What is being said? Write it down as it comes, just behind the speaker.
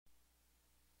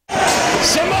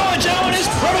Samoa Joe and his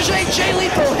protege Jay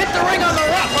Lethal hit the ring on the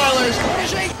Rottweilers.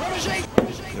 Protege.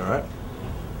 You alright?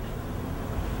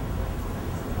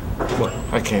 What?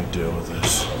 I can't deal with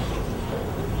this.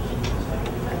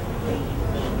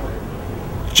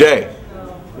 Jay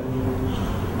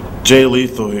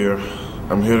Lethal here.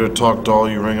 I'm here to talk to all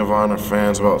you Ring of Honor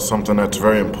fans about something that's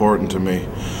very important to me,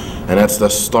 and that's the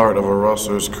start of a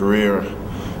wrestler's career.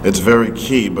 It's very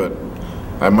key, but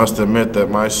I must admit that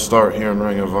my start here in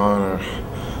Ring of Honor,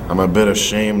 I'm a bit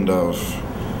ashamed of.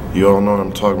 You all know what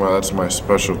I'm talking about. That's my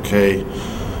Special K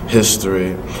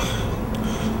history.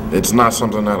 It's not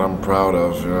something that I'm proud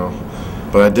of, you know.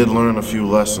 But I did learn a few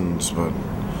lessons, but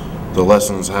the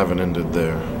lessons haven't ended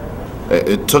there.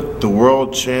 It took the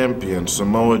world champion,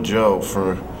 Samoa Joe,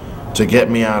 to get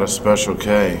me out of Special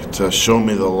K, to show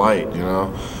me the light, you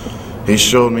know. He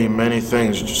showed me many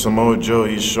things. Samoa Joe,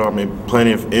 he showed me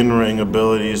plenty of in-ring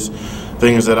abilities,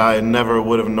 things that I never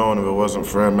would have known if it wasn't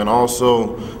for him, and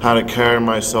also how to carry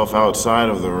myself outside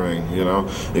of the ring, you know.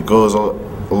 It goes a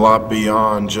lot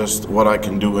beyond just what I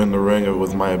can do in the ring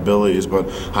with my abilities, but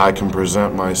how I can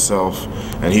present myself,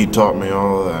 and he taught me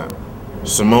all of that.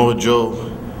 Samoa Joe,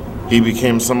 he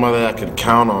became somebody I could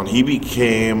count on. He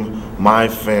became my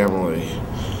family.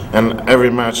 And every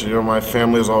match, you know, my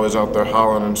family is always out there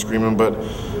hollering and screaming, but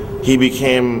he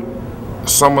became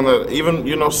someone that even,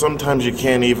 you know, sometimes you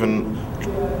can't even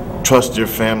trust your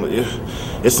family.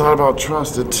 It's not about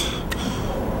trust.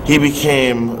 He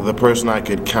became the person I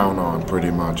could count on,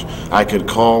 pretty much. I could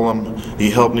call him. He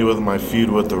helped me with my feud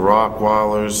with the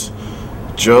Rottweilers.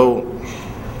 Joe,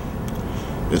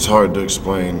 it's hard to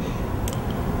explain.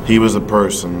 He was a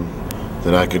person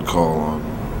that I could call on.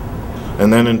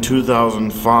 And then in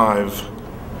 2005,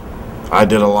 I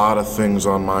did a lot of things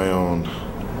on my own.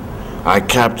 I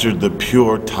captured the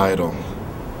Pure title.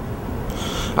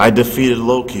 I defeated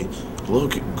Loki.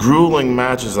 Grueling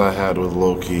matches I had with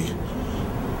Loki.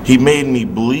 He made me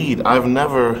bleed. I've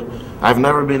never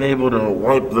been able to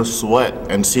wipe the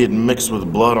sweat and see it mixed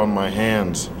with blood on my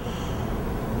hands.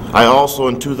 I also,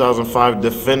 in 2005,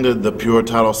 defended the Pure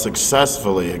title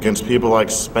successfully against people like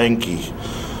Spanky,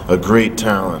 a great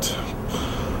talent.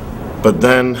 But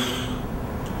then,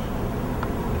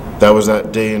 that was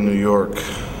that day in New York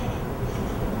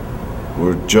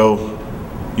where, Joe,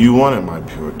 you wanted my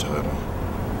Pure title.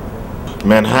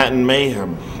 Manhattan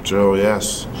Mayhem, Joe,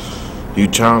 yes. You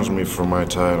challenged me for my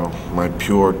title, my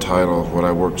Pure title, what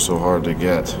I worked so hard to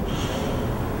get.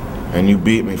 And you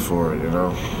beat me for it, you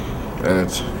know?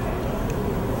 And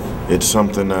it's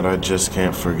something that I just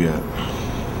can't forget.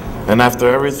 And after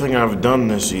everything I've done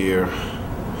this year,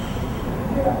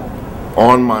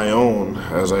 on my own,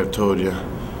 as I've told you,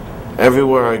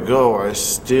 everywhere I go, I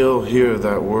still hear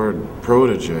that word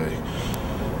protege.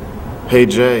 Hey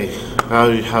Jay,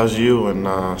 how's you and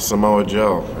Samoa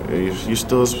Joe? You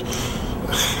still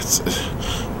it's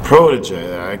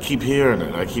protege? I keep hearing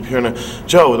it.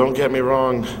 Joe, don't get me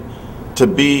wrong. To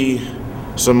be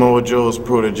Samoa Joe's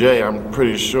protege, I'm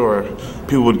pretty sure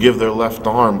people would give their left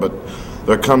arm, but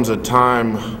there comes a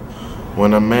time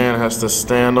when a man has to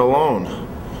stand alone.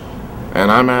 And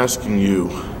I'm asking you,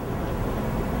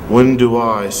 when do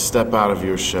I step out of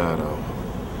your shadow?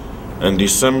 And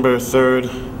December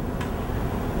 3rd,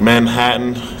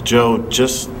 Manhattan, Joe,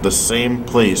 just the same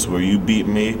place where you beat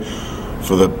me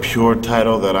for the Pure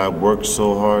title that I worked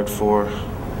so hard for,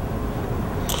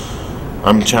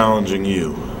 I'm challenging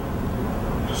you.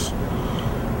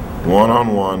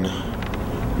 One-on-one,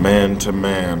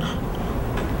 man-to-man,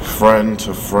 friend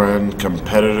to friend,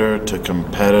 competitor to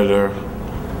competitor,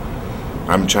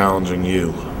 I'm challenging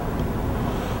you.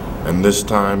 And this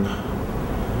time,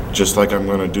 just like I'm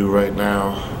gonna do right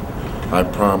now, I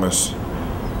promise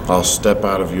I'll step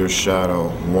out of your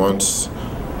shadow once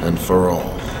and for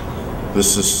all.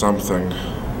 This is something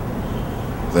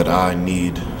that I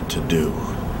need to do.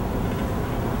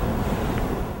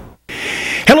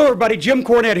 Hello everybody, Jim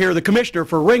Cornette here, the Commissioner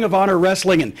for Ring of Honor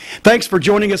Wrestling, and thanks for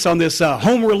joining us on this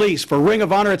home release for Ring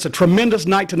of Honor. It's a tremendous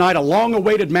night tonight, a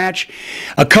long-awaited match,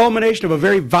 a culmination of a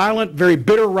very violent, very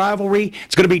bitter rivalry.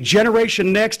 It's going to be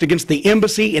Generation Next against the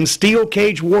Embassy in Steel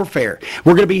Cage Warfare.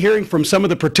 We're going to be hearing from some of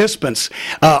the participants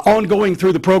ongoing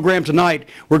through the program tonight.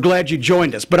 We're glad you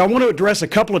joined us. But I want to address a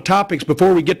couple of topics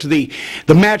before we get to the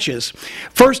matches.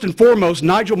 First and foremost,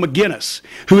 Nigel McGuinness,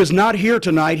 who is not here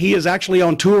tonight. He is actually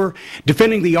on tour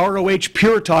defending the ROH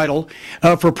Pure title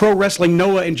for Pro Wrestling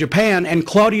Noah in Japan, and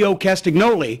Claudio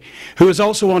Castagnoli, who is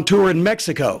also on tour in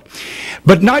Mexico.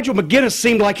 But Nigel McGuinness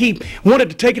seemed like he wanted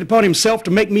to take it upon himself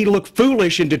to make me look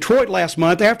foolish in Detroit last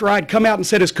month after I'd come out and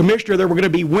said as commissioner there were going to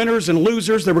be winners and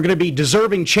losers, there were going to be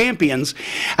deserving champions.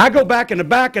 I go back in the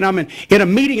back and I'm in a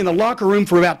meeting in the locker room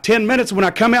for about 10 minutes. When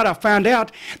I come out, I found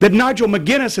out that Nigel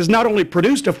McGuinness has not only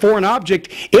produced a foreign object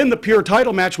in the Pure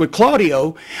title match with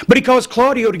Claudio, but he caused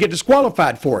Claudio to get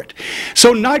disqualified for it.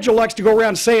 So Nigel likes to go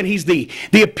around saying he's the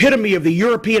epitome of the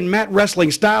European mat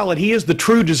wrestling style and he is the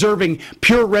true deserving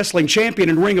Pure Wrestling champion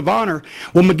in Ring of Honor.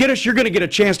 Well, McGuinness, you're going to get a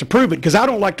chance to prove it because I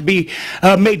don't like to be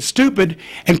made stupid,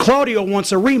 and Claudio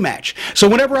wants a rematch. So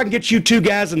whenever I can get you two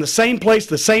guys in the same place at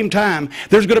the same time,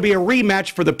 there's going to be a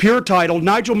rematch for the Pure title,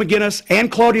 Nigel McGuinness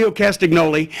and Claudio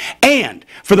Castagnoli, and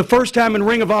for the first time in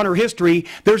Ring of Honor history,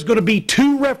 there's going to be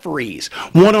two referees,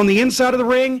 one on the inside of the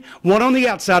ring, one on the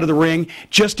outside of the ring,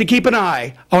 just to keep an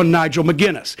eye on Nigel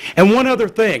McGuinness. And one other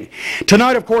thing,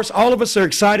 tonight, of course, all of us are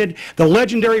excited. The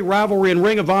legendary rivalry in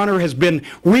Ring of Honor has been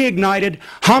reignited.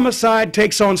 Homicide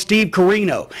takes on Steve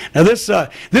Corino. Now,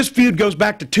 this feud goes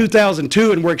back to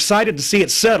 2002, and we're excited to see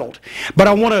it settled. But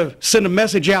I want to send a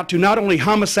message out to not only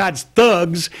Homicide's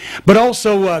thugs, but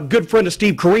also a good friend of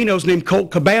Steve Corino's named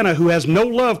Colt Cabana, who has no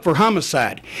love for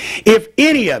Homicide. If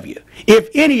any of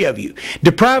you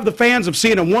deprive the fans of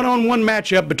seeing a one-on-one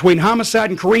matchup between Homicide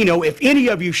and Corino, if any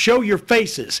of you show your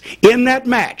faces in that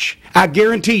match, I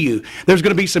guarantee you there's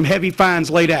going to be some heavy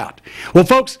fines laid out. Well,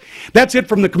 folks, that's it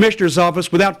from the Commissioner's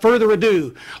office. Without further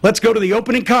ado, let's go to the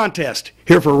opening contest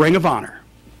here for Ring of Honor.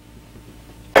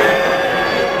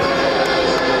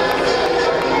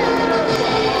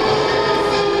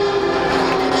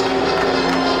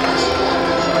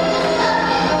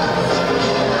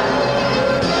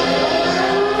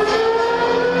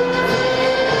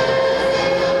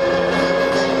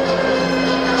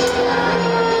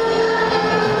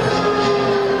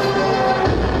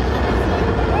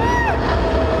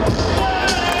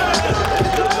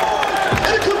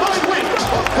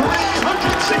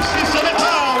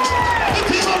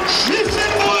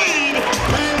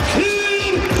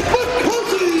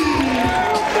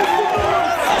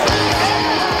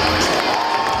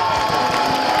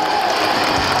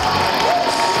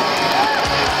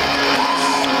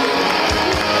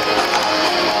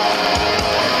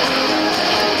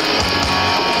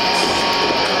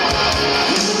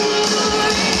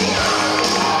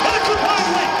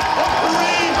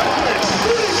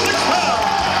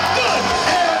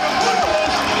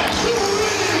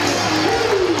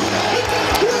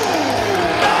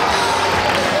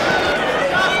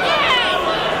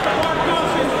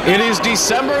 It is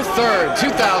December 3rd,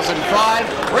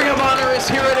 2005. Ring of Honor is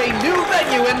here at a new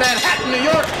venue in Manhattan, New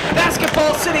York.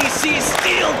 Basketball City sees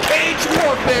Steel Cage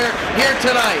Warfare here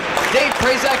tonight. Dave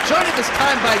Prazak joined at this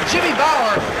time by Jimmy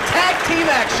Bauer. Tag team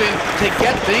action to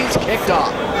get things kicked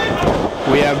off.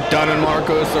 We have Dunn and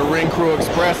Marcos, the Ring Crew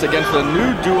Express, against the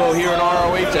new duo here in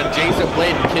ROH and Jason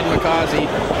Blade and Kid McCausey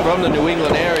from the New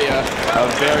England area. A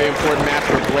very important match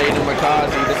for Blade and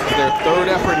McCausey. This is their third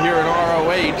effort here in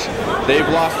ROH. They've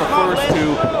lost the first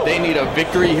two. They need a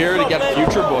victory here to get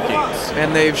future bookings.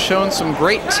 And they've shown some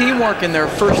great teamwork in their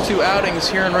first two outings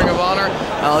here in Ring of Honor.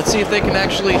 Let's see if they can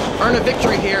actually earn a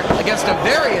victory here against a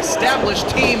very established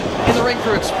team in the Ring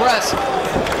Crew Express.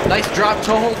 Nice drop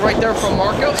toe hold right there from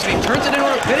Marcos, and he turns it into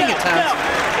a pinning attempt.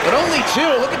 But only two.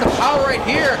 Look at the power right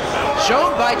here,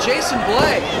 shown by Jason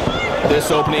Blade.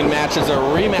 This opening match is a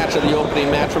rematch of the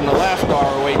opening match from the last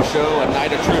ROH show, A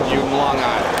Night of Tribute in Long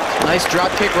Island. Nice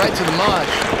drop kick right to the mud.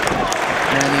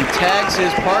 And he tags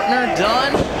his partner,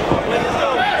 Dunn.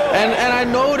 And I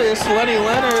noticed Lenny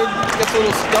Leonard gets a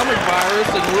little stomach virus,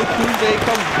 and look who they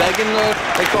call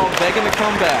begging to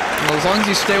come back. Well, as long as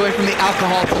you stay away from the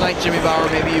alcohol tonight, Jimmy Bauer,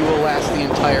 maybe you will last the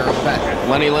entire event.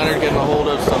 Lenny Leonard getting a hold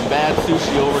of some bad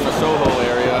sushi over in the Soho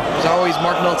area. There's always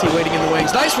Mark Nolte waiting in the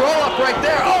wings. Nice roll up right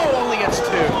there. Oh, only gets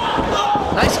two.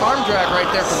 Nice arm drag right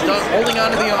there from Dunn, holding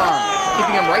onto the arm,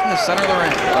 keeping him right in the center of the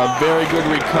ring. A very good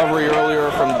recovery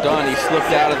earlier from Dunn. He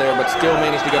slipped out of there, but still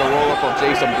managed to get a roll-up of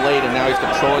Jason Blade, and now he's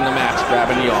controlling the match,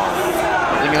 grabbing the arm.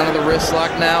 Holding onto the wrist lock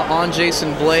now on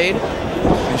Jason Blade.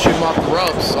 And shoot him off the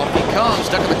ropes. Off he comes,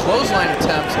 stuck in the clothesline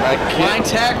attempt. Line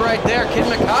tag right there. Kid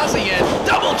McCausey in.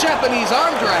 Double Japanese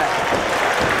arm drag.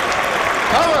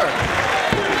 Cover.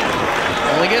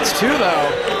 Only gets two, though.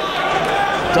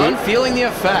 Dunn feeling the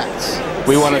effects.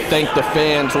 We want to thank the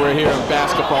fans who are here in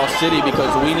Basketball City because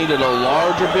we needed a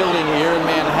larger building here in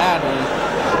Manhattan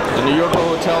The New Yorker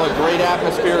Hotel, a great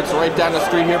atmosphere. It's right down the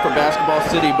street here from Basketball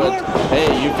City, but hey,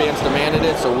 you fans demanded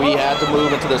it, so we had to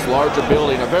move into this larger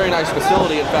building. A very nice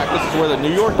facility. In fact, this is where the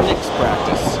New York Knicks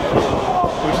practice.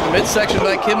 Moves to the midsection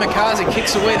by Kid McCausey,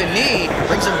 kicks away the knee,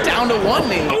 brings him down to one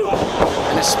knee.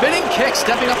 And a spinning kick,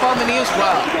 stepping up on the knee as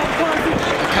well.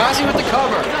 McCausey with the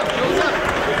cover.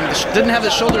 Didn't have the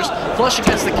shoulders flush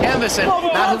against the canvas, and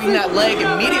not hooking that leg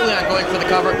immediately on going for the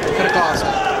cover could have cost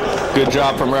him. Good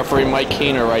job from referee Mike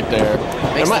Keener right there.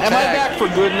 Am I back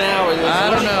for good now? I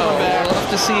don't know. We'll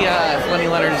have to see if Lenny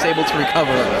Leonard is able to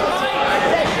recover.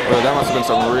 Well, that must have been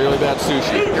some really bad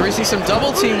sushi. Here we see some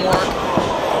double teamwork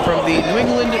from the New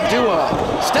England duo.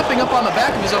 Stepping up on the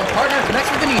back of his own partner,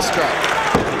 connects with a knee strike.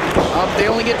 They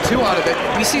only get 2 out of it.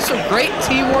 We see some great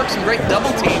teamwork, some great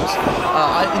double teams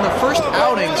in the first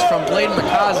outings from Blade and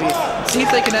McCausey. See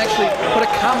if they can actually put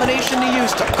a combination to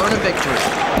use to earn a victory.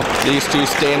 These two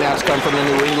standouts come from the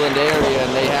New England area,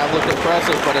 and they have looked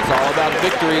impressive, but it's all about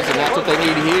victories, and that's what they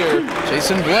need here.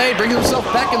 Jason Blade brings himself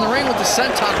back in the ring with the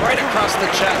senton right across the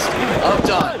chest of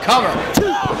Dunn. Cover.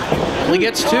 Only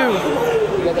gets 2.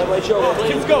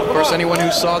 Of course, anyone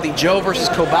who saw the Joe versus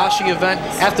Kobashi event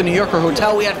at the New Yorker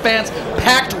Hotel, we had fans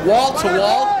packed wall to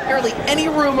wall, barely any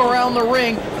room around the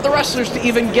ring for the wrestlers to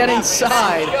even get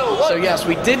inside. So yes,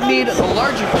 we did need a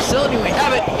larger facility. We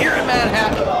have it here in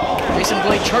Manhattan. Jason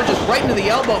Blade charges right into the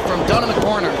elbow from Dunn in the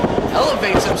corner.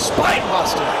 Elevates him, spine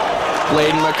buster.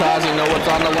 Blade and McCausey know what's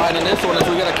on the line in this one as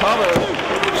we get a cover.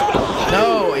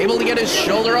 No, able to get his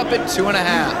shoulder up at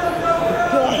 2.5.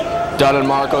 Dunn and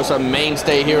Marcos, a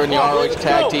mainstay here in the ROH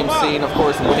tag team scene. Of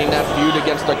course, winning that feud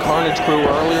against the Carnage crew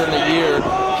earlier in the year.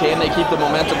 Can they keep the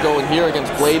momentum going here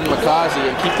against Blade and McCausey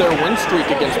and keep their win streak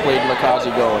against Blade and McCausey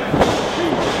going?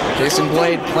 Jason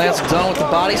Blade plants Dunn with the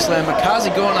body slam. McCausey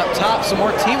going up top, some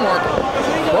more teamwork.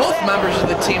 Both members of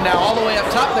the team now all the way up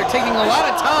top. They're taking a lot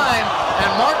of time, and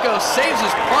Marcos saves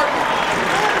his partner.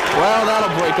 Well,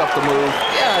 that'll break up the move.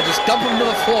 Yeah, just dump him to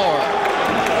the floor.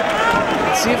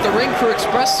 Let's see if the Ring Crew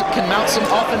Express can mount some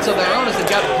offense of their own as they've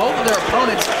got both of their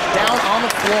opponents down on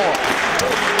the floor.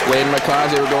 Blade and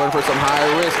McCausey were going for some high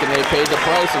risk, and they paid the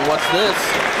price. And what's this?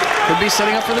 Could be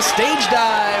setting up for the stage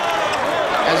dive.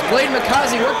 As Blade and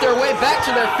McCausey work their way back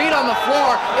to their feet on the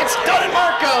floor, it's Dunn and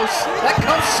Marcos that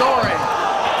comes soaring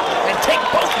and take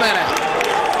both men out.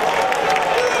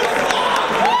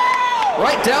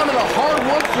 Right down to the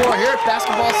hardwood floor here at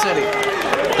Basketball City.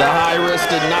 The high risk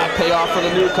did not pay off for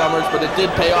the newcomers, but it did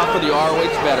pay off for the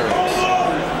ROH veterans.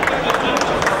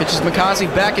 Pitches McCausey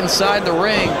back inside the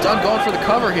ring. Dunn going for the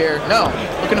cover here. No,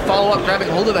 looking to follow up, grabbing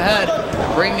hold of the head,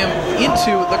 bringing him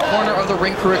into the corner of the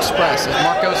Ring Crew Express as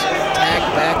Marcos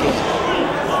tagged back in.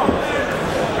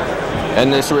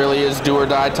 And this really is do or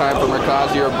die time for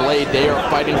McCausey or Blade. They are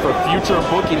fighting for future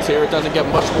bookings here. It doesn't get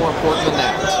much more important than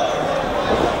that.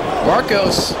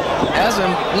 Marcos has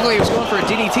him, looked like he was going for a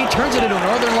DDT, turns it into a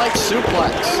Northern Lights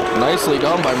suplex. Nicely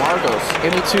done by Marcos.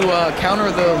 Able to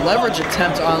counter the leverage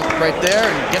attempt on right there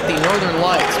and get the Northern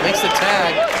Lights. Makes the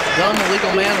tag. Dunn, the legal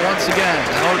man, once again.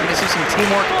 Now we're going to see some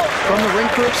teamwork from the Ring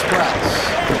Crew Express.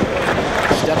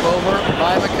 Step over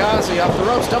by McCausey off the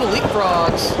ropes, double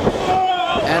leapfrogs.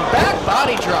 And back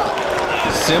body drop.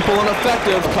 Simple and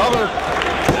effective cover.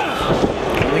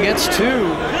 Only gets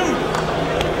 2.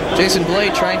 Jason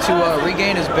Blade trying to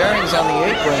regain his bearings on the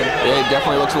apron. Yeah, he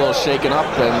definitely looks a little shaken up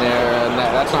in there, and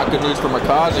that's not good news for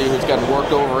McCausey, who's gotten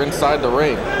worked over inside the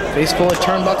ring. Face full of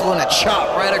turnbuckle and a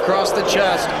chop right across the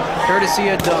chest, courtesy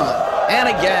of Dunn. And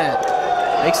again,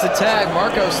 makes the tag,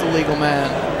 Marcos the legal man.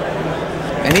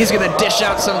 And he's going to dish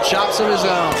out some chops of his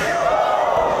own.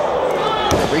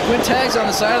 Frequent tags on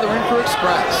the side of the Ring Crew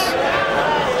Express.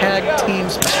 Tag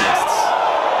teams best.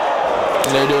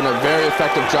 And they're doing a very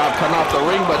effective job coming off the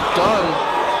ring, but Dunn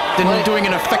doing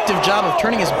an effective job of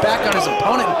turning his back on his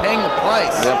opponent and paying the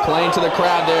price. They're playing to the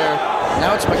crowd there.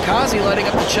 Now it's McCausey lighting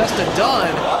up the chest of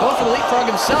Dunn, going for the leapfrog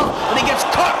himself, and he gets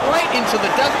caught right into the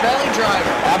Death Valley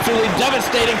Driver. Absolutely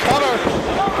devastating cover.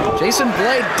 Jason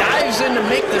Blade dives in to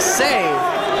make the save.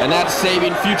 And that's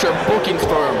saving future bookings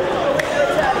for him.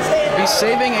 He's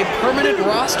saving a permanent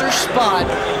roster spot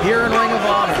here in Ring of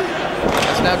Honor.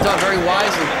 That's now done very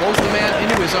wisely. Pulls the man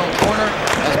into his own corner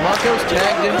as Marcos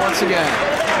tagged in once again.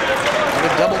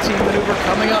 Another double team maneuver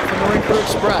coming up from the Ring Crew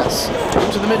Express.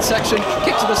 Move to the midsection,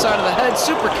 kick to the side of the head,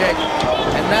 super kick,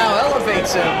 and now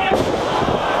elevates him.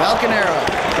 Falcon Arrow.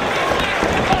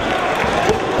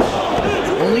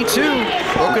 Only 2,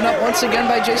 broken up once again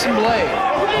by Jason Blade.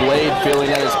 Blade feeling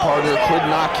that his partner could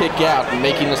not kick out and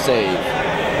making the save.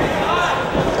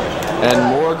 And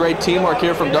more great teamwork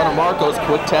here from Dunn and Marcos.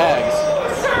 Quick tags.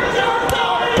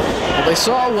 Well, they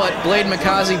saw what Blade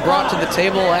Mikaze brought to the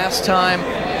table last time,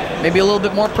 maybe a little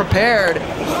bit more prepared,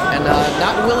 and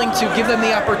not willing to give them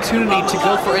the opportunity to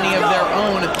go for any of their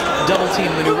own double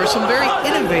team maneuvers. Some very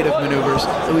innovative maneuvers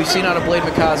that we've seen out of Blade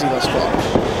Mikaze thus far.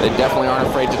 They definitely aren't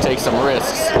afraid to take some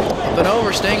risks. Up and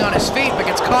over, staying on his feet, but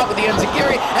gets caught with the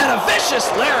enziguri, and a vicious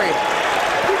lariat.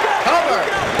 Cover.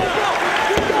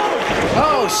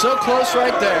 Oh, so close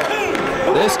right there.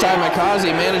 This time Mikaze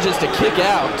manages to kick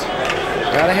out.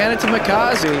 Gotta hand it to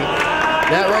Mikaze.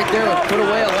 That right there would put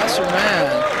away a lesser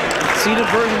man. Seated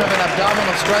version of an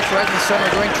abdominal stretch right in the center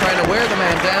of the ring, trying to wear the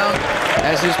man down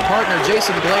as his partner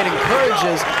Jason Blade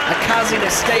encourages Mikaze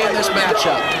to stay in this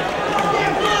matchup.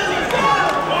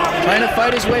 Trying to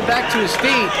fight his way back to his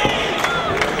feet,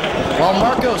 while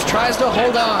Marcos tries to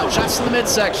hold on. Shots to the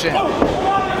midsection.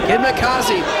 Kid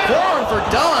Mikaze, forearm for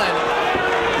Dunn,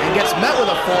 and gets met with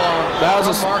a forearm. That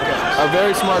was Marcos. a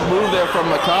very smart move there from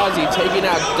Mikaze, taking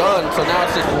out Dunn. So now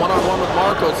it's just one-on-one with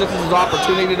Marcos. This is his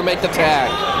opportunity to make the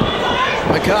tag.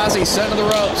 Mikaze sent to the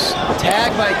ropes.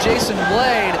 Tagged by Jason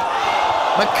Blade.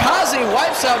 Mikaze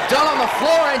wipes out Dunn on the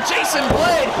floor, and Jason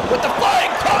Blade with the flying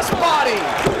crossbody.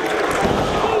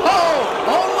 Oh,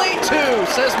 only two,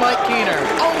 says Mike Keener.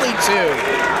 Only two.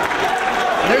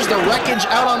 And there's the wreckage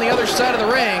out on the other side of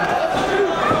the ring.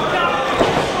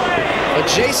 But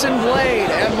Jason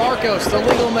Blade and Marcos, the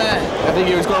legal men. I think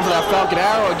he was going for that Falcon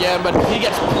Arrow again, but he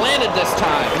gets planted this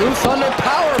time. Blue Thunder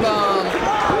powerbomb.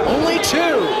 Only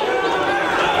two.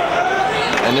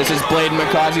 And this is Blade and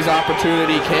Mikaze's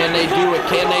opportunity. Can they do it?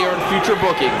 Can they earn future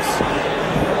bookings?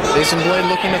 Jason Blade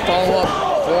looking to follow up.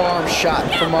 Forearm shot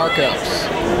for Marcos.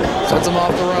 Sends him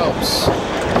off the ropes.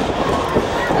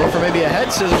 Going for maybe a head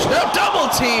scissors. No,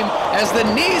 double team as the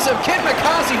knees of Kid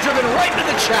Mikaze driven right into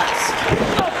the chest.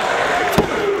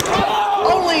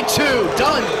 Only two.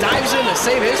 Dunn dives in to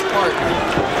save his partner.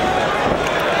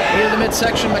 Into the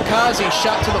midsection, Mikaze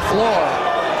shot to the floor.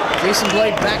 Jason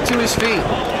Blade back to his feet.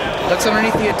 That's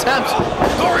underneath the attempt.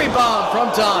 Gory bomb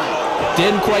from Dunn.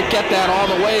 Didn't quite get that all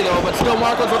the way though, but still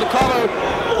Marcos with the cover.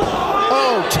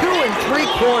 Oh, 2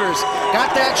 3/4.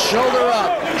 Got that shoulder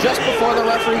up just before the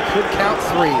referee could count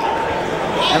 3.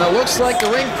 And it looks like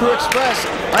the Ring Crew Express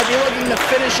might be looking to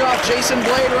finish off Jason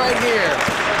Blade right here.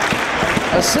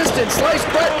 Assisted sliced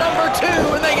bread number 2,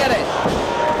 and they get it.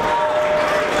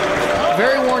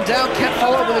 Very worn down, can't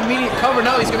follow up with immediate cover.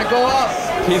 No, he's going to go up.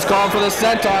 He's calling for the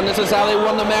senton. This is how they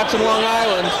won the match in Long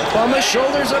Island. On the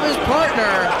shoulders of his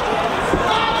partner.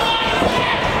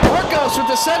 Marcos with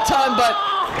the senton, but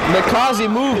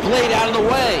Mikaze moved Blade out of the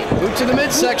way. Boot to the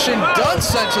midsection, Dunn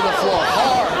sent to the floor,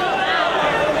 hard.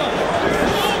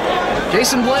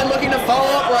 Jason Blade looking to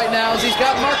follow up right now as he's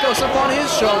got Marcos up on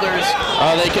his shoulders.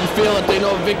 They can feel it, they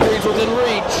know victory's within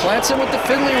reach. Plants him with the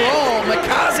Finley roll.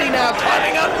 Mikaze now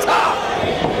climbing up top.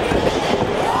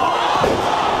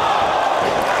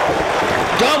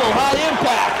 Double high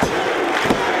impact.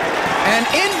 An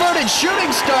inverted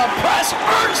shooting star press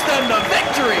earns them the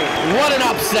victory. What an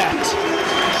upset.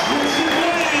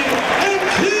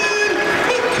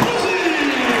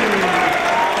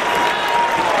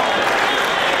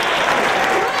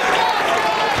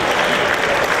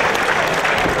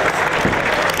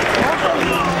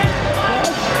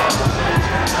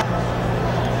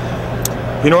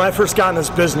 You know, when I first got in this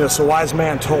business, a wise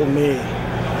man told me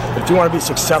that if you want to be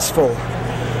successful,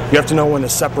 you have to know when to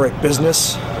separate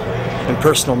business and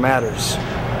personal matters.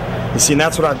 You see, and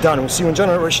that's what I've done. And see, when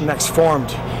Generation Next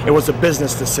formed, it was a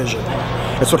business decision.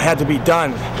 It's what had to be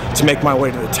done to make my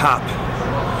way to the top.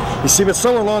 You see, but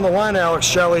somewhere along the line, Alex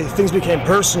Shelley, things became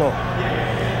personal.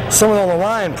 Somewhere along the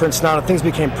line, Prince Nana, things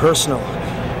became personal.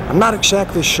 I'm not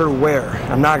exactly sure where.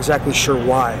 I'm not exactly sure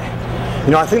why. You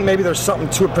know, I think maybe there's something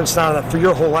to it, Prince Nana, that for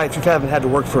your whole life you haven't had to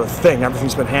work for a thing.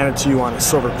 Everything's been handed to you on a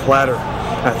silver platter.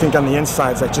 And I think on the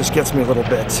insides that just gets me a little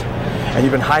bit. And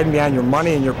you've been hiding behind your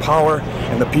money and your power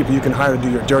and the people you can hire to do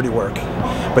your dirty work.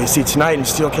 But you see, tonight in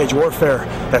Steel Cage Warfare,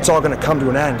 that's all going to come to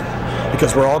an end.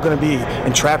 Because we're all going to be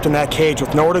entrapped in that cage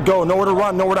with nowhere to go, nowhere to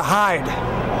run, nowhere to hide.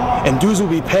 And dues will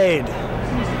be paid.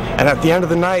 And at the end of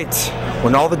the night,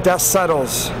 when all the dust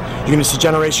settles, you're going to see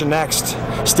Generation Next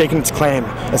staking its claim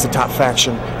as the top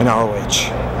faction in ROH.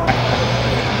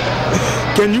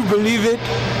 Can you believe it?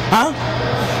 Huh?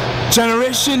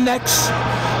 Generation Next,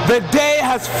 the day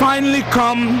has finally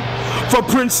come for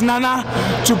Prince Nana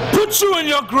to put you in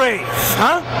your grave,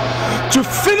 huh? To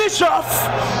finish off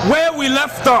where we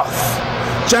left off.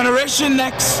 Generation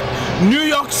Next, New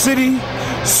York City,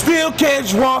 Steel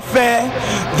Cage Warfare,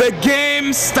 the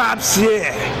game stops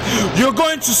here. You're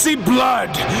going to see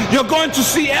blood. You're going to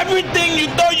see everything you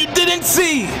thought you didn't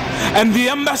see. And the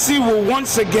embassy will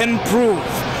once again prove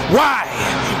Why?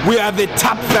 We are the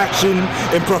top faction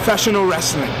in professional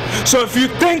wrestling. So if you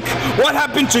think what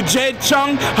happened to Jade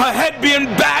Chung, her head being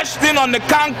bashed in on the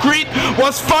concrete,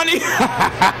 was funny,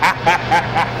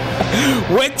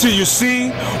 wait till you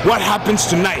see what happens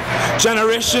tonight.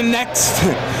 Generation Next,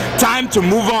 time to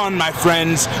move on, my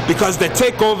friends, because the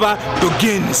takeover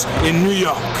begins in New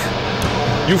York.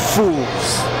 You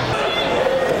fools.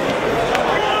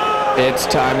 It's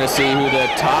time to see who the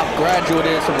top graduate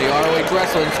is from the ROH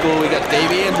Wrestling School. We got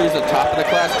Davey Andrews, the top of the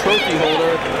class trophy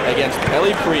holder, against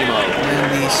Pelly Primo.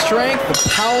 And the strength, the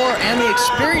power, and the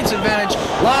experience advantage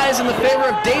lies in the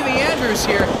favor of Davey Andrews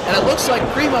here. And it looks like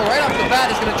Primo, right off the bat,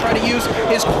 is going to try to use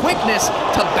his quickness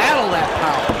to battle that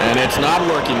power. And it's not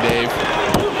working, Dave.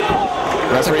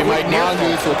 Referee Mike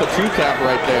Mongoose with a 2 count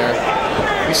right there.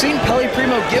 We've seen Pelly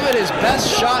Primo give it his best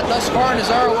shot thus far in his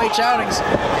ROH outings,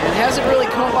 and hasn't really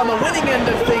come up on the winning end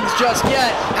of things just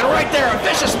yet. And right there, a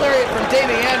vicious lariat from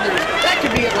Davey Andrews. That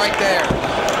could be it right there.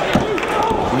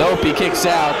 Nope, he kicks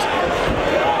out.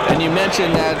 And you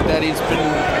mentioned that he's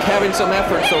been having some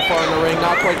effort so far in the ring,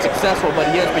 not quite successful, but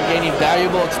he has been gaining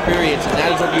valuable experience, and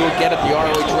that is what you will get at the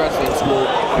ROH Wrestling School.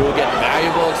 You will get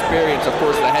valuable experience. Of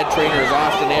course, the head trainer is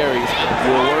Austin Aries.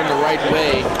 You will learn the right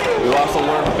way. You'll also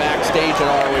learn backstage at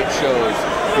ROH shows.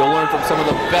 You'll learn from some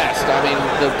of the best. I mean,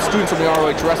 the students from the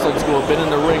ROH Wrestling School have been in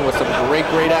the ring with some great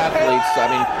athletes. I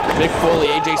mean, Mick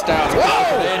Foley, AJ Styles,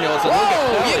 Daniels, and look at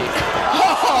Pelly.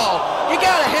 You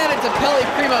gotta hand it to Pelly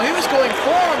Primo. He was going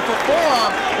forearm for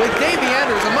forearm with Davey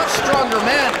Andrews, a much stronger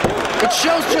man. It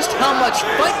shows just how much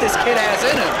fight this kid has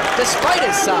in him, despite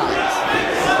his size.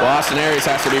 Well, Austin Aries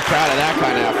has to be proud of that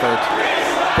kind of effort.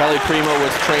 Pelly Primo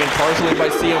was trained partially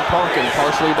by CM Punk and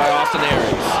partially by Austin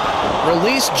Aries.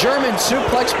 Release German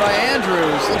suplex by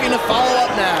Andrews, looking to follow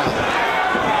up now.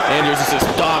 Andrews is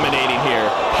just dominating here.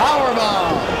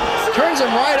 Powerbomb. Turns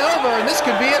him right over, and this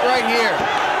could be it right here.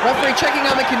 Referee checking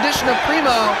on the condition of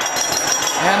Primo.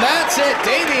 And that's it.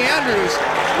 Davey Andrews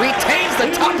retains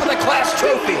the top of the class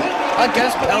trophy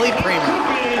against Pelly Primo.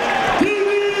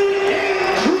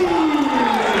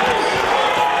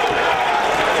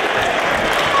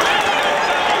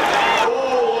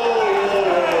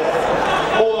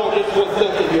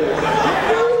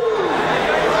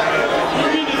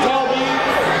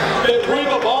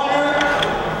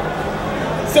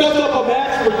 Set up a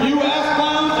match for you ass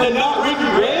clowns and not Ricky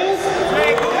Reyes? I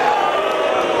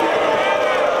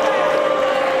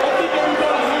think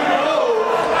everybody here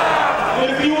knows that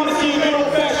if you want to see a good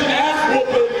old-fashioned ass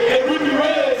whooping,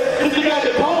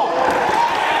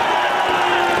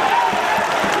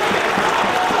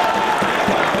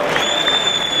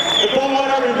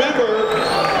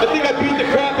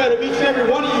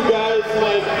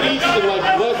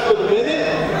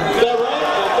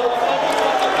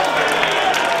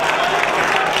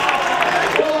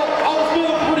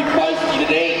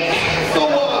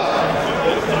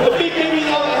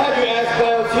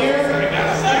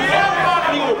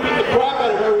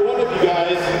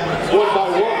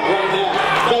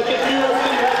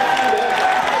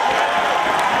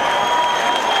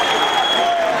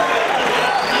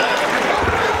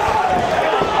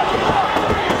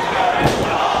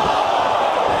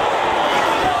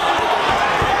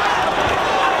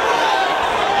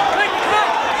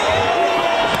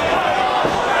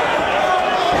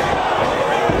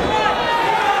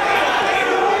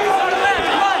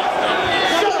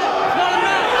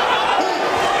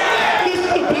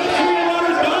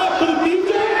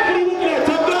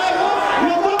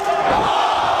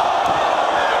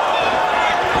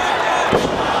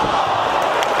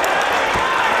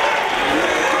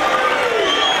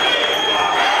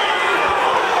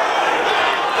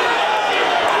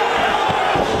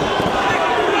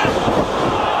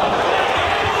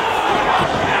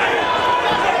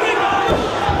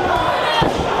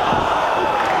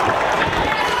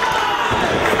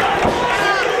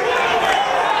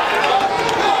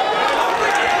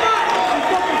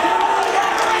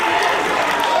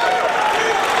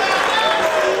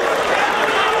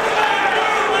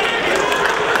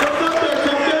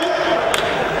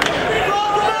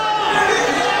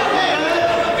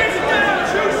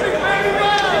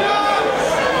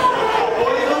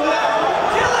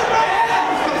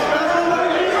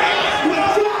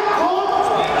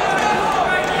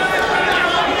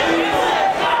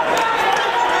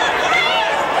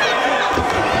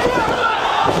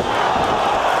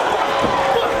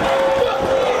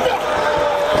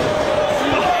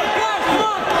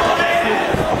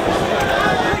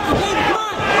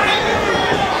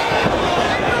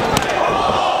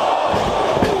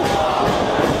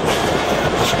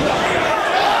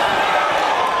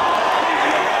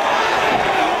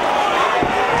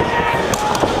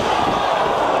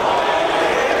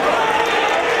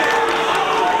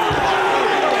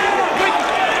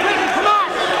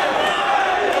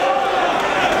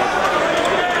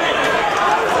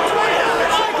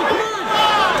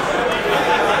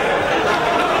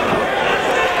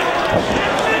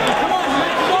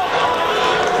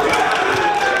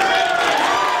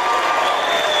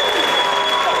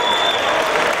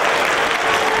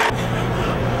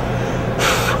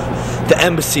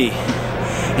 Embassy,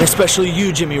 and especially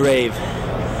you, Jimmy Rave.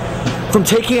 From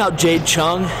taking out Jade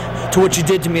Chung to what you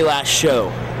did to me last show.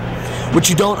 What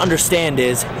you don't understand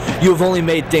is you have only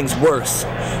made things worse.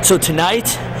 So tonight,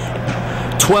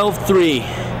 12-3,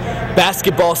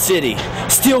 Basketball City,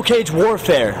 Steel Cage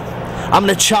Warfare. I'm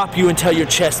gonna chop you until your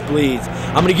chest bleeds.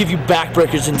 I'm gonna give you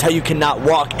backbreakers until you cannot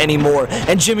walk anymore.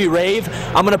 And Jimmy Rave,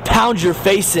 I'm gonna pound your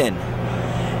face in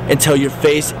until your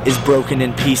face is broken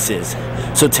in pieces.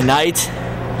 So tonight,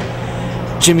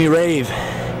 Jimmy Rave,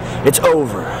 it's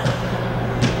over.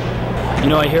 You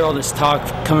know, I hear all this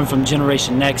talk coming from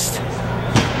Generation Next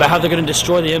about how they're gonna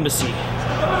destroy the Embassy.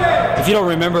 If you don't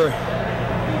remember,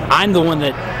 I'm the one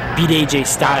that beat AJ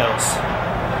Styles.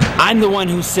 I'm the one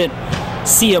who sent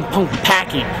CM Punk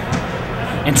packing.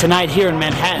 And tonight here in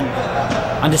Manhattan,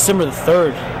 on December the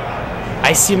 3rd,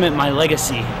 I cement my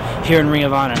legacy here in Ring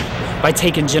of Honor by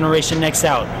taking Generation Next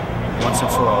out once and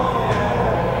for all.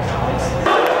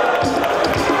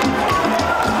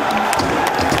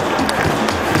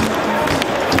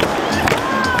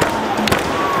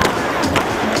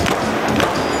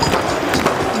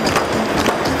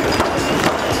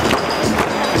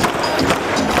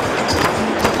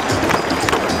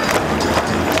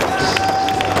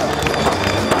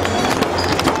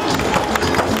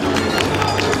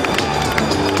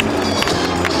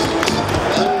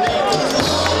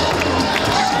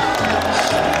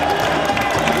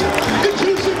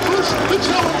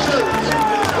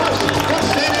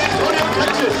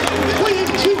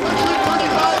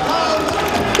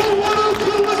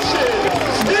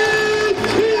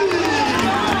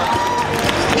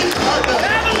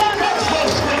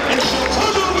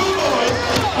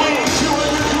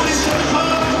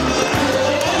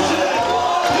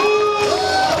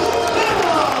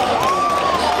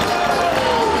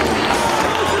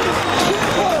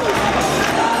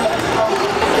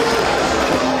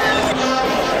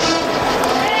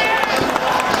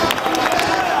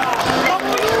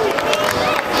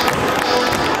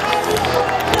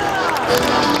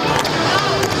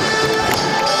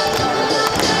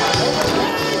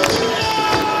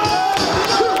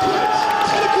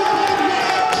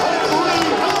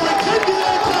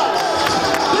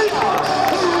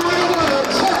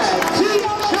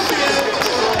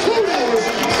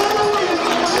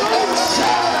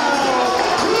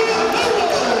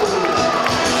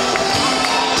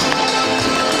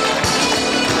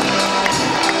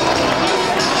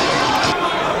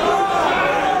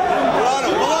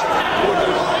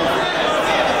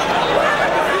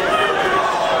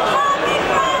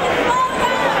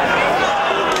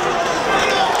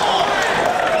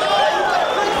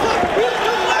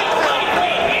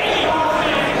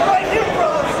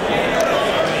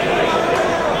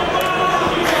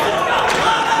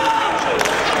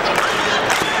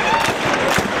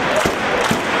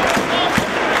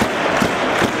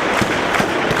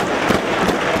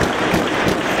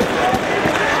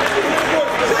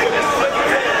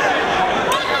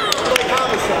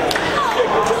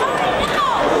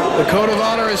 The Code of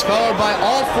Honor is followed by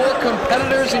all 4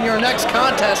 competitors in your next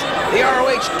contest. The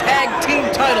ROH Tag Team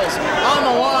titles on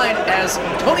the line as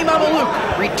Tony Mamaluke,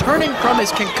 returning from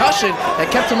his concussion that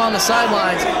kept him on the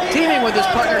sidelines, teaming with his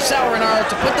partner Sal Renaro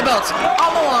to put the belts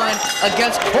on the line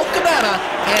against Colt Cabana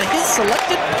and his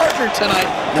selected partner tonight,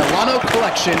 Milano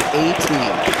Collection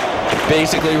A-Team.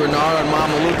 Basically, Renaro and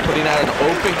Mamaluke putting out an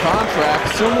open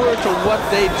contract similar to what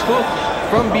they took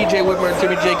from BJ Whitmer and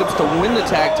Jimmy Jacobs to win the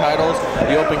tag titles.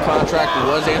 The open contract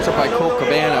was answered by Colt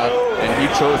Cabana, and he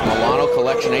chose Milano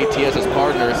Collection AT as his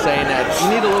partner, saying that you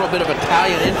need a little bit of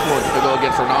Italian influence to go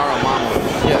against Renaro and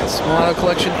Mamaluke. Yes, Milano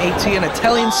Collection AT, an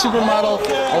Italian supermodel,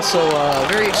 also a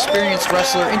very experienced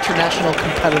wrestler, international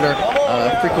competitor,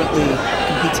 frequently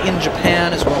competes in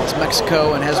Japan as well as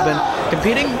Mexico, and has been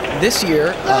competing this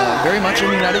year very much in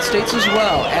the United States as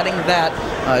well, adding that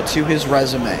to his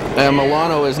resume. And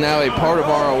Milano is now a part of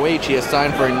ROH. He has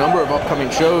signed for a number of upcoming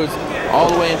shows all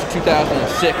the way into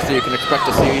 2006, so you can expect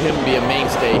to see him be a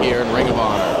mainstay here in Ring of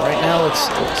Honor. Right now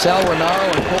it's Sal Renaro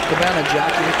and Colt Cabana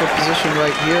jockeying for position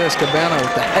right here as Cabana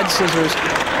with the head scissors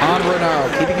on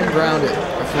Renaro, keeping him grounded.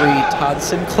 Referee Todd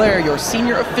Sinclair, your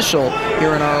senior official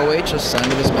here in ROH, assigned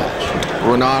to this match.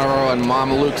 Renaro and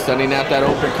Mamaluke sending out that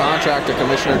open contract to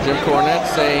Commissioner Jim Cornette,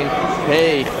 saying,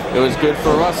 hey, it was good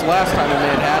for us last time in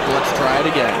Manhattan, let's try it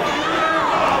again.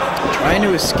 Trying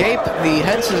to escape the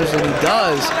head scissors, and he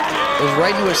does. Goes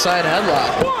right into a side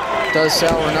headlock. Does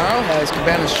Sal Renaro, has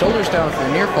Cabana's shoulders down for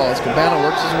a near fall as Cabana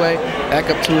works his way back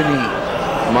up to a knee.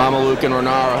 Mamaluke and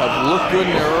Renaro have looked good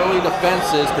in their early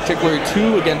defenses, particularly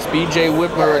 2 against BJ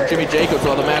Whitmer and Jimmy Jacobs,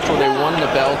 while the match where they won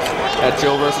the belts at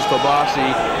Joe versus Kobashi,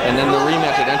 and then the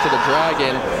rematch at Enter the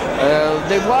Dragon.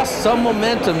 They've lost some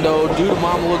momentum, though, due to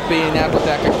Mamaluk being out with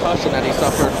that concussion that he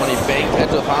suffered when he banged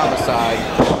heads with Homicide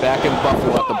back in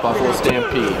Buffalo at the Buffalo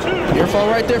Stampede. Ear fall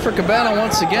right there for Cabana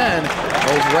once again.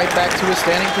 Goes right back to his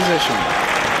standing position.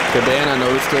 Cabana,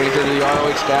 no stranger to the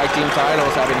ROH Tag Team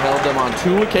titles, having held them on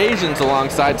 2 occasions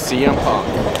alongside CM Punk.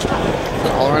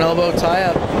 Collar and elbow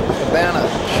tie-up. Cabana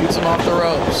shoots him off the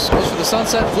ropes. Goes for the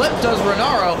sunset flip, does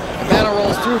Renaro. Cabana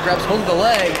rolls through, grabs hold of the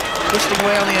leg, twisting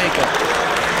away on the ankle.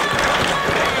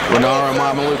 Renaro and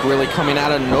Mamaluk really coming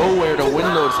out of nowhere to win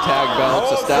those tag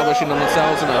belts, establishing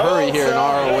themselves in a hurry here in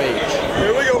ROH.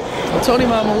 Here we go. Well, Tony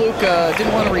Mamaluk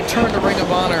didn't want to return to Ring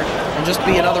of Honor and just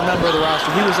be another member of the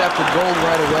roster. He was after gold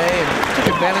right away and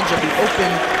took advantage of the open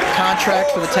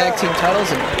contract for the tag team titles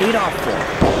and paid off for it.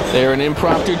 They're an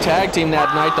impromptu tag team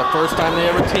that night, the first time they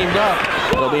ever teamed up.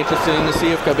 It'll be interesting to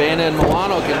see if Cabana and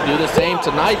Milano can do the same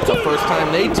tonight, the first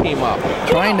time they team up.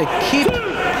 Trying to keep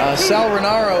Sal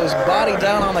Renaro's body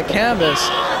down on the canvas.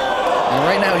 And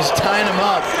right now he's tying him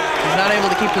up. He's not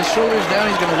able to keep his shoulders down.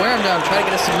 He's going to wear him down, try to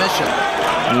get a submission.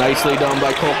 Nicely done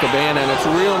by Colt Cabana, and it's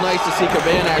real nice to see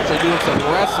Cabana actually doing some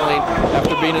wrestling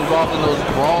after being involved in those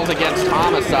brawls against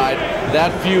Homicide.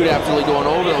 That feud absolutely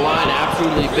going over the line,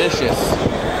 absolutely vicious.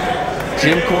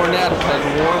 Jim Cornette has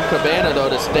warned Cabana, though,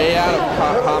 to stay out of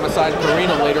Homicide and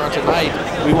Carino later on tonight.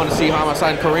 We want to see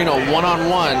Homicide and Carino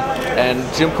one-on-one, and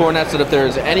Jim Cornette said if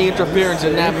there's any interference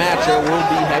in that match, there will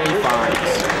be heavy fines.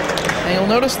 And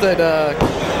you'll notice that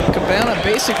Cabana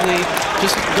basically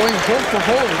just going hold for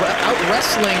hold, out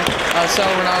wrestling Sal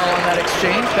Renaro on that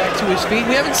exchange, back to his feet.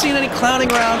 We haven't seen any clowning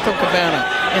around from Cabana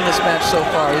in this match so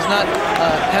far. He's not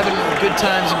having good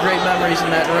times and great memories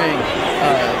in that ring.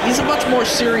 He's a much more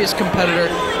serious competitor,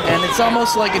 and it's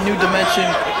almost like a new dimension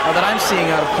that I'm seeing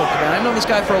out of Colt Cabana. I've known this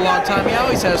guy for a long time. He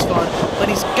always has fun, but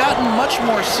he's gotten much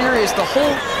more serious. The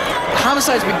whole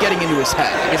Homicide's been getting into his head.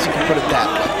 I guess you can put it that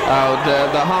way.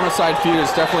 The Homicide feud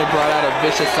has definitely brought out a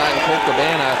vicious side in Colt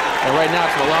Cabana, and right now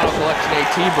it's Milano Collection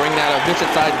AT bringing out a vicious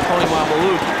side in Tony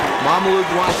Mamaluk. Mamaluk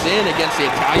wants in against the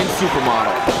Italian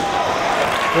supermodel.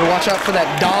 Better watch out for that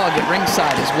dog at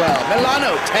ringside as well.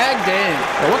 Milano tagged in.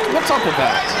 What's up with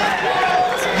that?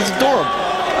 He's adorable.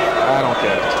 I don't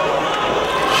get it.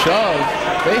 Shove.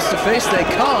 Face to face they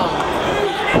come.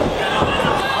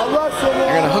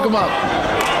 They're going to hook him up.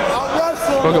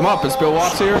 Hook him up. Is Bill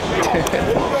Watts here?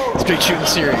 It's Big Shooting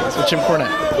Series with Jim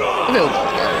Cornette. Available.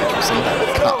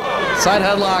 Side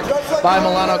headlock by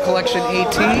Milano Collection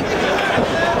AT.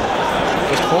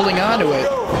 Just holding on to it.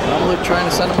 Mamaluk trying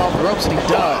to send him off the ropes, and he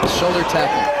does. Shoulder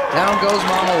tackle. Down goes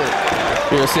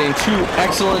Mamaluk. We are seeing 2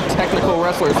 excellent technical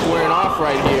wrestlers squaring off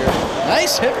right here.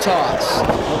 Nice hip toss.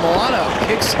 Well, Milano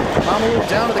kicks Mamaluk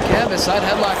down to the canvas. Side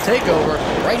headlock takeover.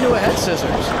 Right into a head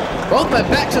scissors. Both men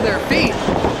back to their feet.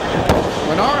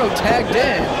 Renaro tagged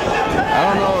in. I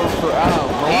don't know if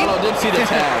Milano did see the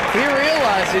tag. He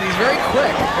realized it. He's very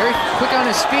quick on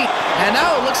his feet. And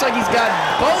now it looks like he's got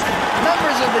both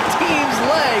members of the team's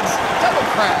legs double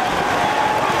cracked.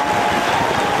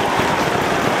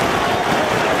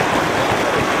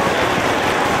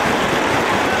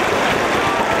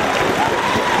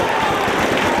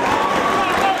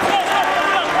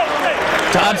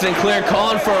 Todd Sinclair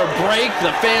calling for a break.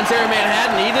 The fans here in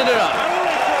Manhattan needed it up.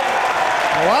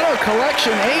 Milano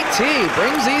Collection AT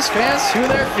brings these fans to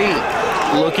their feet.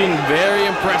 Looking very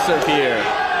impressive here.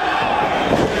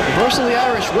 Reversal of the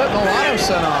Irish whip, Milano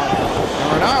sent off.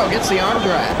 And Renaro gets the arm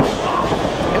drag.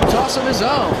 Hip toss of his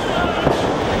own.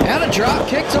 And a drop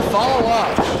kick to follow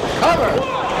up. Cover.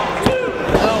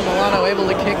 No, Milano able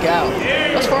to kick out.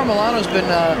 Thus far, Milano's been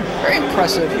very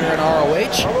impressive here in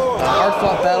ROH. A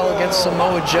hard-fought battle against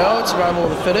Samoa Joe, survival of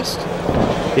the fittest.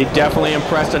 He definitely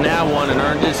impressed in that one and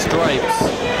earned his stripes.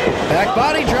 Back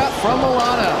body drop from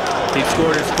Milano. He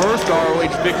scored his first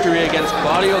ROH victory against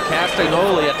Claudio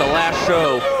Castagnoli at the last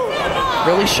show.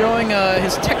 Really showing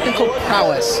his technical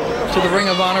prowess to the Ring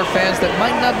of Honor fans that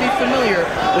might not be familiar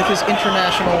with his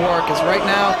international work, as right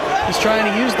now he's trying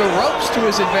to use the ropes to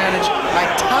his advantage by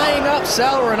tying up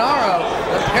Sal Renaro,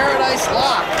 the Paradise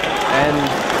Lock. And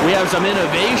we have some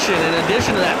innovation in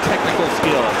addition to that technical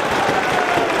skill.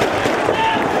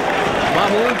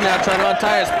 Mamaluk now trying to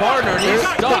untie his partner, and he's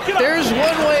stuck. There's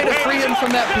one way to free him from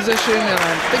that position, and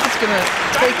I think it's going to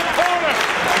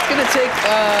take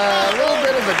a little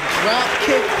bit of a drop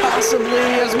kick,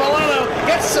 possibly, as Milano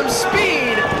gets some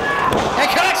speed and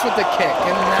connects with the kick,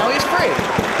 and now he's free.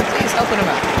 He's helping him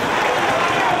out.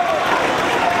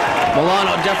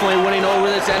 Milano definitely winning over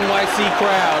this NYC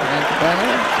crowd. And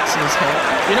Cabana fixing his head.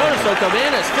 You notice, though,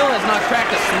 Cabana still has not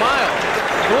cracked a smile.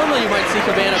 Normally you might see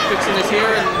Cabana fixing this here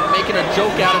and making a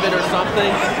joke out of it or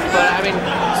something, but I mean,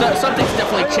 something's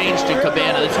definitely changed in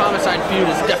Cabana. This homicide feud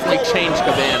has definitely changed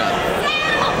Cabana.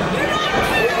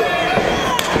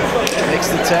 Makes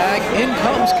the tag. In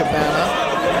comes Cabana.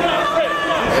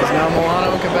 There's now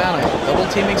Milano and Cabana. Double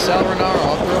teaming Sal Renaro.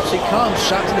 Off the ropes he comes.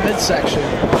 Shot to the midsection.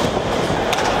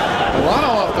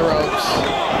 Milano off the ropes.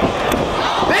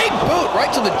 Big boot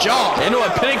right to the jaw. Into a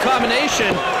pinning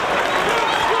combination.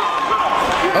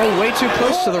 Oh, way too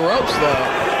close to the ropes, though.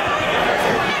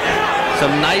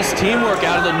 Some nice teamwork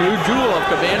out of the new duo of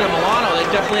Cabana and Milano. They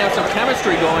definitely have some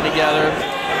chemistry going together.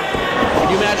 Can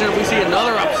you imagine if we see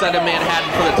another upset in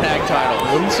Manhattan for the tag title?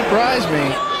 Wouldn't surprise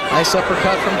me. Nice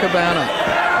uppercut from Cabana.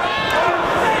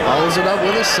 Follows it up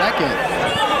with a second.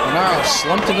 Renaro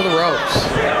slumped into the ropes.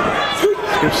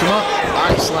 Scoops him up.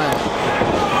 Eye slam.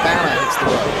 Cabana hits the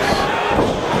ropes.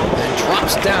 And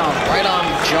drops down right on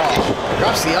the jaw.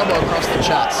 Drops the elbow across the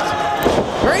chest.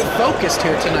 Very focused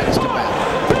here tonight is Cabana.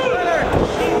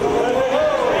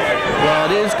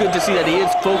 Well, it is good to see that he is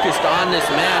focused on this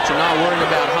match and not worrying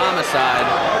about homicide.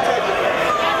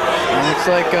 And it's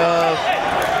like,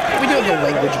 we do have a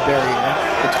language barrier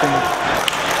between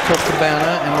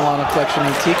Cabana and Milano Collection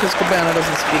AT because Cabana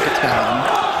doesn't speak Italian.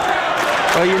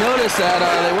 Well, you notice that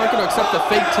they weren't going to accept the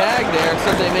fake tag there.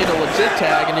 Instead, they made a legit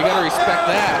tag, and you got to respect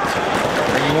that.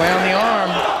 Bringing away on the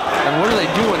arm. And what are they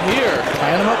doing here?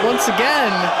 Tying him up once again.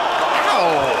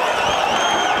 Ow!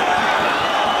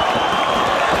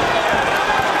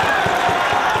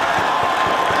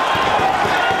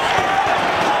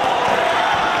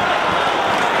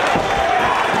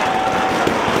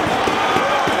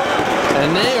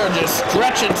 And they are just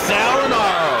stretching Sal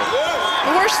Renaro.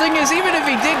 The worst thing is, even if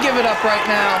he did give it up right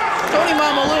now, Tony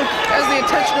Mamaluke has the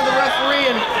attention of the referee,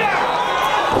 and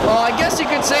well, I guess you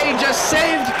could say he just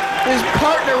saved his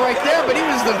partner right there, but he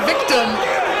was the victim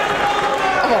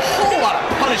of a whole lot of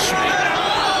punishment.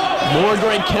 More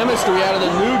great chemistry out of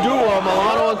the new duo,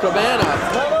 Milano and Cabana.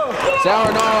 Sal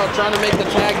Renaro trying to make the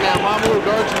tag now. Mamaluke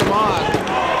urging him on.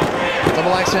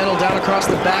 Double axe handle down across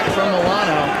the back from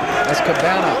Milano as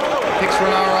Cabana picks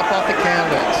Renaro up off the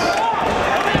canvas.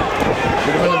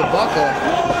 Shoot him into the buckle.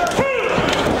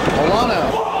 Milano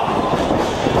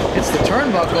hits the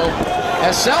turnbuckle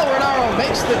as Sal Renaro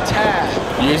makes the tag.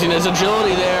 Using his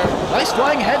agility there. Nice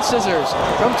flying head scissors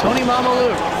from Tony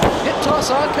Mamaluke. Hip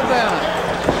toss on Cabana.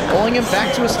 Pulling him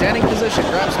back to a standing position.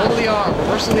 Grabs hold of the arm.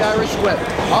 Reverses the Irish whip.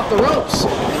 Off the ropes.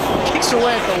 Kicks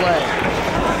away at the leg.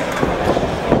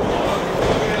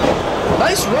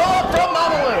 Nice roll up from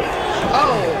Mamaluke.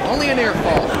 Oh, only a near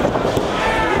fall.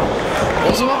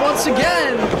 Pulls him up once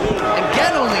again.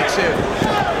 Again, only two.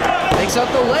 Takes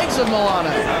out the legs of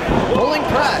Milano. Pulling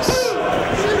press.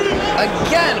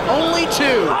 Again, only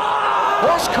two.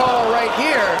 Horse collar right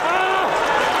here.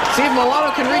 See if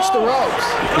Milano can reach the ropes.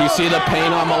 You see the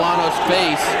pain on Milano's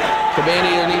face. Cabana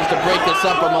either needs to break this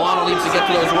up or Milano needs to get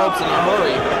to those ropes in a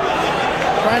hurry.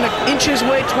 Trying to inch his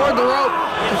way toward the rope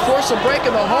to force a break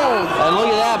of the hold. And look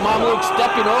at that, Mamaluke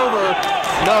stepping over.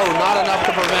 No, not enough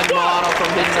to prevent Milano from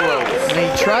hitting the ropes. And he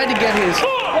tried to get his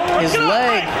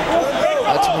leg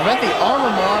to prevent the arm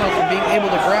of Milano from being able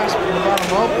to grasp the bottom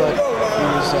rope, but he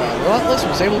was relentless,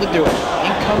 was able to do it.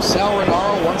 In comes Sal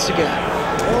Renaro once again.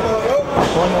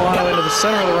 Pulling Milano into the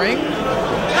center of the ring.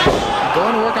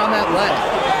 Going to work on that leg.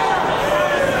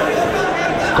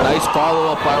 Nice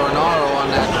follow-up by Renaro on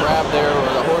that grab there, or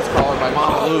the horse collar by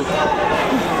Mamaluke.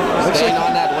 Staying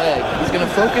on that leg. He's going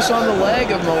to focus on the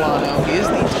leg of Milano. He is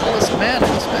the tallest man in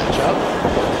this matchup.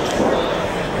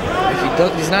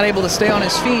 If he's not able to stay on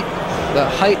his feet, the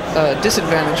height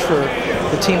disadvantage for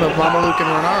the team of Mamaluke and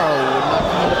Renaro would not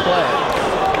come into play.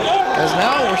 As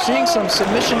now we're seeing some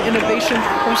submission innovation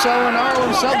from Sal Renaro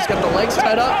himself. He's got the legs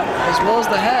tied up as well as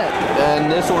the head. And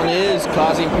this one is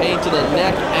causing pain to the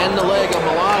neck and the leg of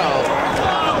Milano.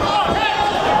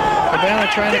 Cabana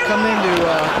trying to come in to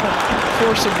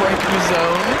force a break in his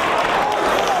zone.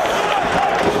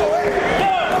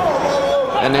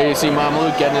 And there you see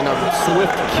Mamaluke getting in a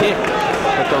swift kick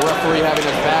with the referee having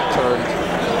his back turned.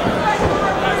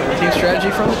 Team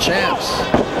strategy from the champs.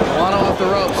 Milano off the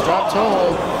ropes, drop toe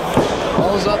hold.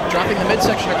 Follows up, dropping the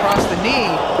midsection across the knee.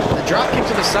 And the drop kick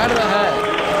to the side of the head.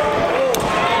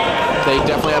 They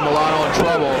definitely had Milano in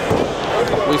trouble.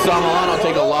 We saw Milano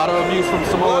take a lot of abuse from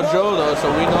Samoa Joe, though,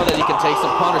 so we know that he can take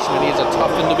some punishment. He's a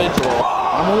tough individual.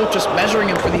 Mamaluke just measuring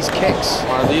him for these kicks.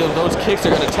 Those kicks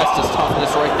are going to test his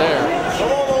toughness right there.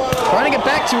 Trying to get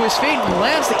back to his feet and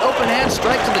lands the open hand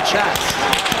strike to the chest.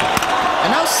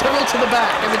 And now several to the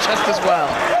back and the chest as well.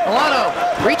 Milano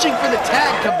reaching for the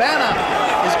tag. Cabana,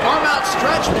 his arm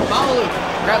outstretched, but Mamaluke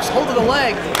grabs hold of the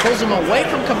leg, pulls him away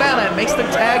from Cabana, and makes the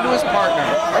tag to his partner.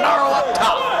 Renaro up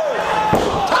top.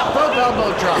 Top rope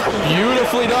elbow drop.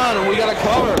 Beautifully done, and we got a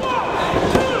cover.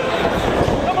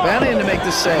 Cabana in to make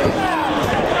the save.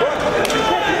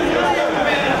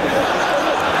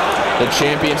 The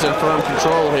champion's in firm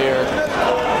control here.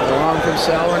 Along from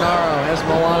Sal Renaro has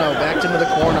Milano backed into the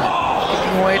corner.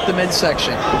 Kicking away at the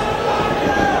midsection.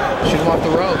 Shoot him off the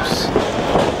ropes.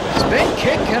 Spin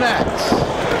kick connects.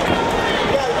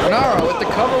 Renaro with the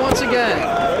cover once again.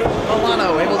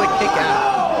 Milano able to kick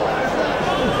out.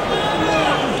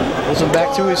 Pulls him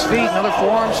back to his feet. Another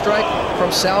forearm strike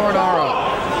from Sal Renaro.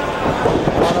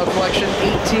 Milano collection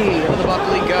 8T. Into the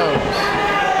buckle he goes.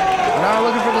 Renaro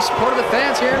looking for the support of the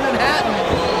fans here in Manhattan.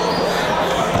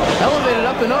 Elevated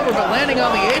up and over, but landing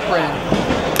on the apron.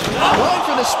 Going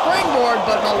for the springboard,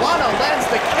 but Milano lands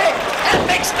the kick and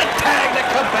makes the tag to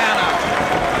Cabana.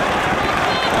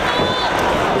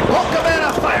 Well,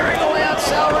 Cabana firing away on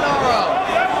Sal Renaro.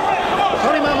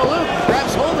 Tony Mamaluke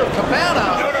grabs hold of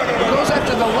Cabana, goes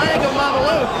after the leg of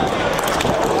Mamaluke.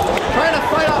 Trying to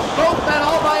fight off both men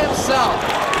all by himself.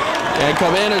 And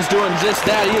Cabana's doing just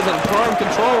that. He is in firm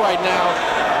control right now.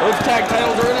 Those tag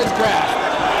titles are in his grasp.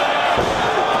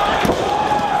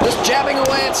 Just jabbing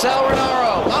away at Sal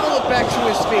Renaro. Mamaluke back to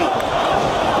his feet.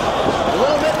 A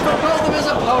little bit for both of his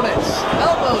opponents.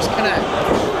 Elbows connect.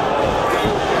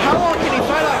 How long can he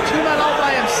fight off two men all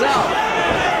by himself?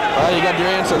 Well, you got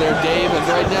your answer there, Dave. And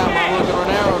right now, Mamaluke and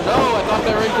Renaro. No, I thought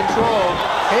they were in control.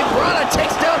 Hey, Brana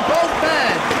takes down both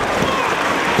men.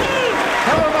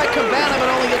 Cover by Cabana, but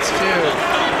only gets two.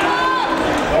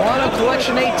 Milano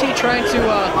collection AT trying to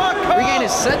regain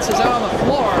his senses out on the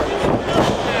floor.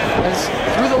 As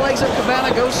through the legs of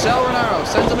Cabana goes Sal Renaro,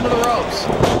 sends him into the ropes.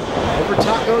 Over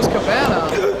top goes Cabana,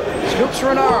 scoops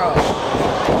Renaro.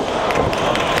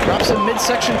 Drops him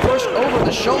midsection first over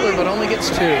the shoulder, but only gets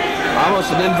two.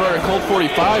 Almost an inverted Colt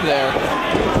 45 there.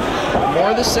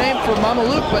 More the same for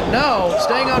Mamaluke, but no,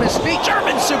 staying on his feet,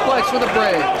 German suplex for the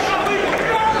bridge.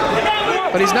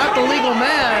 But he's not the legal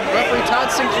man. Referee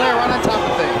Todd Sinclair right on top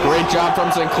of things. Great job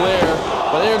from Sinclair.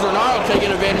 But there's Renaro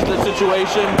taking advantage of the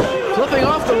situation. Flipping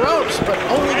off the ropes, but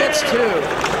only gets two.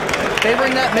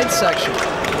 Favoring that midsection.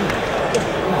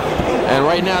 And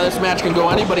right now, this match can go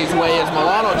anybody's way as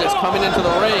Milano just coming into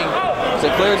the ring.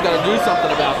 Sinclair's got to do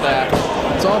something about that.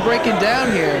 It's all breaking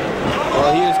down here.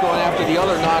 Well, he is going after the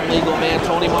other non-legal man,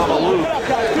 Tony Mamaluke.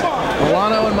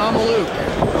 Milano and Mamaluke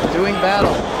doing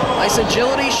battle. Nice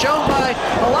agility shown by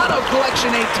Milano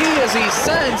collection AT as he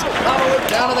sends Mamaluke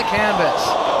down to the canvas.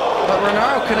 But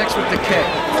Renaro connects with the kick.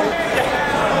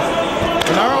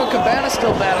 Renaro and Cabana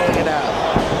still battling it out.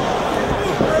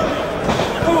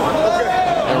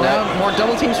 And now more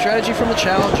double team strategy from the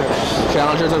challengers.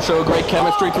 Challengers have showed great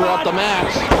chemistry throughout the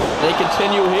match. They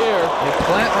continue here. They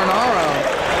plant Renaro.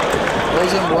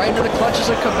 Throws him right into the clutches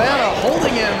of Cabana,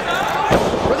 holding him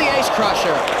for the ace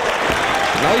crusher.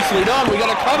 Nicely done. We got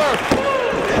a cover.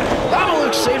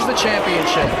 Mamaluke saves the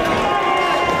championship.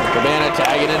 Cabana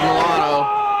tagging in Milano.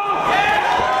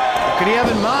 What could he have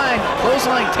in mind?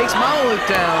 Clothesline takes Mamaluke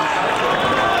down.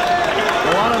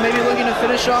 Milano maybe looking to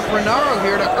finish off Renaro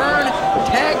here to earn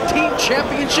Tag Team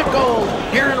Championship gold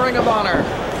here in Ring of Honor.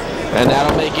 And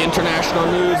that'll make international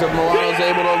news if Milano's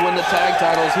able to win the tag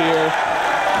titles here.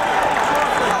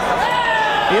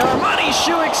 The Armani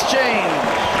shoe exchange.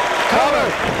 Cover.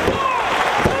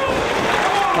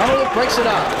 Mamaluke breaks it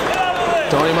up.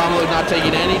 Tony Mamaluke not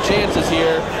taking any chances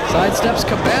here. Sidesteps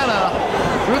Cabana.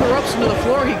 Through the ropes into the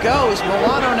floor he goes.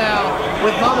 Milano now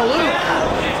with Mamaluke.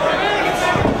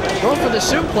 Going for the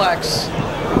suplex.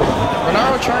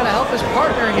 Renaro trying to help his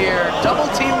partner here. Double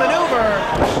team maneuver.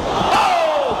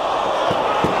 Oh!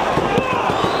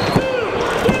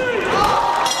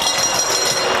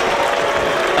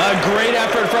 A great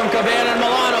effort from Cabana and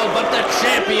Milano, but the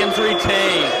champions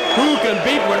retain. Who can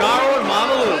beat Renaro and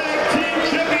Mamaluke?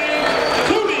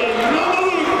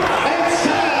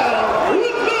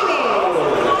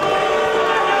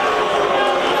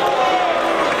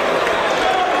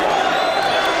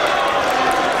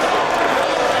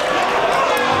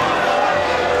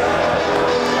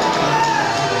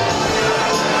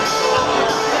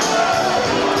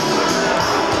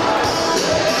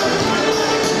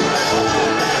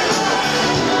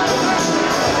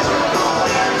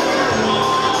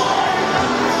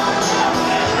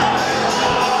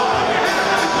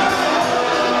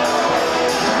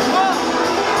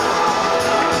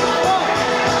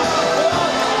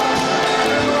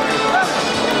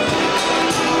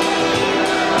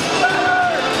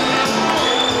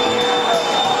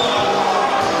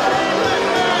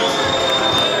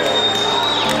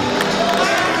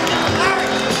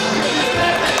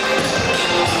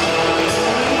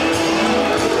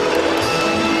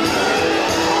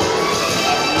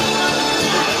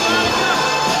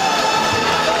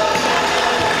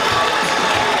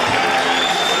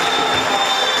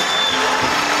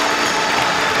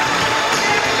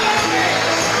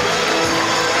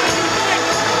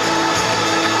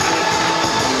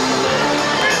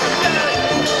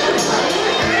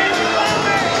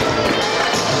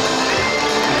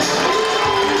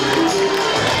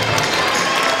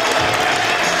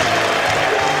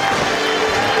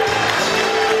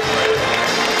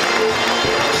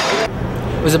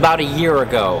 It was about a year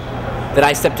ago that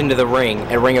I stepped into the ring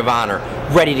at Ring of Honor,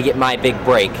 ready to get my big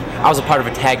break. I was a part of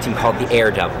a tag team called the Air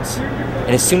Devils.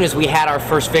 And as soon as we had our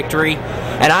first victory,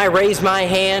 and I raised my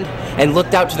hand and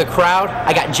looked out to the crowd,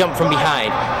 I got jumped from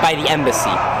behind by the embassy.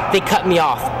 They cut me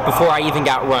off before I even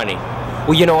got running.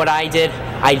 Well, you know what I did?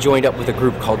 I joined up with a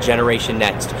group called Generation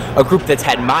Next, a group that's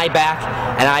had my back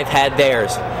and I've had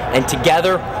theirs. And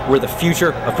together, we're the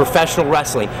future of professional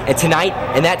wrestling. And tonight,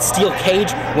 in that steel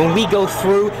cage, when we go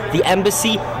through the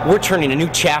embassy, we're turning a new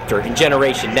chapter in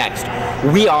Generation Next.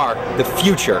 We are the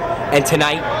future, and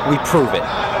tonight, we prove it.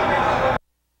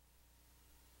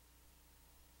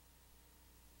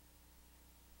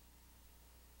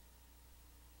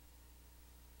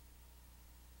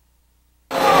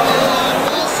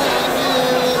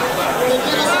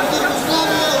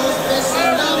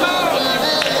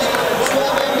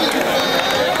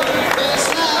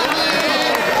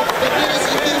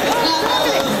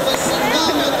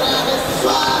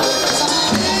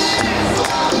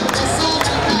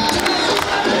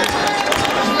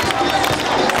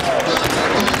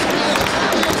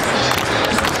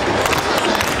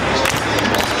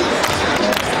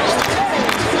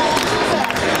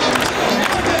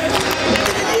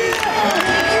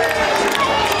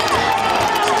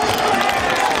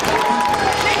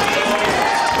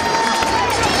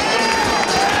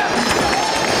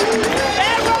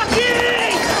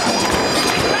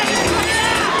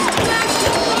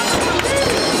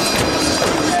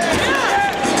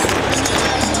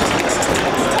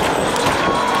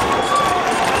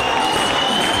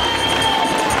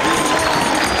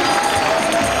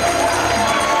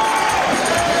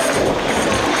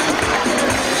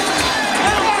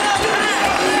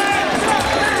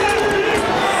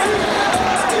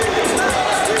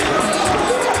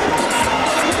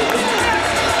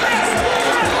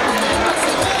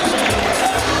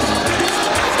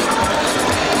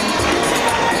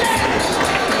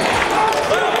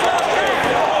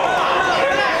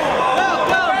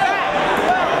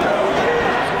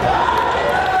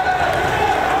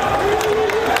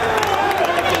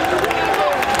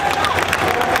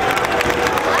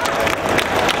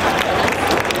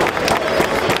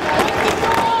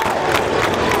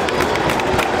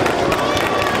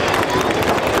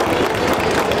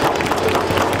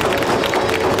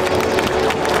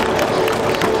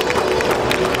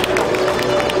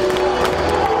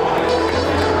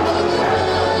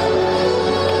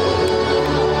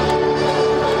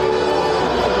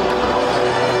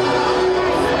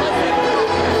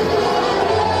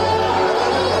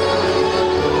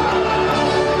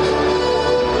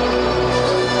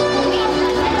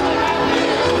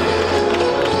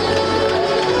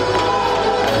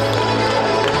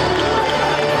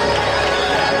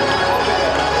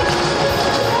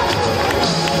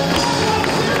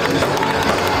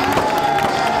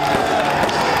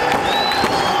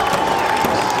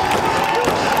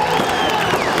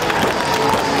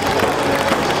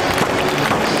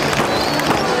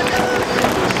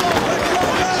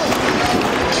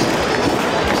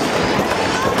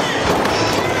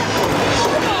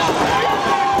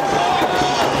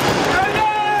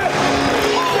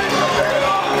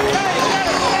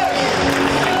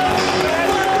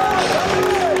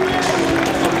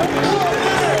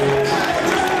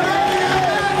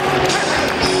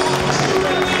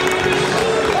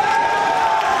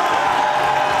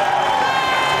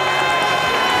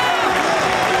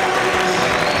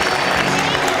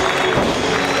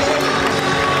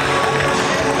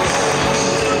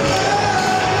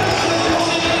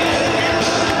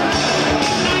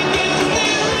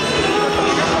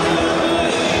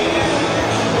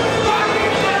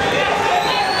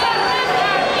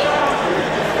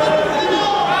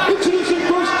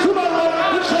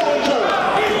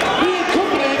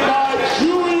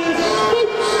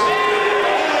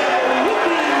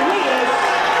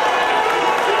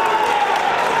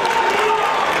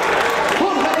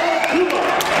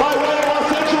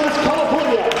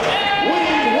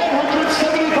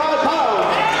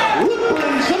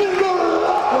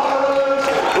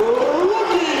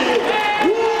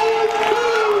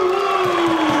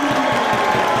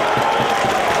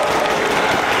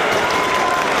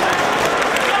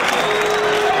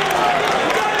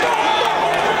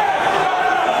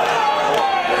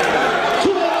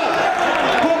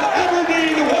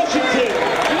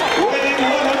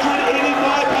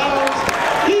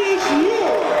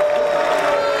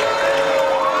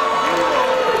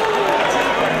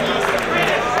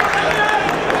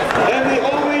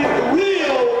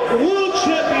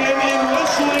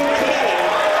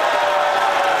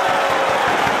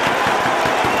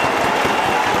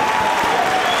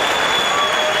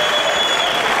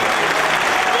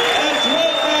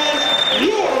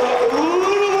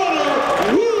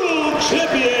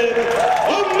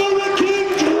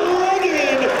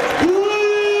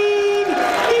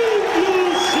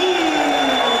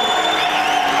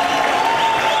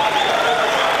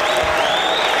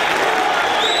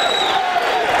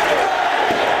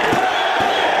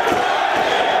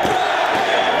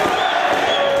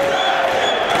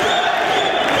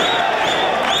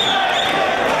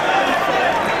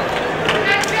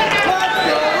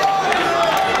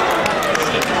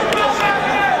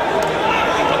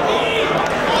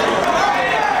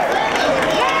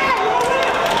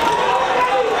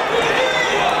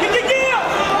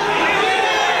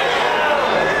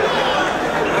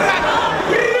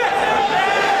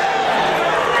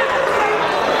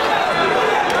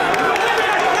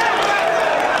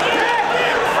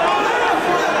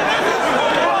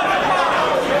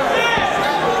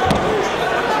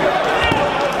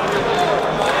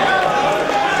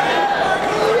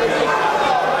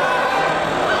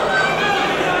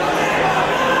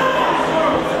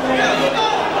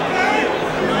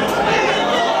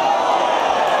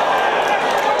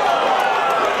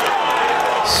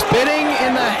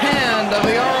 in the hand of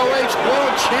the ROH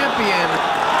World Champion,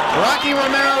 Rocky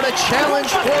Romero, to challenge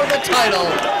for the title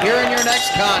here in your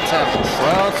next contest.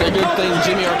 Well, it's a good thing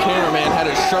Jimmy, our cameraman,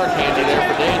 had his shirt handy there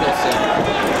for Danielson.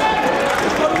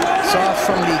 Saw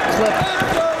from the clip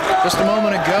just a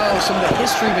moment ago some of the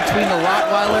history between the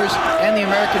Rottweilers and the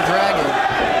American Dragon.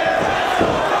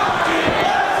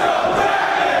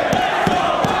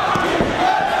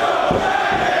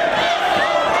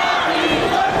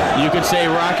 You could say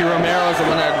Rocky Romero is the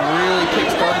one that really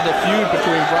kick-started the feud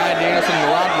between Bryan Danielson and the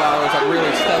Rottweilers, that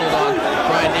really settled on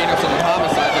Bryan Danielson and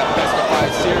Homicide, that Best of 5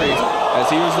 series, as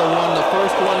he was the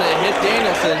first one to hit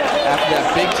Danielson after that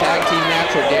big tag team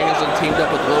match where Danielson teamed up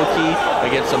with Low-Ki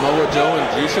against Samoa Joe and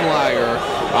Jushin Liger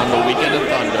on the Weekend of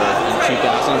Thunder in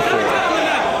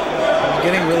 2004.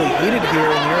 Getting really heated here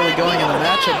in the early going of the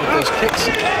matchup with those kicks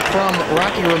from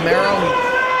Rocky Romero.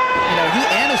 You know, he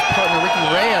and his partner Ricky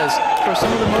Reyes throw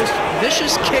some of the most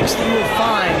vicious kicks that you will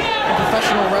find in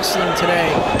professional wrestling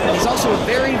today. And he's also a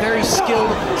very, very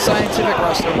skilled scientific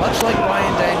wrestler, much like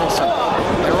Bryan Danielson.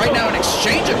 And right now an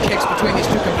exchange of kicks between these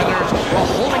two competitors while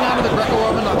holding on to the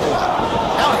Greco-Roman knuckle.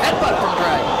 Now a headbutt from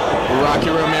Dragon.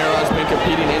 Rocky Romero has been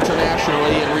competing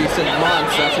internationally in recent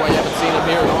months. That's why you haven't seen him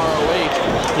here in ROH.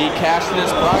 He cashed in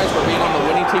his prize for being on the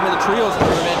winning team of the Trios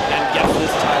tournament and gets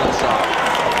this title shot.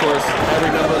 Of course,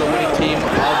 every member of the winning team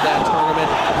of that tournament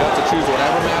got to choose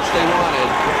whatever match they wanted.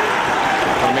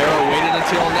 Romero waited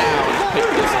until now and picked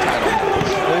this title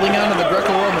match. Holding on to the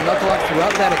Greco-Roman knuckle lock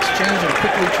throughout that exchange and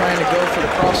quickly trying to go for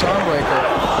the cross arm breaker.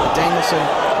 Danielson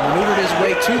maneuvered his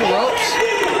way to the ropes.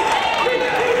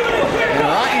 And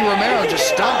Rocky Romero just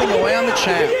stomping away on the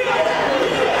champ.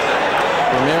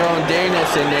 Romero and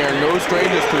Danielson, they are no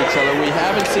strangers to each other. We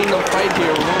haven't seen them fight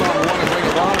here one-on-one in Ring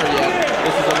of Honor yet.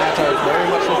 This is a match I was very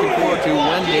much looking forward to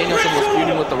when Danielson was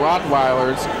feuding with the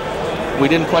Rottweilers. We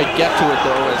didn't quite get to it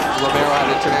though, as Romero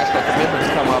had international commitments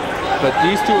come up. But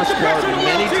these two are sparred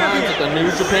many times at the New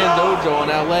Japan Dojo in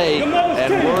LA,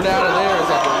 and word out of there is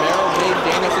that Romero made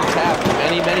Danielson tap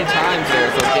many, many times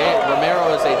there. So Romero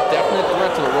is a definite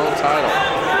threat to the world title.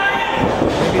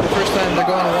 Maybe the first time they're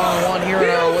going one-on-one here in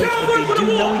ROH, but they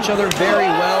do know each other very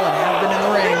well and have been in the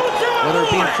ring, whether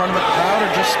it be in front of a crowd or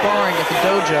just sparring at the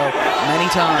dojo many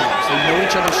times. They know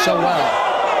each other so well.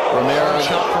 Romero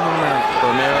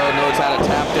knows how to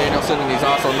tap Danielson, and he's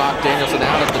also knocked Danielson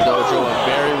out at the dojo. A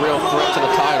very real threat to the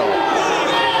title.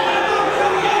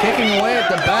 Kicking away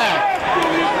at the back.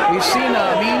 We've seen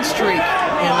a mean streak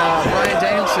in Bryan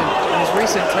Danielson in his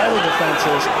recent title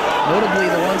defenses, notably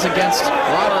the ones against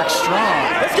Roderick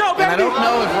Strong. Let's go, baby! And I don't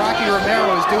know if Rocky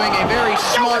Romero is doing a very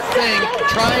smart thing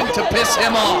trying to piss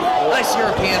him off. Nice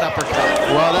European uppercut.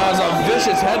 Well, that was a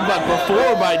vicious headbutt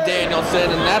before by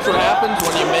Danielson, and that's what happens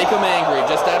when you make him angry.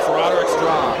 Just that's Roderick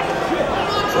Strong.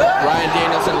 Bryan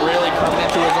Danielson really coming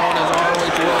into his own as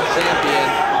ROH World Champion.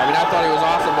 I mean, I thought he was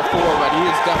awesome before, but he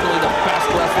is definitely the best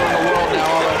wrestler in the world now.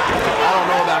 Although I don't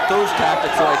know about those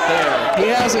tactics right there.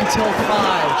 He has until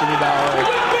 5, Jimmy Bauer.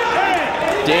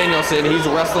 Danielson, he's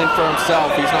wrestling for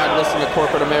himself. He's not listening to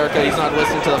corporate America. He's not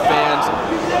listening to the fans.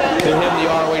 To him, the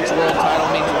ROH World title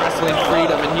means wrestling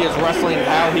freedom, and he is wrestling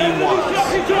how he wants.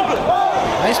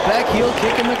 Nice back heel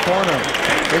kick in the corner.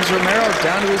 Brings Romero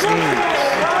down to his knees.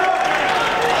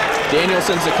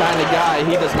 Danielson's the kind of guy,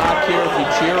 he does not care if you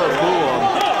cheer or boo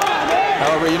him.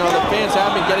 However, you know, the fans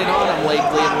have been getting on him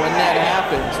lately, and when that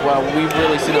happens, well, we've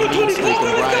really seen a mean streak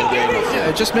in Bryan Danielson.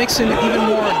 Yeah, it just makes him even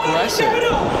more aggressive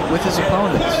with his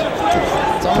opponents.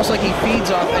 It's almost like he feeds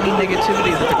off any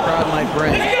negativity that the crowd might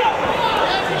bring.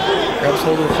 Grabs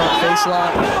hold of the front face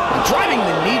lock, driving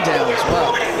the knee down as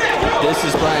well. This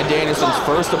is Bryan Danielson's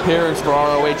first appearance for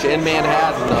ROH in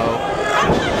Manhattan, though.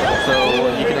 So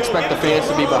you can expect the fans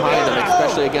to be behind him,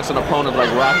 especially against an opponent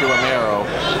like Rocky Romero.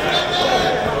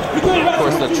 Of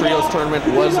course, the Trios tournament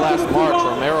was last March.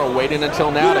 Romero waiting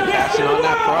until now to cash in on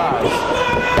that prize.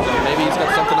 So maybe he's got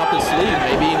something up his sleeve.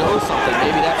 Maybe he knows something.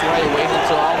 Maybe that's why he waited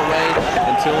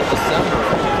until December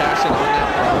to cash in on that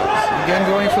prize. Again,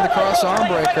 going for the cross arm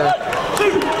breaker.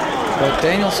 But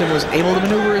Danielson was able to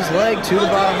maneuver his leg to the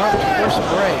bottom up to force a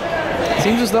break. It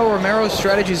seems as though Romero's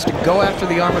strategy is to go after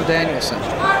the arm of Danielson.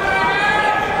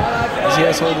 As he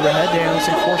has hold of the head,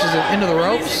 Danielson forces it into the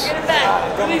ropes.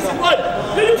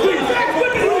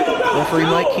 Referee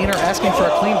Mike Keener asking for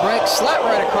a clean break. Slap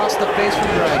right across the face from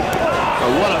Dragon.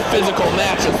 Oh, what a physical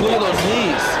match. Look at those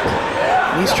knees.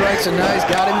 Knee strikes, and now he's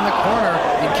got him in the corner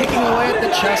and kicking away at the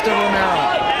chest of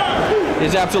Romero.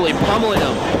 He's absolutely pummeling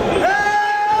him.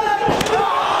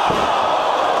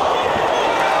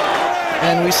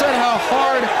 And we said how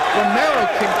hard Romero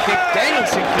can kick.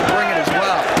 Danielson can bring it as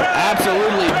well.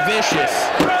 Absolutely vicious.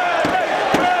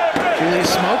 Julius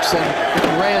Danielson,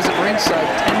 with Reyes at ringside,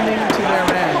 tending to their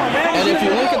man. And if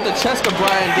you look at the chest of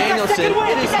Bryan Danielson,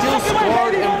 it is still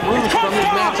scarred and bruised from his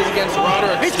matches against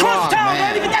Roderick Strong.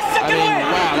 I mean,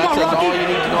 wow, that's all you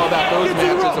need to know about those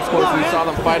matches. Of course, we saw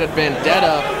them fight at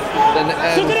Vendetta, and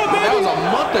that was a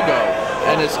month ago,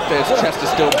 and his chest is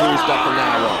still bruised up from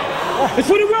that one. It's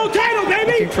for the world title,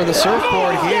 baby! Looking for the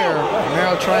surfboard here.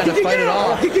 Romero trying to fight it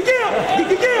off. He can get!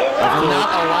 And not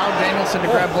allow Danielson to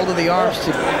grab hold of the arms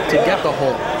to get the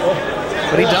hold.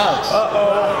 But he does.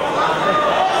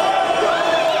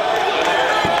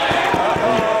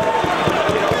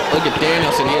 Look at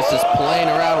Danielson. He is just playing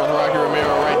around with Rocky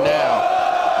Romero right now.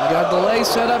 He got the legs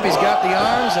set up. He's got the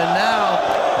arms. And now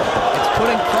it's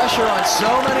putting pressure on so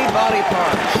many body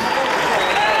parts.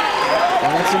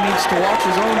 Danielson needs to watch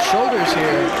his own shoulders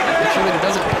here. Make sure that he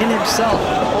doesn't pin himself.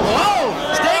 Whoa!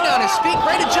 Staying on his feet.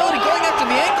 Great agility going after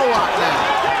the ankle lock now.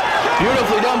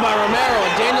 Beautifully done by Romero,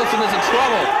 and Danielson is in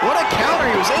trouble. What a counter.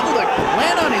 He was able to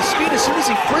land on his feet as soon as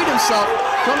he freed himself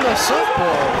from the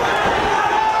surfboard.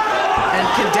 And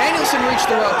can Danielson reach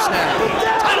the ropes now?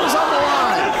 Title's on the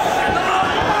line.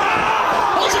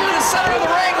 Pulls him to the center of the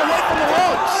ring away from the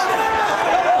ropes.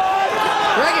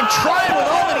 Dragon trying with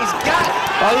all that he's got.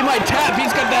 Oh, he might tap. He's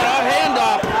got that hand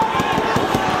up.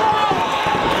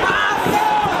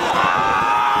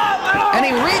 And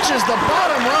he reaches the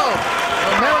bottom rope.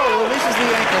 Romero releases the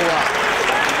ankle lock.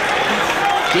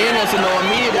 Danielson, though,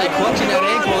 immediately clutching that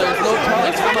ankle. There's no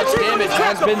telling how much damage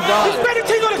has been done.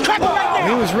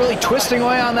 He was really twisting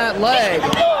away on that leg.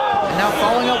 And now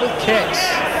following up with kicks.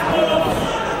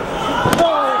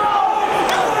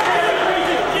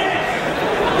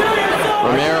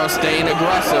 Romero staying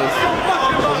aggressive.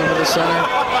 Goes into the center.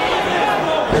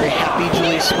 Very happy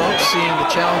Julie Smoke seeing the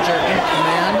challenger in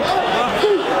command.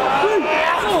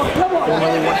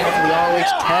 Formerly one half of the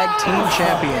ROH Tag Team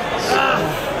Champions.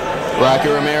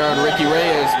 Rocky Romero and Ricky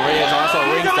Reyes. Reyes also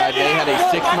ringside. They had a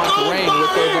 6-month reign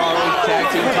with those ROH Tag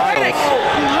Team titles.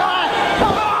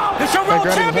 By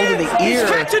grabbing hold of the ear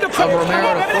of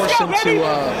Romero to force him to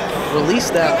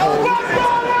release that hold.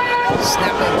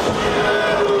 Snapping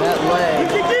that leg.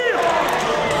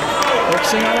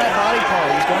 Focusing on that body part.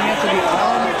 He's going after the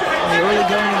arm in the early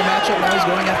going of the matchup. Now he's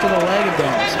going after the leg of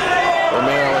Danielson.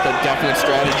 Romero with a definite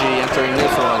strategy entering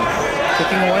this one.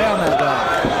 Kicking away on that guy.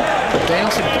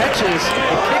 Danielson catches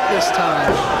the kick this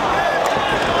time.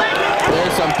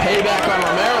 There's some payback on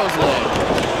Romero's leg.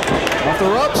 Off the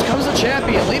ropes comes the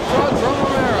champion. Leapfrog from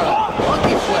Romero.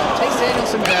 Monkey flip. Takes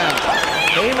Danielson down.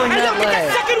 Favoring that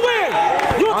leg.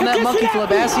 On that monkey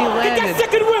flip as he landed.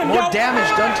 More damage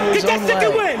done to his own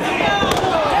leg.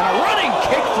 And a running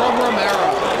kick from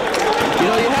Romero. You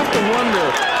know, you have to wonder,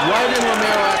 why didn't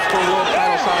Romero ask for a world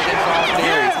title shot against Austin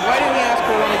Aries? Why didn't he ask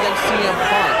for one against CM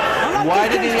Punk? Why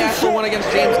didn't he ask for one against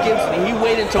James Gibson? He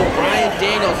waited until Bryan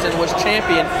Danielson was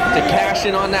champion to cash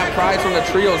in on that prize from the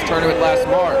Trios tournament last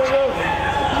March.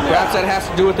 Perhaps that has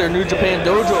to do with their New Japan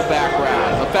Dojo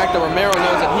background. The fact that Romero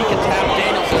knows that he can tap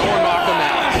Danielson or knock him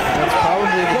out. That's probably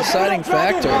the deciding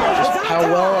factor. Just how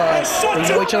well they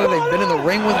know each other. They've been in the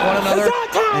ring with one another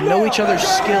and know each other's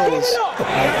skills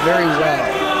very well.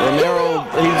 Romero,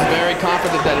 he's very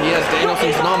confident that he has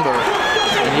Danielson's number,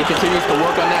 and he continues to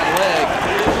work on that leg.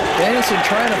 Danielson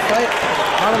trying to fight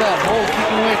out of that hold,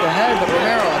 keeping away at the head, but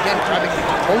Romero again grabbing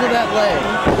hold of that leg.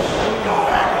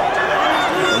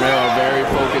 Romero very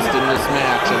focused in this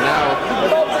match, and now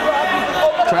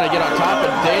trying to get on top of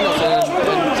Danielson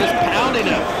and just pounding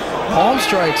him. Palm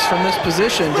strikes from this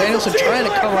position. Danielson trying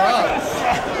to cover up,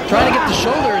 trying to get the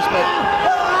shoulders, but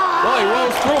well, he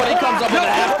rolls through and he comes up with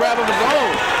a half grab of his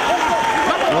own.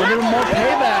 A little bit more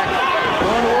payback.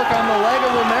 Going to work on the leg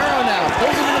of Romero now.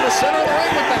 Pulls him into the center of the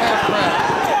ring with the half grab.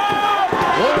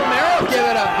 Will Romero give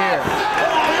it up here?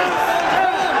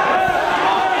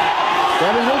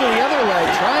 Grabbing hold of the other leg,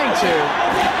 trying to.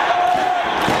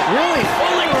 Really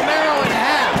folding Romero in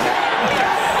half.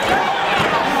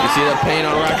 You see the pain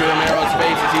on Rocky Romero's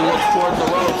face as he looks towards the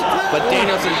ropes, but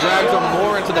Danielson drags him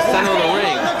more into the center of the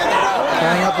ring.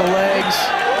 Tying up the legs.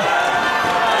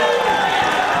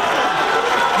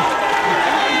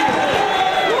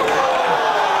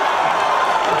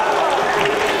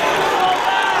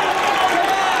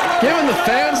 Giving the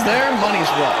fans their money's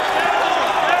worth.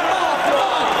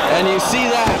 And you see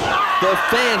that, the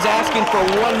fans asking for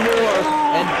one more,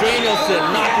 and Danielson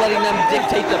not letting them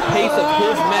dictate the pace of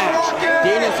his match.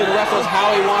 Danielson wrestles how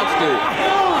he wants to.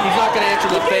 He's not going to answer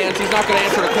the fans. He's not going to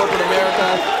answer to corporate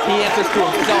America. He answers to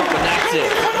himself, and that's it.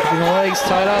 Keeping the legs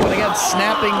tied up, and again,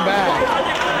 snapping back.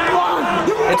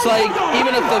 It's like,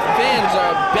 even if the fans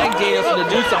beg Danielson to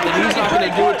do something, he's not going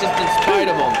to do it just in spite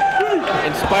of him.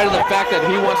 in spite of the fact that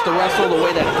he wants to wrestle the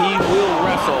way that he will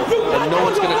wrestle, and no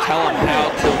one's going to tell him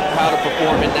how to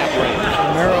perform in that ring.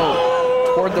 Romero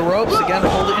toward the ropes, again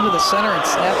hold it into the center and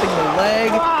snapping the leg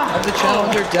of the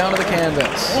challenger down to the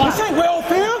canvas. This ain't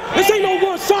welfare. This ain't no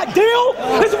one-shot deal.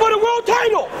 This is for the world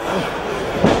title.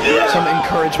 Some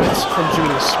encouragements from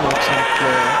Judas Smokes on the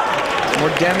floor.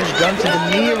 More damage done to the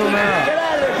knee of Romero.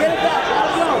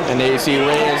 And there you see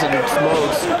Reyes and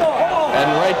Smokes. And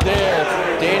right there,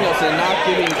 Danielson not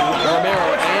giving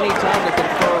Romero any time to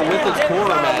confer with his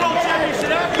cornerman.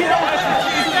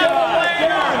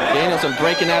 Danielson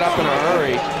breaking that up in a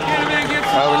hurry.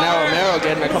 Now Romero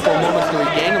getting a couple of moments to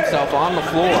regain himself on the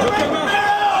floor.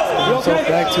 Himself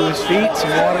back to his feet,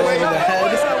 some water over the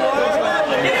head.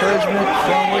 Encouragement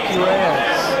from Ricky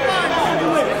Reyes.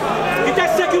 Get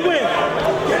that second win.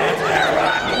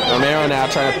 Romero now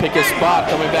trying to pick his spot,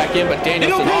 coming back in, but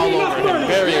Danielson all over him,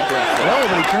 very aggressive. Well,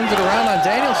 but he turns it around on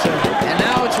Danielson, and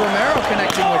now it's Romero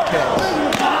connecting with kicks.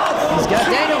 He's got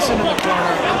Danielson in the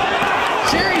corner.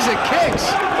 Series of kicks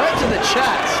right to the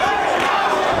chest.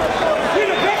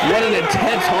 What an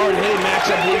intense, hard-hitting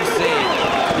matchup we've seen.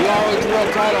 The ROH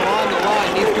World title on the line,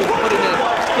 needs to put in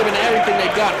giving everything they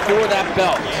got for that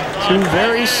belt. Two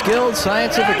very skilled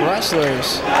scientific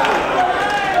wrestlers.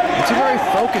 And two very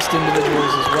focused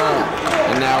individuals as well.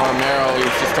 And now Romero,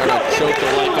 he's just trying to choke the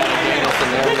life out of Danielson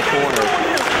there in the corner.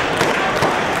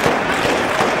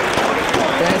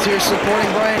 Fans here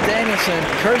supporting Bryan Danielson,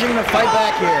 encouraging him to fight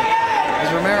back here as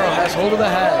Romero has hold of the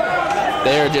head.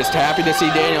 They are just happy to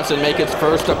see Danielson make his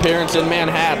first appearance in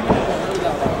Manhattan.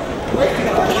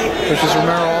 Pushes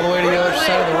Romero all the way to the other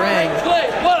side of the ring.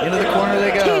 Into the corner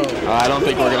they go. I don't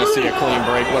think we're going to see a clean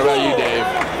break. What about you, Dave?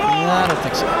 No, I don't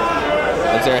think so.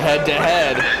 As they're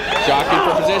head-to-head, jockeying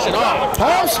for position. Oh!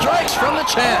 Palm strikes from the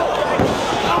champ.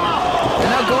 And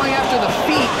now going after the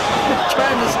feet,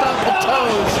 trying to stop the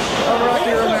toes of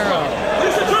Rocky Romero.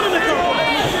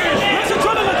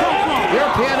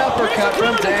 European uppercut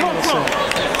from Danielson.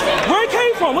 Where it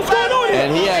came from? What's going on here?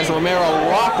 And he has Romero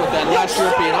rocked with that last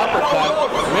European uppercut.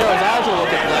 Romero's eyes are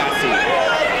looking glassy.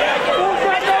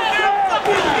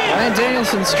 Bryan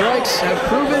Danielson's strikes have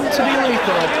proven to be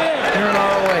lethal here in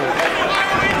ROH.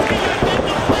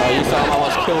 You saw him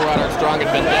almost kill Roderick Strong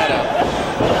and Vendetta.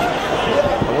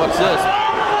 And what's this?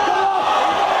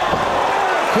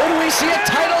 Could we see a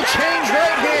title change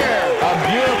right here? A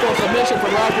beautiful submission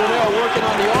from Rocky Romero working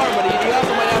on the arm, but he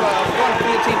also might have a front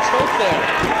guillotine choke there.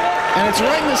 And it's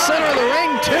right in the center of the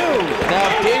ring, too.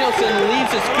 Now, if Danielson leaves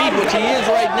his feet, which he is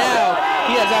right now,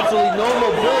 he has absolutely no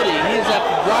mobility. He is at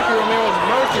Rocky Romero's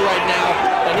mercy right now,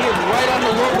 and he is right on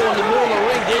the logo in the middle of the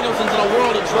ring. Danielson's in a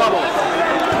world of trouble.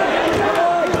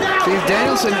 See if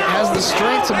Danielson has the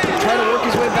strength to try to work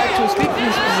his way back to his feet from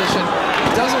this position.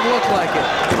 It doesn't look like it.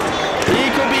 He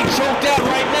could be choked out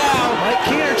right now. Mike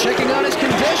Keener checking on his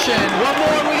condition. One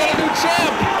more and we got a new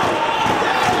champ.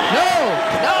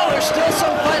 No, there's still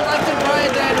some fight left in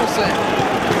Bryan Danielson.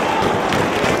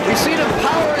 We've seen him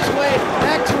power his way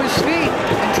back to his feet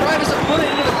and drive his opponent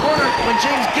into the corner when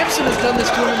James Gibson has done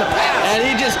this to him in the past. And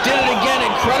he just did it again.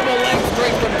 Incredible leg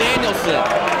strength from Danielson.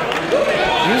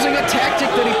 Using a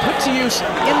tactic that he put to use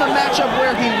in the matchup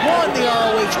where he won the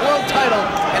ROH World title,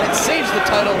 and it saves the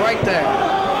title right there.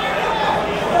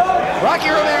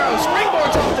 Rocky Romero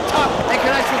springboards off the top and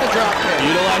connects with the drop kick.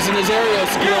 Utilizing his aerial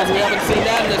skills. We haven't seen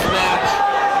that in this match.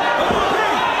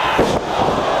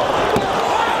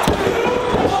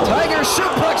 Tiger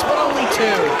suplex, but only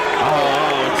two.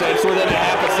 Oh, it's within a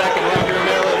half a second. Rocky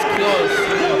Romero is close.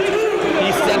 He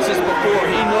senses before.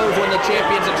 He knows when the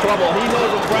champion's in trouble. He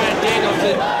knows when Bryan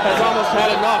Danielson has almost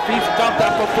had enough. He's felt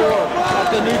that before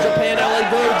at the New Japan LA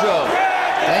Dojo.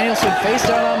 Danielson face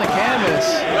down on the canvas.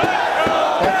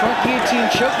 That front guillotine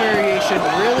choke variation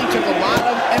really took a lot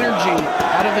of energy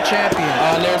out of the champion.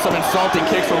 And there's some insulting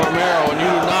kicks from Romero, and you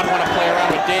do not want to play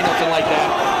around with Danielson like that.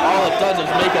 All it does is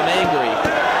make him angry.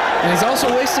 And he's also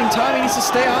wasting time. He needs to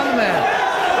stay on the mat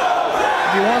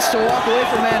if he wants to walk away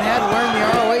from Manhattan wearing the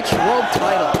ROH World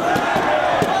title.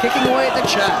 Kicking away at the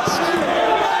chest.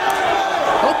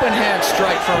 Open hand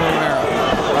strike from Romero.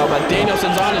 Oh, but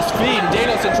Danielson's on his feet, and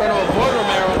Danielson trying to avoid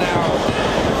Romero now.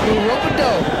 Little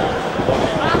rope-a-dope.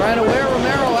 Trying to wear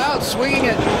Romero out, swinging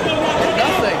it at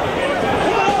nothing.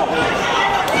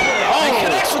 Oh, he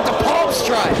connects with the palm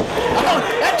strike. Oh,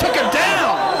 that took him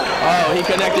down. Oh, he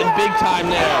connected big time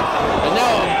there. And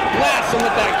now blasts him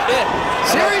with that kick.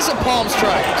 Series of palm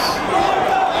strikes.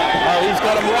 Oh, he's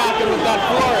got him rocking with that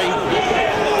flurry.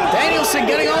 Danielson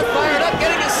getting all fired up,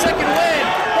 getting his second win.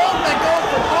 Both men going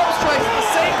for palm strikes at the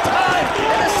same time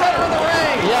in the center of the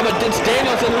ring. Yeah, but it's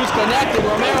Danielson Danielson, who's connected.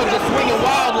 Romero just swinging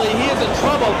wildly. He is in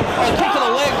trouble. Oh, kick to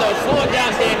the leg, though. Slowing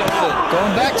down Danielson.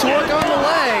 Going back to work on the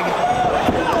leg.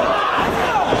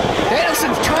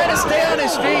 Danielson's trying to stay on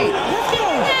his feet.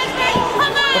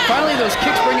 But finally, those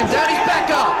kicks bring him down. He's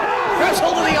back up. Grabs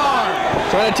hold of the arm.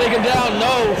 Trying to take him down.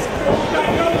 No.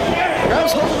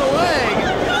 Grabs hold of the leg.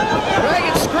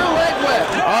 Dragon screw leg whip.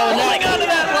 Oh, holding onto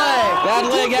that leg. That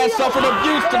leg has suffered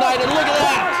abuse tonight, and look at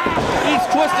that. He's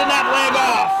twisting that leg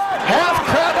off. Half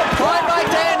crab applied by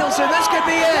Danielson. This could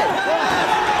be it.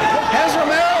 Has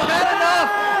Romero had enough?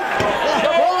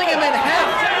 Rolling him in half,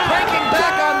 cranking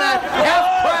back on that half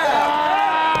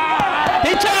crab.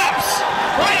 He taps.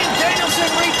 Bryan Danielson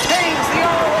retains the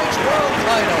ROH World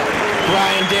title.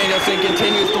 Bryan Danielson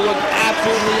continues to look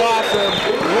absolutely awesome.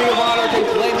 Ring of Honor can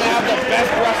claim to have the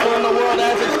best wrestler in the world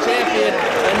as its champion,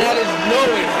 and that is no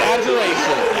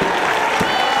exaggeration.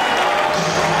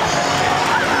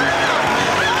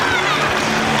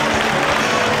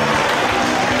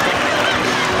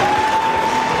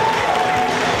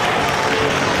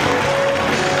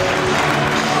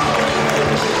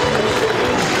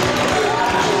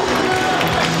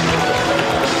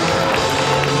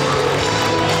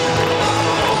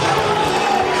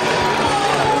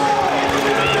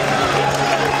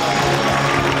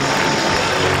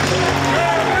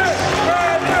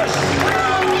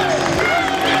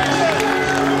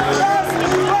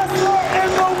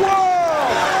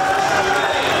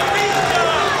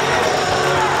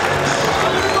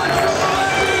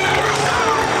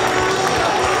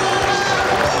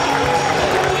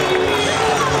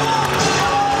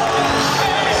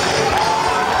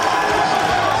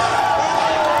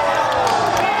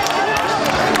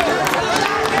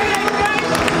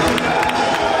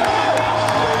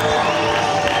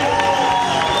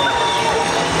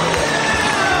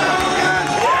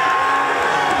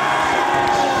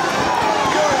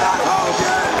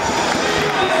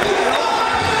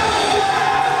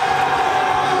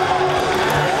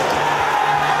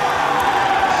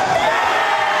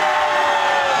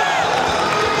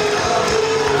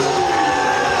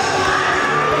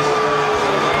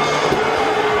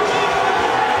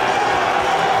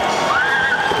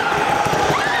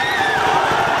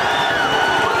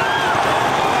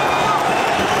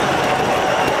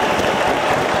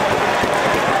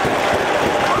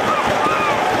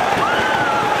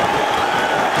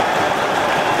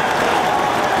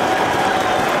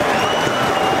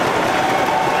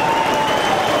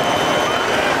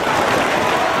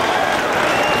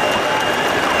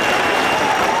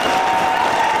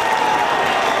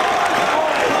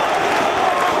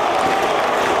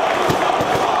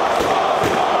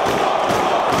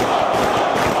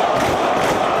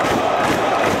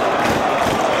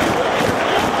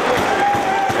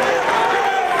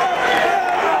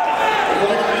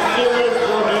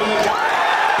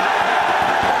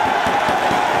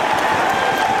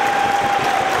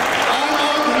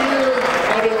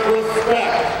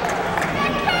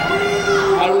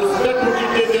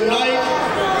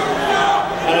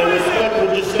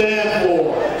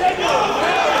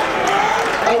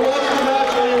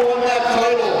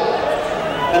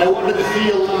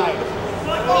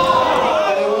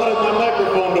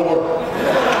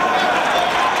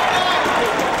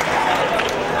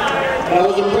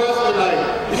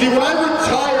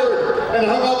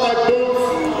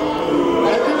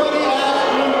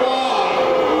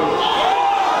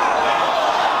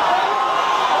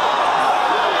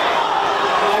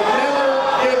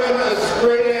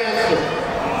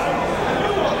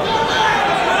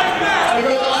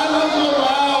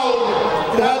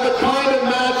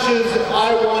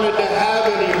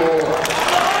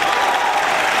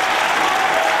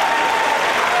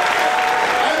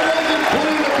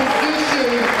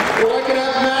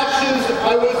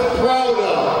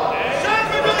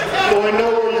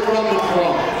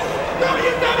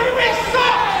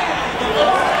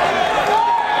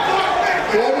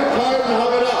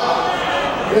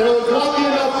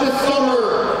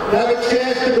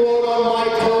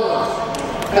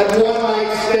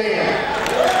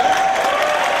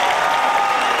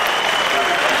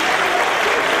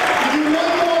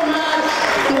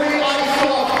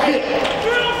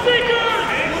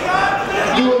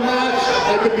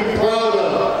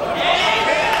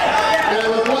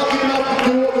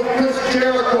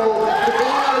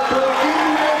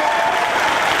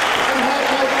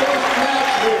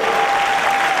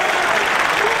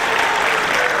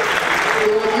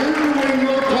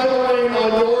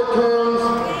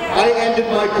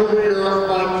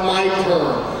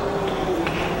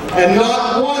 And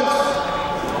not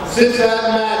once since that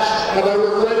match have I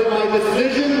regretted my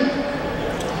decision,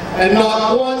 and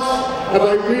not once have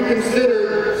I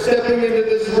reconsidered stepping into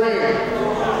this ring.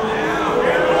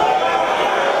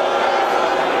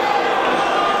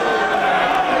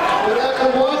 But after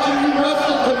watching you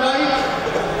wrestle tonight,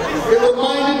 it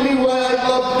reminded me why I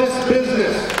love this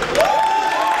business.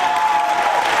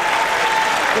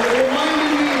 And it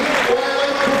reminded me why I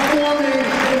like performing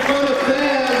in front of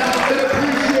fans that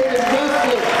appreciated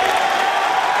wrestling.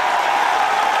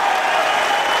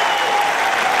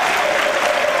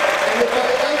 And if I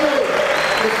ever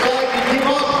decide to give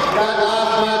up that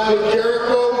last match with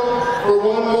Jericho for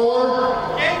one more,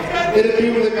 it'd be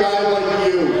with a guy like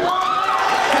you.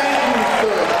 Thank you,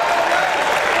 sir.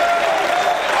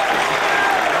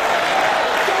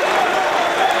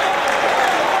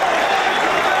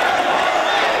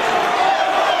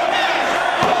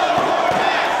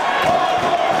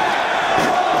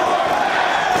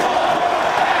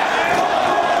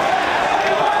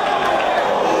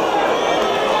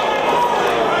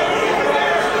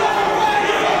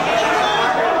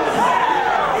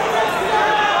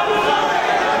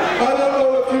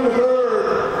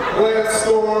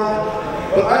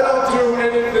 But I don't do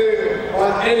anything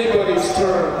on anybody's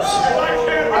terms.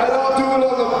 I don't do it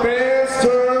on the fans'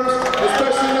 terms,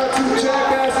 especially not two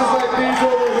jackasses like these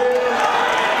over here.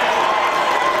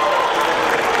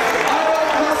 I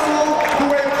don't wrestle the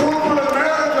way corporate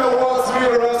America wants me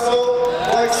to wrestle,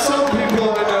 like some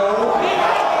people I know.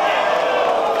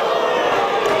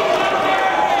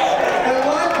 And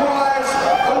likewise,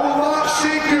 I will not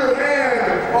shake your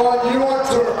hand on your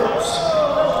terms.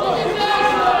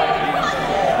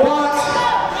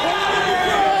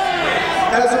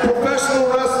 As a professional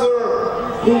wrestler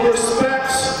who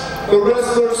respects the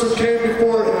wrestlers who came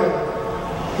before him,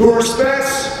 who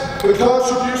respects the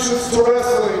contributions to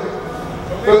wrestling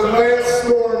that Lance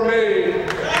Storm made.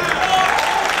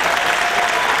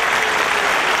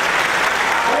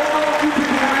 I don't know if you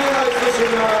people realize this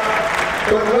or not,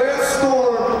 but Lance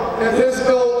Storm and his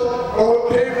ilk are what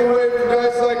paved the way for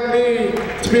guys like me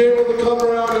to be able to come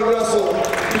around and wrestle.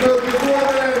 Because before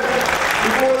then,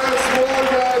 smaller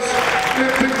guys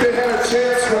didn't think they had a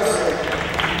chance wrestling.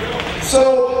 So,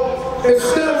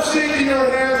 instead of shaking our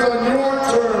hands on your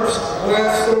terms,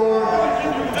 Lance Storm,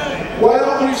 why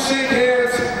don't we shake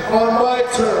hands on my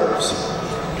terms?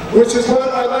 Which is what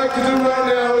I'd like to do right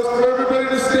now, is for everybody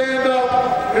to stand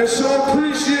up and show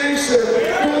appreciation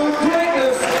for the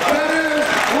greatness that is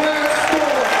Lance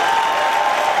Storm.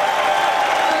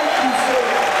 Thank you, sir.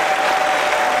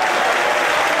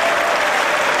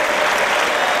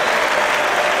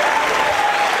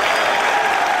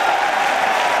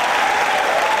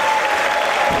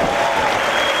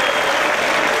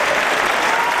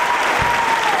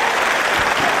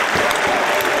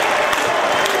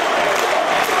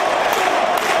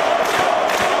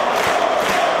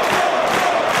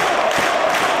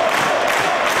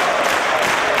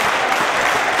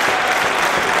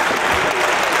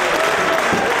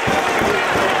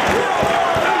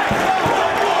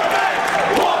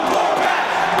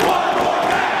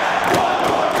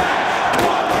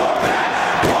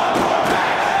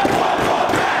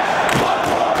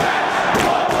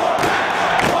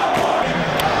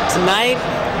 Tonight,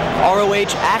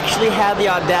 ROH actually had the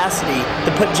audacity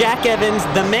to put Jack Evans,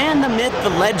 the man, the myth,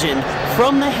 the legend,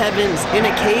 from the heavens in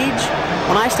a cage.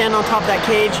 When I stand on top of that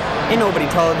cage, ain't nobody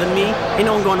taller than me, ain't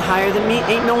no one going higher than me,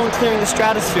 ain't no one clearing the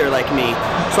stratosphere like me.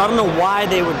 So I don't know why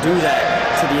they would do that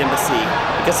to the embassy,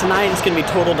 because tonight it's going to be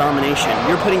total domination.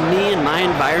 You're putting me in my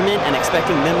environment and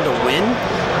expecting them to win?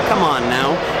 Come on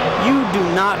now. You do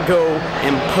not go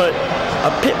and put a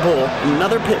pit bull in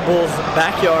another pit bull's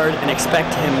backyard and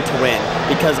expect him to win,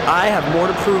 because I have more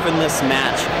to prove in this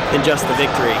match than just the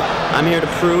victory. I'm here to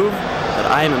prove that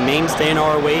I am a mainstay in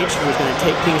ROH who is going to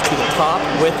take things to the top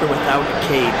with or without a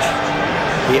cage.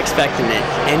 Be expecting it.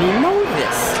 And you know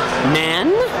this,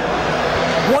 man.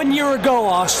 1 year ago,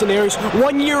 Austin Aries,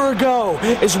 1 year ago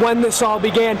is when this all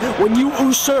began, when you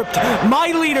usurped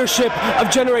my leadership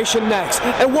of Generation Next.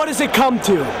 And what does it come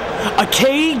to? A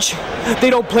cage? They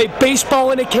don't play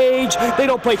baseball in a cage. They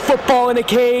don't play football in a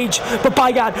cage. But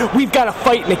by God, we've got to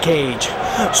fight in a cage.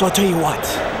 So I'll tell you what.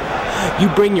 You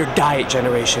bring your diet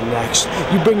Generation Next.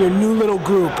 You bring your new little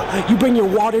group. You bring your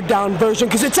watered down version,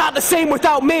 because it's not the same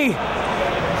without me.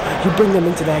 You bring them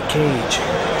into that cage.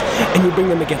 And you bring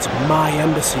them against my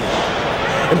embassy.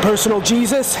 And personal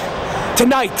Jesus,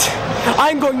 tonight,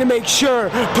 I'm going to make sure,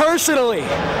 personally,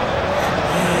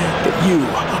 that you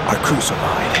are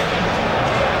crucified.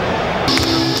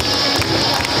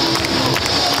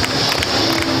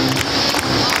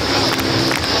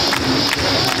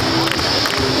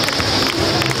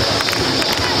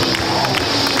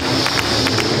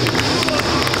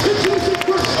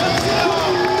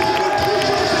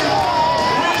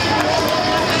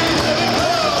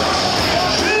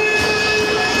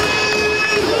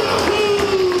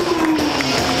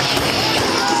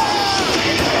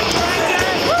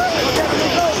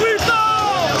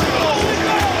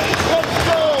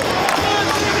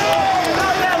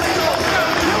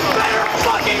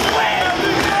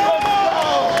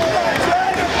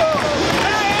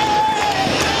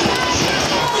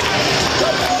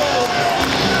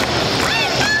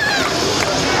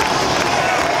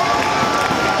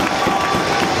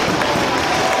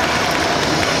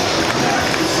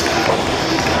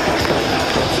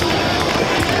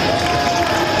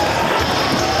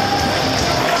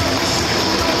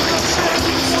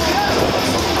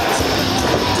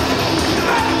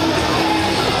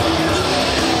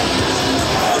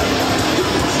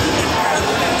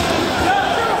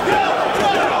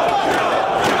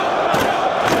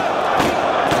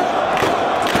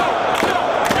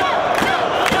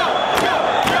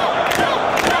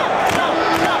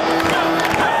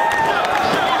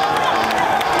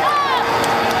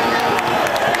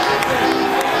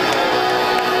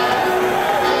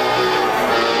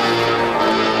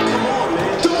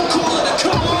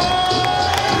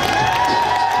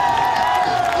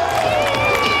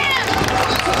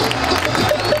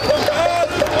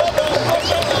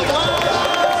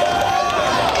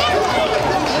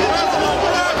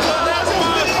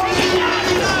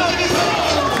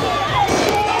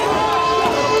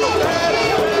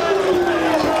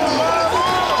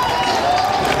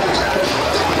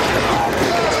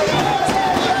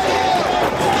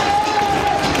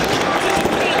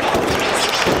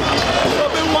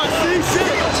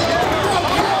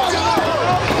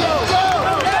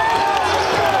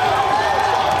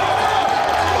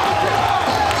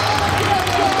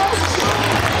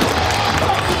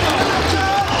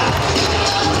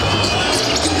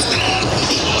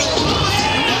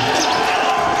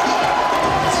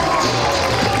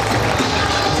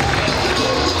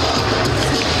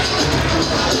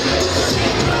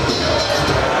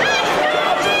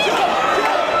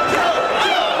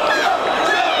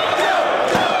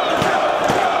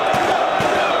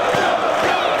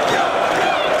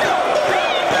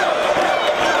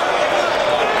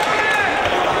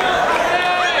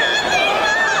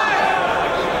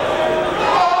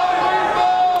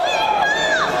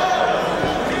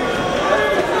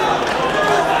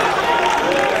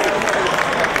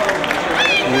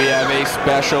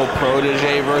 special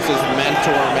protege versus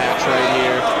mentor match right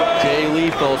here. Jay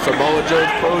Lethal, Samoa Joe's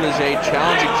protege,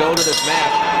 challenging Joe to this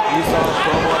match. You saw the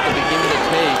promo at the beginning of the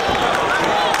tape.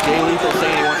 Jay Lethal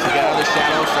saying he wants to get out of the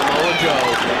shadow of Samoa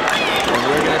Joe. And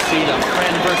we're going to see the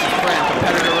friend versus friend,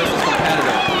 competitor versus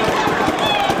competitor.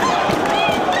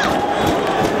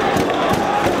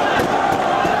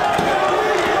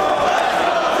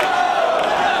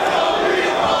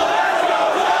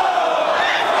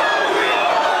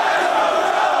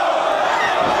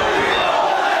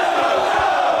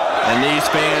 And these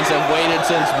fans have waited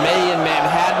since May in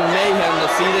Manhattan Mayhem to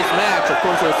see this match. Of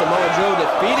course, with Samoa Joe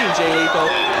defeating Jay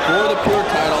Lethal for the Pure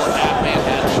title at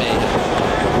Manhattan Mayhem.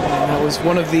 And that was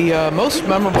one of the most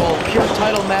memorable Pure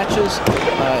title matches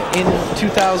in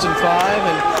 2005,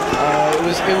 and it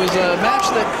was a match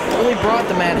that really brought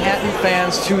the Manhattan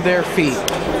fans to their feet.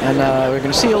 And we're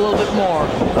going to see a little bit more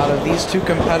out of these two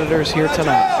competitors here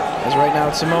tonight. As right now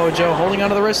it's Samoa Joe holding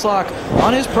onto the wrist lock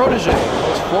on his protege.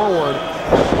 Goes forward.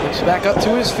 Gets back up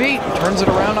to his feet, turns it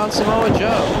around on Samoa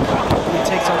Joe. He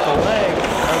takes out the leg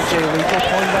of Jay Lethal,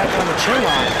 pulling back on the chin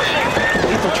lock.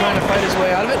 Lethal trying to fight his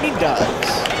way out of it, and he does.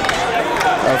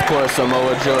 Of course,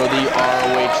 Samoa Joe, the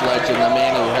ROH legend, the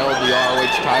man who held the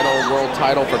ROH title, world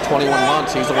title for 21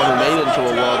 months. He's the one who made it into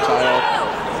a world title.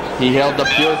 He held the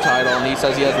Pure title, and he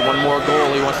says he has one more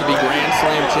goal. He wants to be Grand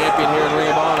Slam champion here in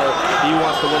Ring of Honor. He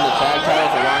wants to win the tag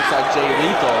titles alongside Jay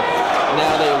Lethal.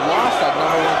 Now, they lost that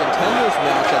 #1 contenders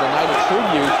match at a night of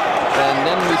tribute, and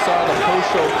then we saw the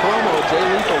post-show promo, Jay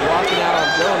Lethal walking out on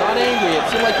Joe, not angry. It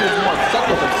seemed like he was more upset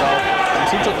with himself, since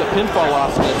he took the pinfall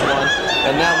loss in this one.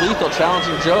 And now Lethal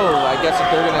challenging Joe. I guess if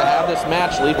they're going to have this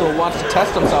match, Lethal wants to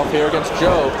test himself here against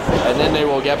Joe, and then they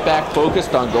will get back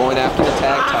focused on going after the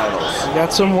tag titles.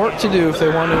 Got some work to do if they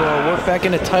want to work back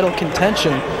into title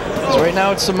contention. Because right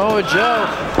now it's Samoa Joe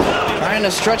trying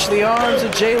to stretch the arms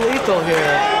of Jay Lethal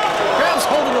here. Grabs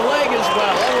hold of the leg as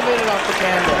well, elevated off the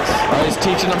canvas. Well, he's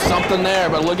teaching him something there,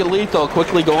 but look at Lethal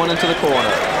quickly going into the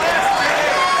corner.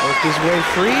 Worked his way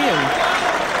free and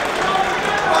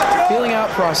feeling out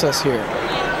process here.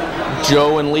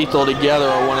 Joe and Lethal together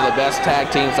are one of the best tag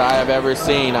teams I have ever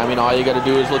seen. I mean, all you got to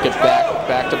do is look at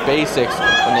back to basics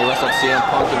when they wrestled CM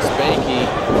Punk and Spanky.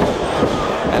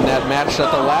 And that match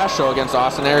at the last show against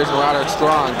Austin Aries and Roderick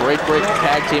Strong. Great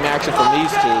tag team action from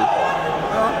these two.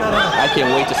 I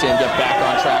can't wait to see him get back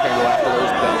on track and go after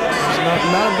those belts.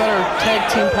 Not a better tag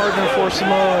team partner for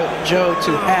Samoa Joe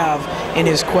to have in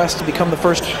his quest to become the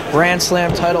first Grand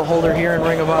Slam title holder here in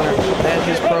Ring of Honor than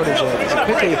his protege. As he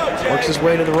quickly works his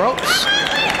way to the ropes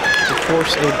to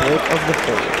force a break of the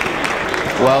third.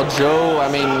 Well, Joe, I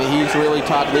mean, he's really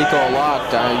taught Lethal a lot.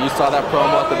 You saw that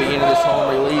promo at the beginning of this home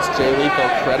release. Jay Lethal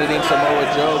crediting Samoa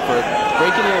Joe for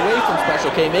breaking it away from Special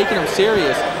K, making him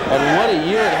serious. And what a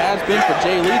year it has been for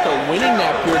Jay Lethal, winning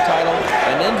that Pure title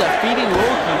and then defeating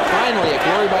Loki finally at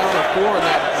Glory by Honor 4 in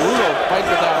that brutal fight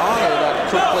without honor that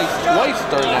took place twice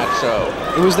during that show.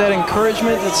 It was that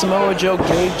encouragement that Samoa Joe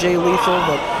gave Jay Lethal,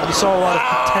 but we saw a lot of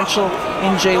potential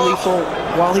in Jay Lethal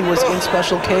while he was in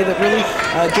Special K that really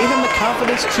gave him the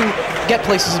confidence to get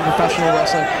places in professional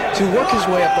wrestling, to work his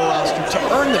way up the roster, to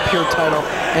earn the Pure title,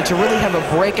 and to really have a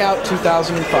breakout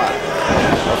 2005.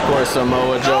 Of course,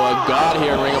 Samoa Joe, a god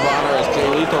here in Ring of Honor as Jay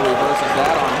Lethal reverses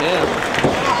that on him.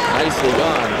 Nicely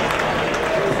done.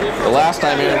 The last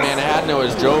time here in Manhattan, it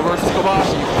was Joe versus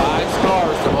Kobashi. 5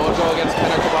 stars, Samoa Joe against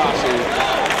Kenta Kobashi.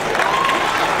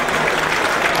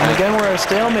 And again, we're at a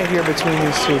stalemate here between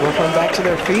these two. Both went back to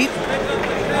their feet.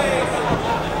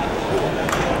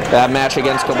 That match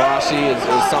against Kobashi is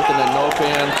something that no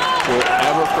fan will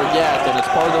ever forget, and it's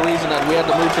part of the reason that we had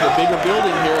to move to the bigger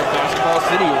building here at Basketball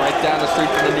City, right down the street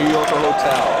from the New Yorker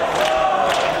Hotel.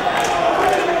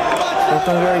 Both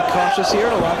been very cautious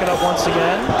here to lock it up once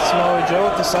again. Samoa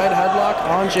Joe with the side headlock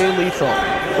on Jay Lethal.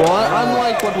 Well,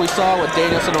 unlike what we saw with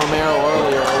Danis and Romero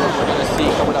earlier, or what we're going to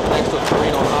see coming up next with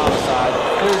Carino and Homicide,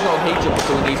 there's no hatred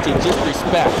between these two, just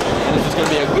respect. And this is going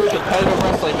to be a good competitive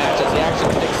wrestling match as the action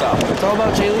picks up. It's all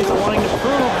about Jay Lethal wanting to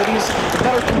prove that he's the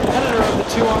better competitor of the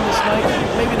two on this night.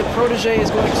 Maybe the protege is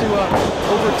going to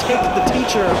overtake the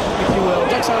teacher, if you will.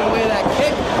 Ducks out of the way of that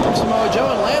kick from Samoa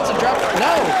Joe and lands a drop.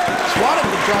 No! Swatted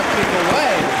the drop kick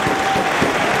away.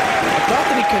 I thought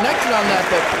that he connected on that,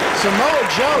 but Samoa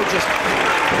Joe just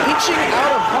inching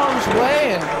out of harm's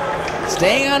way and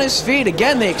staying on his feet.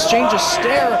 Again, they exchange a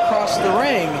stare across the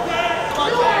ring.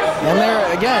 And there,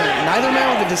 again, neither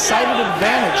man with a decided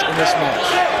advantage in this match.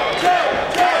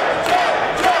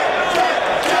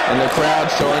 And the crowd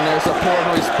showing their support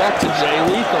and respect to Jay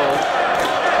Lethal.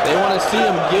 They want to see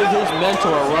him give his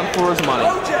mentor a run for his money.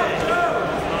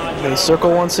 They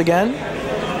circle once again.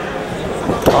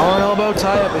 Collar and elbow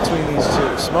tie-up between these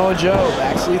two. Samoa Joe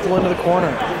backs Lethal into the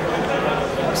corner.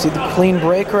 See the clean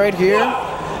break right here.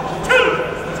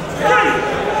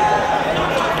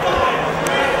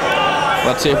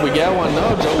 Let's see if we get one.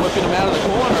 No, Joe whipping him out of the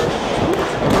corner.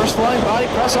 First flying body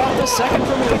press off the second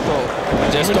from Lethal.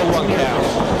 Just a 1 count.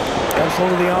 Grabs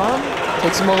hold of the arm,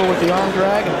 takes him over with the arm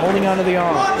drag and holding onto the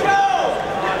arm.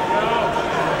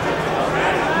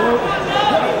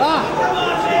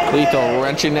 Lethal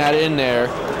wrenching that in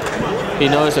there. He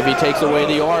knows if he takes away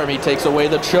the arm, he takes away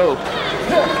the choke.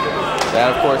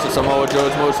 That, of course, is Samoa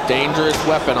Joe's most dangerous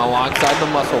weapon alongside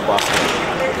the muscle buster.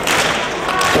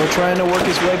 Joe trying to work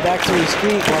his way back to his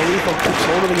feet while Lethal keeps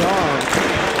hold of the arm.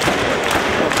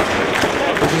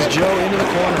 Pushes Joe into the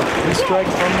corner. Knee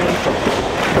strike from Lethal.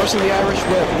 First of the Irish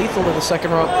whip. Lethal to the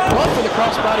second rope. Going for the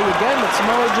crossbody again, but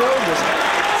Samoa Joe just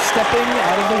stepping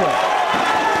out of the way.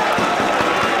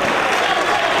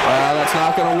 That's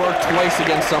not going to work twice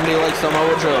against somebody like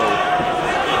Samoa Joe.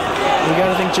 You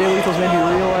got to think Jay Lethal's maybe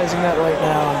realizing that right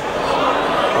now.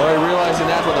 Already realizing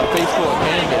that with a face full of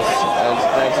canvas.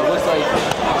 As it looks like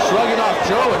shrugging off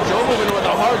Joe, and Joe moving with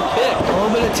a hard kick. A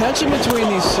little bit of tension between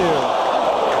these two.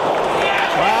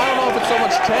 Well, I don't know if it's so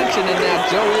much tension in that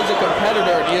Joe is a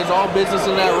competitor and he is all business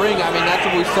in that ring. I mean, that's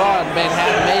what we saw in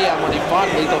Manhattan Mayhem when he fought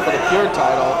Lethal for the Pure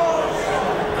title.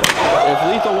 If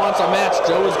Lethal wants a match,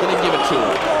 Joe is going to give it to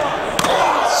him.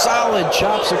 Solid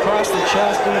chops across the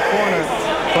chest in the corner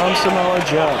from Samoa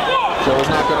Joe. Joe's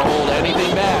not going to hold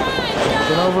anything back.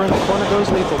 Then over in the corner goes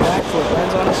Lethal. Back foot,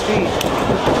 lands on his feet.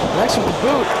 Next with the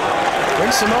boot.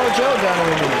 Brings Samoa Joe down a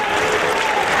little bit.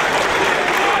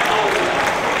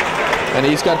 And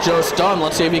he's got Joe stunned.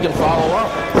 Let's see if he can follow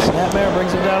up. Snapmare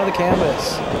brings him down to the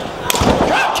canvas.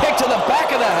 Drop kick to the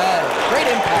back of the head. Great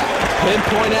impact.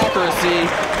 Pinpoint accuracy.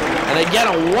 And again,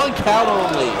 a 1 count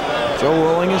only. Joe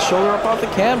rolling his shoulder up off the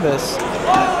canvas.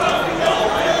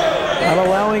 Not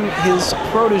allowing his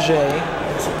protege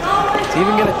to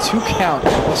even get a 2 count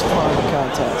thus far in the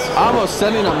contest. Almost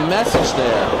sending a message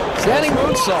there. Standing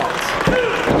moonsault.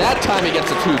 And that time he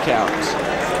gets a 2 count.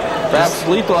 Perhaps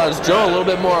Lethal has Joe a little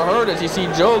bit more hurt as you see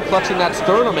Joe clutching that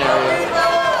sternum area.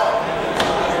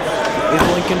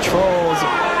 Lethal in control as he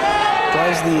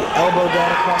drives the elbow down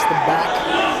across the back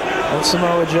of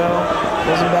Samoa Joe.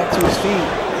 Pulls him back to his feet.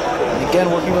 And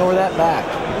again working over that back.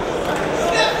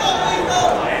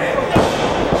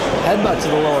 Headbutt to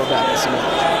the lower back of Samoa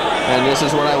Joe. And this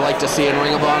is what I like to see in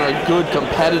Ring of Honor. Good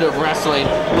competitive wrestling.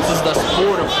 This is the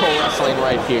sport of pro wrestling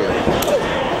right here.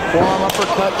 Forearm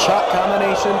uppercut, chop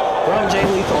combination from Jay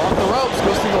Lethal. Off the ropes,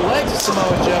 goes through the legs of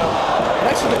Samoa Joe.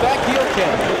 Next with the back heel kick.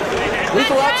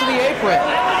 Lethal out to the apron.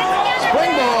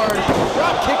 Springboard,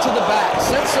 drop kick to the back.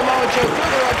 Sends Samoa Joe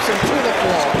through the ropes and to the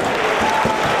floor.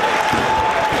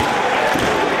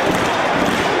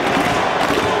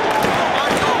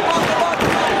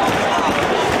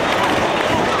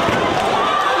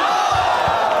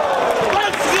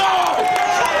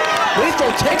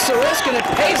 Lethal takes a risk and it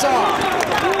pays off.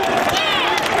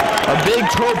 A big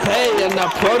tope and the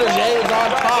protege is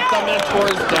on top. The mentor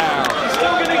is down. He's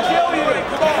still going to kill you.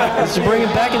 Has to bring him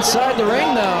back inside the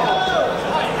ring though.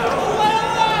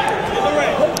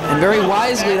 And very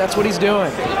wisely, that's what he's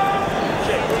doing.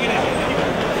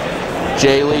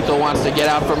 Jay Lethal wants to get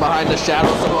out from behind the shadow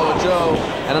of Samoa Joe.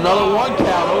 And another 1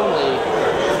 count only.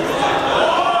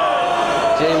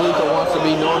 Jay Lethal wants to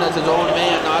be known as his own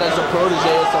man, not as a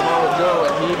protege of Samoa Joe,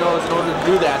 and he knows in order to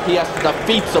do that, he has to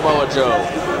defeat Samoa Joe.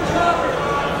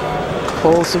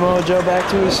 Pulls Samoa Joe back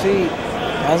to his feet.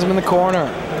 Has him in the corner.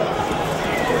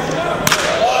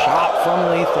 Chop from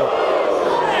Lethal.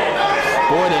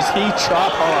 Boy, does he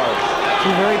chop hard. Two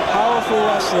very powerful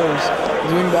wrestlers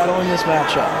doing battle in this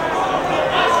matchup.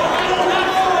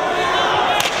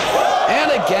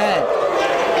 And again.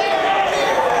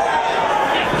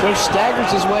 Joe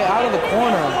staggers his way out of the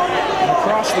corner and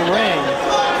across the ring.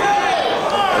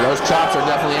 And those chops are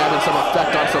definitely having some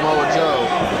effect on Samoa Joe.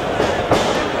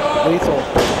 Lethal,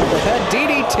 the head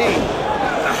DDT.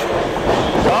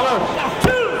 Dollar.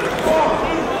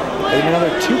 Maybe another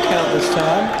 2 count this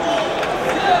time.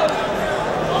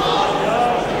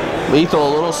 Lethal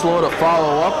a little slow to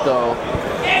follow up though.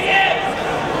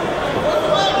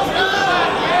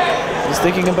 He's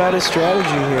thinking about his strategy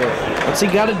here. What's he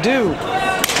got to do?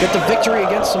 Get the victory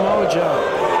against Samoa Joe.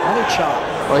 Another chop.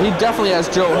 Well, he definitely has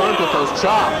Joe hurt with those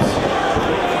chops.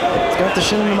 He's got the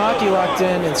Shinamaki locked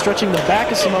in and stretching the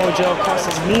back of Samoa Joe across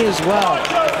his knee as well.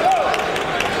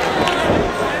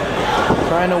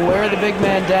 Trying to wear the big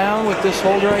man down with this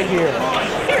hold right here.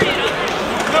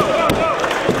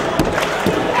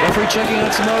 Referee checking on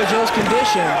Samoa Joe's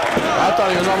condition. I thought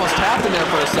he was almost tapping there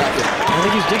for a second. I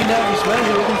think he's digging down his sweater,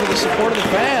 looking for the support of the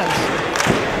fans.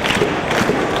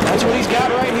 That's what he's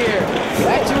got right here.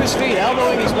 Back to his feet,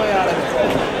 elbowing his way out of it.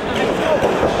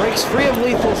 Breaks free of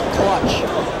Lethal's clutch.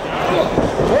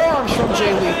 Forearms from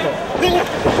Jay Lethal.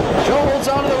 Joe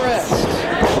holds on to the wrist.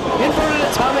 Inverted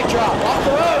atomic drop off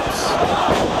the ropes.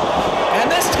 And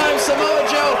this time Samoa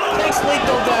Joe takes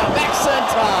Lethal down. Back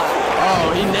senton.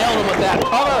 Oh, he nailed him with that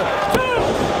cover.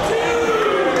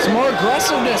 Some more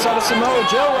aggressiveness out of Samoa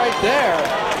Joe right there.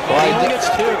 Well, he only gets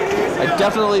two. I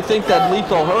definitely think that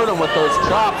Lethal hurt him with those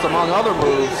chops, among other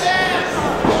moves.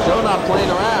 Joe not playing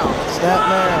around. Snap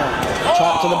man.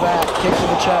 Chop to the back, kick to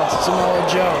the chest. Samoa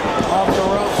Joe off the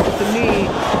ropes with the knee.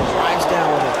 Drives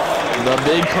down with it. The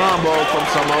big combo from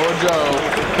Samoa Joe.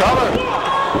 Cover.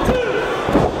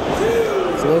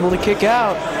 He's able to kick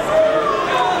out.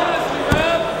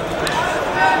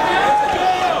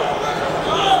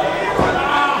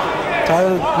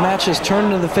 The match has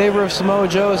turned in the favor of Samoa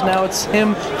Joe as now it's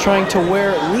him trying to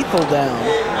wear Lethal down.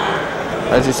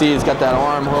 As you see, he's got that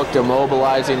arm hooked,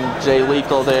 immobilizing Jay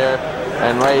Lethal there.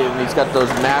 And he's got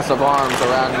those massive arms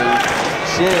around the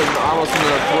chin, almost into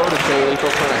the throat of Jay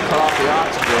Lethal, trying to cut off the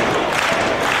oxygen.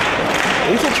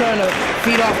 Lethal trying to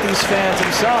feed off these fans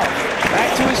himself.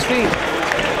 Back to his feet.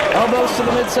 Elbows to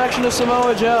the midsection of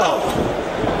Samoa Joe.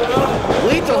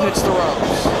 Lethal hits the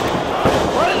ropes.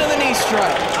 Right into the knee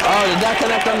strike. Oh, did that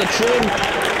connect on the chin?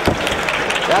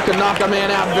 That could knock a man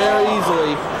out very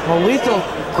easily. Well, Lethal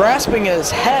grasping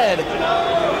his head.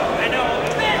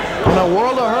 And a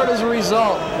world of hurt as a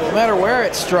result, no matter where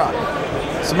it struck.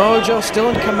 Samoa Joe still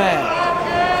in command.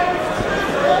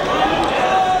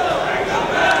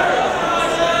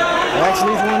 Backs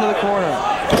Lethal into the corner.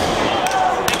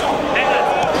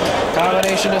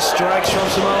 Combination of strikes from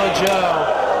Samoa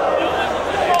Joe.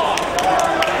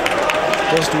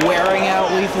 Just wearing out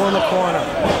Lethal in the corner.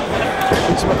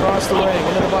 Kicks him across the ring.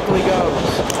 Into the buckle he goes.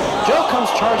 Joe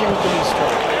comes charging with the knee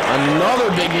strike.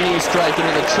 Another big knee strike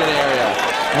into the chin area.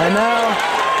 And now,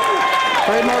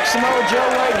 trademark Samoa Joe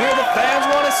right here. The fans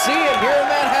want to see it here in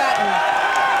Manhattan.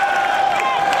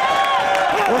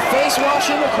 With face wash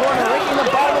in the corner, raking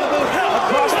the bottom of the boot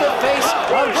across the face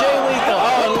of Jay Lethal.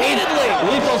 Oh, repeatedly.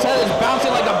 Lethal's head is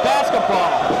bouncing like a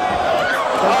basketball.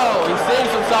 Oh, he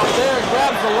saves himself there and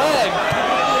grabs the leg.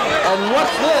 And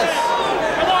what's this?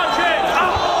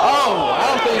 Oh, I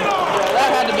don't think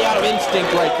that had to be out of instinct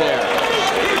right there.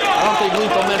 I don't think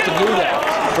Lethal meant to do that.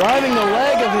 Driving the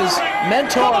leg of his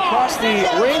mentor across the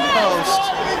ring post.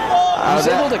 He's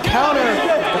able to counter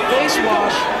the face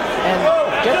wash and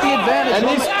get the advantage. And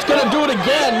he's going to do it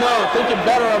again. No, thinking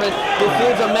better of it. This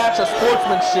is a match of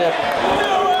sportsmanship.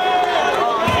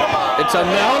 It's a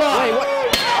no. Wait, what?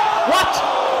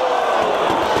 What?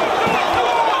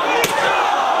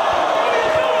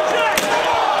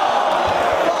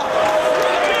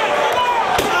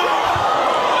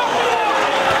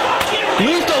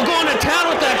 Lethal going to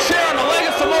town with that chair on the leg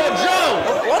of Samoa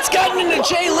Joe. What's gotten into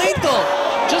Jay Lethal?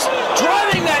 Just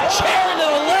driving that chair into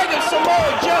the leg of Samoa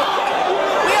Joe.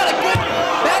 We had a good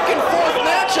back and forth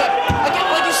matchup. Again,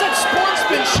 like you said,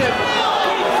 sportsmanship.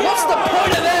 What's the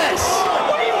point of this?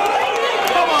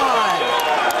 Come on.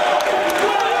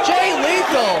 Jay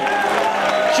Lethal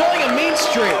showing a mean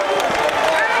streak.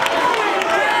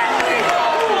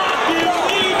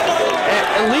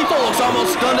 And Lethal looks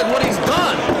almost stunned at what he's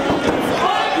done.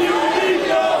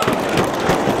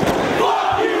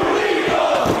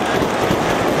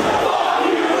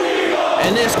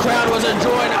 And this crowd was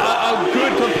enjoying a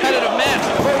good competitive match.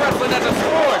 Pro wrestling as a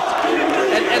sport.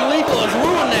 And Lethal has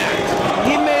ruined that.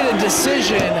 He made a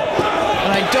decision,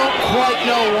 and I don't quite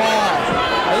know why.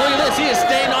 And look at this. He is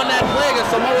staying on that leg of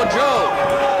Samoa Joe.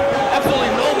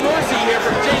 Absolutely no mercy here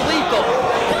from Jay Lethal.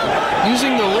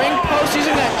 Using the ring post,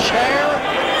 using that chair.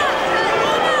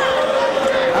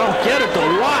 I don't get it,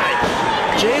 though. Why?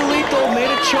 Jay Lethal made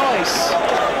a choice.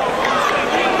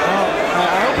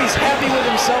 I hope he's happy with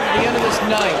himself at the end of this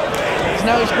night.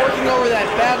 Now he's working over that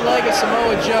bad leg of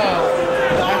Samoa Joe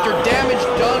after damage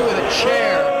done with a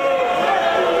chair.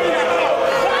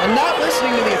 And not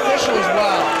listening to the official as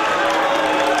well.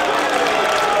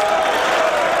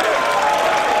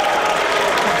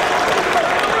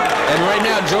 And right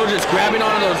now, Joe just grabbing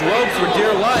onto those ropes for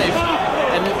dear life.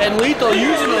 And Lethal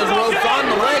using those ropes on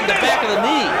the leg, the back of the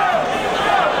knee.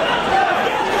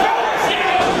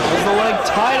 There's the leg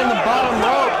tied in the bottom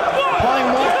rope, applying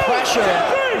more pressure.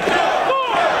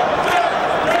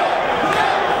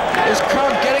 This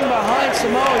crowd getting behind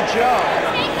Samoa Joe.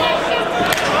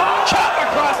 Chop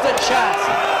across the chest.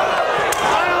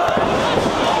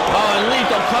 Oh, and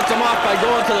Lethal cuts him off by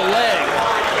going to the leg.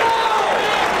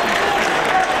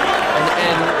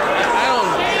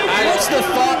 What's the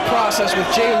thought process with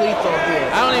Jay Lethal here?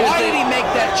 Why did he make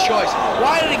that choice?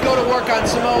 Why did he go to work on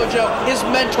Samoa Joe, his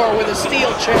mentor, with a steel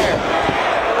chair?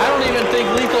 I don't even think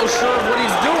Lethal's sure of what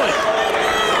he's doing.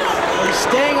 He's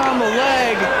staying on the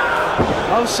leg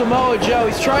of Samoa Joe.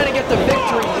 He's trying to get the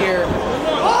victory here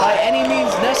by any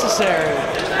means necessary.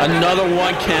 Another 1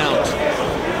 count.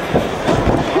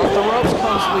 Off the ropes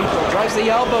comes Lethal. Drives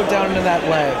the elbow down into that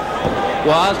leg.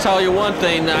 Well, I'll tell you one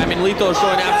thing. I mean, Lethal is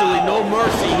showing absolutely no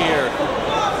mercy here.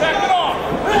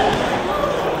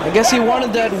 I guess he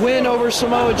wanted that win over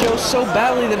Samoa Joe so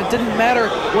badly that it didn't matter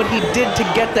what he did to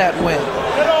get that win.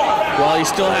 Well, he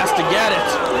still has to get it.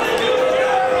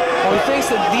 Well, he thinks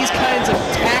that these kinds of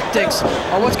tactics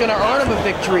are what's going to earn him a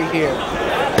victory here.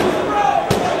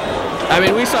 I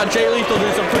mean, we saw Jay Lethal do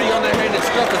some pretty underhanded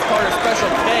stuff as part of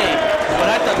Special K, but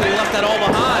I thought they left that all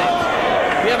behind.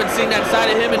 We haven't seen that side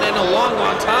of him in a long,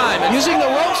 long time. Using the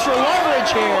ropes for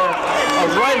leverage here.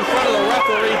 Right in front of the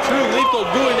referee, too. Lethal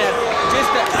doing that just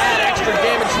to add extra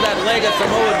damage to that leg of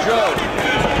Samoa Joe.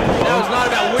 Now it's not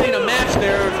about winning a match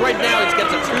there. Right now it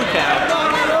gets a 2 count.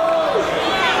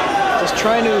 Just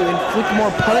trying to inflict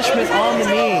more punishment on the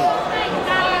knee.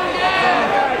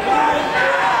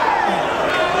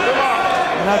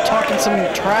 And now talking some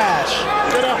trash.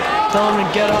 Telling him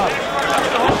to get up.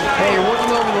 Hey, you're working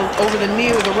over the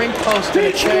knee with a ring post and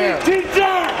a chair. He's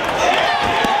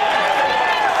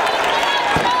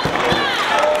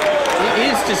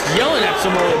just yelling at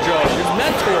Samoa Joe, his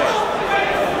mentor.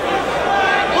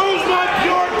 Who's my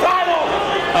pure title?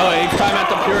 Oh, he's talking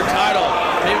about the pure title.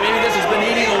 Maybe this has been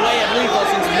eating away at Lethal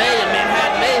since May and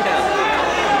Manhattan Mayhem.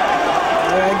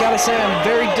 I gotta say, I'm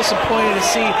very disappointed to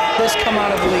see this come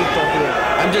out of Lethal here.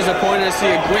 I'm disappointed to see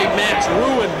a great match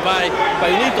ruined by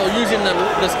Lethal using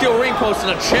the steel ring post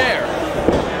and a chair.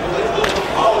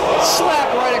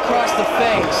 Slap right across the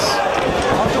face.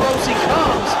 Off the ropes he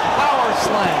comes. Power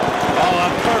slam. Oh, a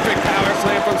perfect power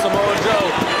slam from Samoa Joe.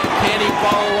 Can he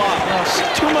follow up? No,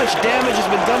 too much damage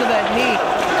has been done to that knee.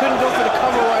 Couldn't go for the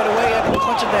cover right away after the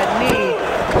clutch of that knee.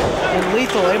 And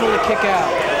Lethal able to kick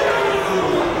out.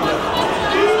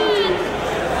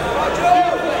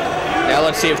 Now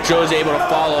let's see if Joe's able to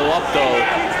follow up, though.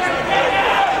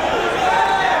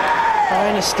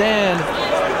 Trying to stand,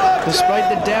 despite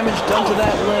the damage done to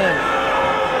that limb.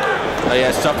 Oh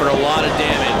yeah, suffered a lot of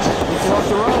damage. Lethal off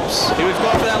the ropes. He was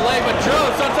going for that leg, but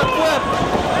Joe, sunset flip.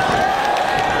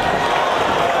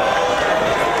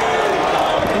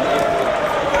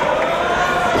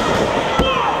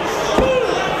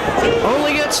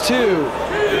 Only gets 2.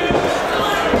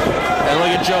 And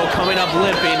look at Joe coming up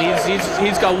limping.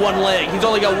 He's got 1 leg. He's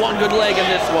only got 1 good leg in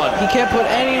this one. He can't put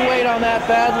any weight on that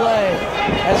bad leg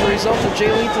as a result of Jay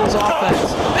Lethal's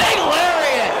offense. Big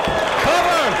lariat!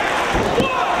 Cover!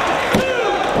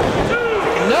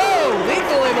 No!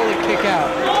 Lethal able to kick out.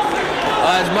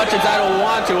 As much as I don't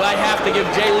want to, I have to give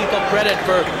Jay Lethal credit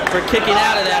for kicking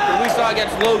out of that. But we saw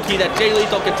against Low-Key that Jay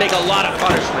Lethal can take a lot of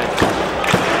punishment.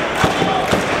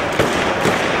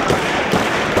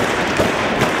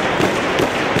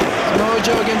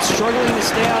 Joe again struggling to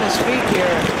stay on his feet here.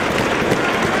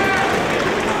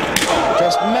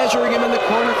 Just measuring him in the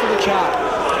corner for the chop.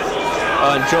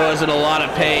 Oh, and Joe is in a lot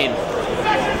of pain.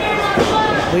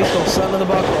 Lethal setting the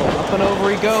buckle. Up and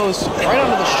over he goes. Right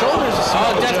onto the shoulders of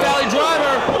Samoa Death Joe. Valley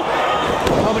driver.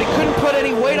 Oh, but he couldn't put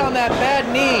any weight on that bad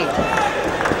knee.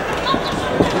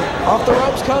 Off the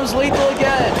ropes comes Lethal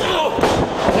again.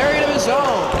 Lariat of his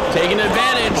own. Taking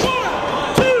advantage.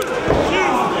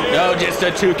 No, just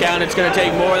a 2 count. It's going to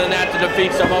take more than that to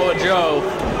defeat Samoa Joe.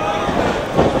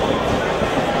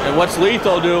 And what's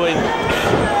Lethal doing?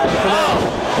 Oh,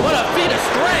 what a feat of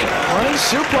strength! Running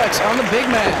suplex on the big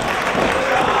man.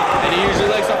 And he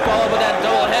usually likes to follow up with that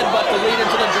double headbutt to lead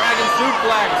into the dragon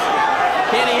suplex.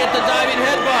 Can he hit the diving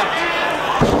headbutt?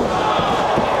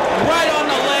 Right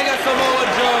on the leg of Samoa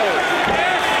Joe.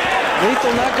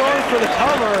 Lethal not going for the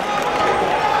cover.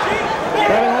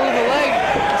 Grabbing hold of the leg.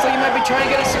 Looks like he might be trying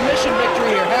to get a submission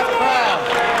victory here. Half crowd.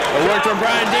 It worked for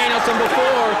Bryan Danielson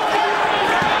before.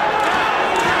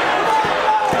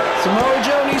 Samoa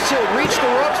Joe needs to reach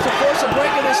the ropes to force a break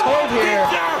in this hold here.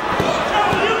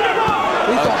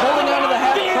 Lethal holding on to the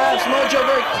half crowd. Samoa Joe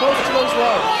very close to those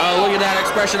ropes. Oh, look at that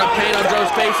expression of pain on Joe's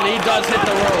face, and he does hit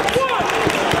the ropes.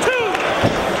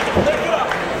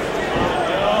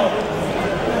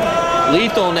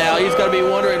 Lethal now, he's got to be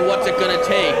wondering what's it going to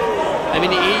take. I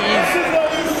mean, he's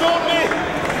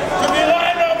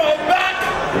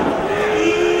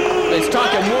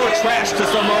talking more trash to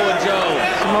Samoa Joe.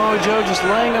 Samoa Joe just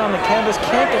laying on the canvas,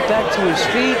 can't get back to his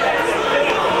feet.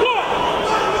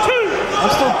 I'm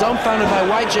still dumbfounded by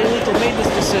why Jay Lethal made this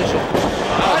decision.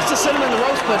 Tries to send him in the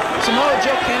ropes, but Samoa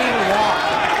Joe can't even walk.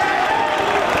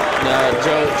 No,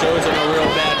 Joe's in a real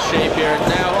bad shape here.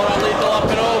 Now, hold on, Lethal up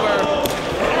and over.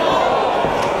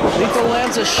 Lethal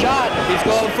lands a shot. He's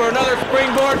going for another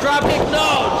springboard dropkick.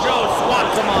 No, Joe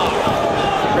swats him off.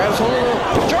 Grabs hold of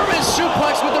the German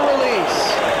suplex with the release.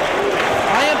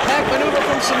 High impact maneuver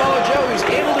from Samoa Joe. He's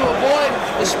able to avoid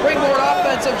the springboard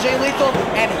offense of Jay Lethal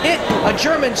and hit a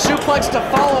German suplex to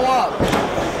follow up.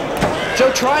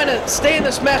 Joe trying to stay in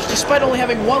this match despite only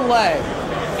having one leg.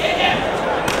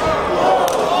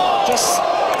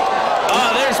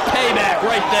 There's payback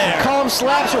right there. Column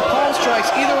slaps or palm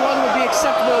strikes. Either one would be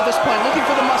acceptable at this point. Looking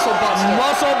for the muscle buster.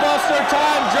 Muscle buster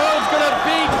time. Joe's gonna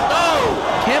beat. No.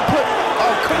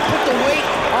 Couldn't put the weight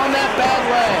on that bad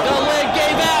leg. The leg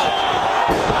gave out.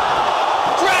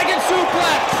 Dragon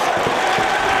suplex.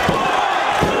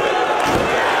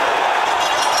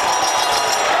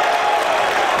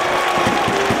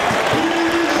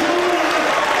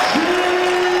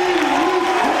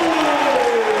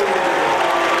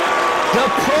 The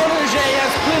protege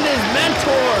has pinned his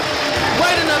mentor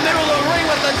right in the middle of the ring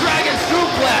with the Dragon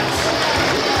suplex.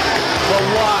 But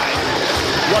why?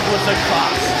 What was the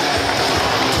cost?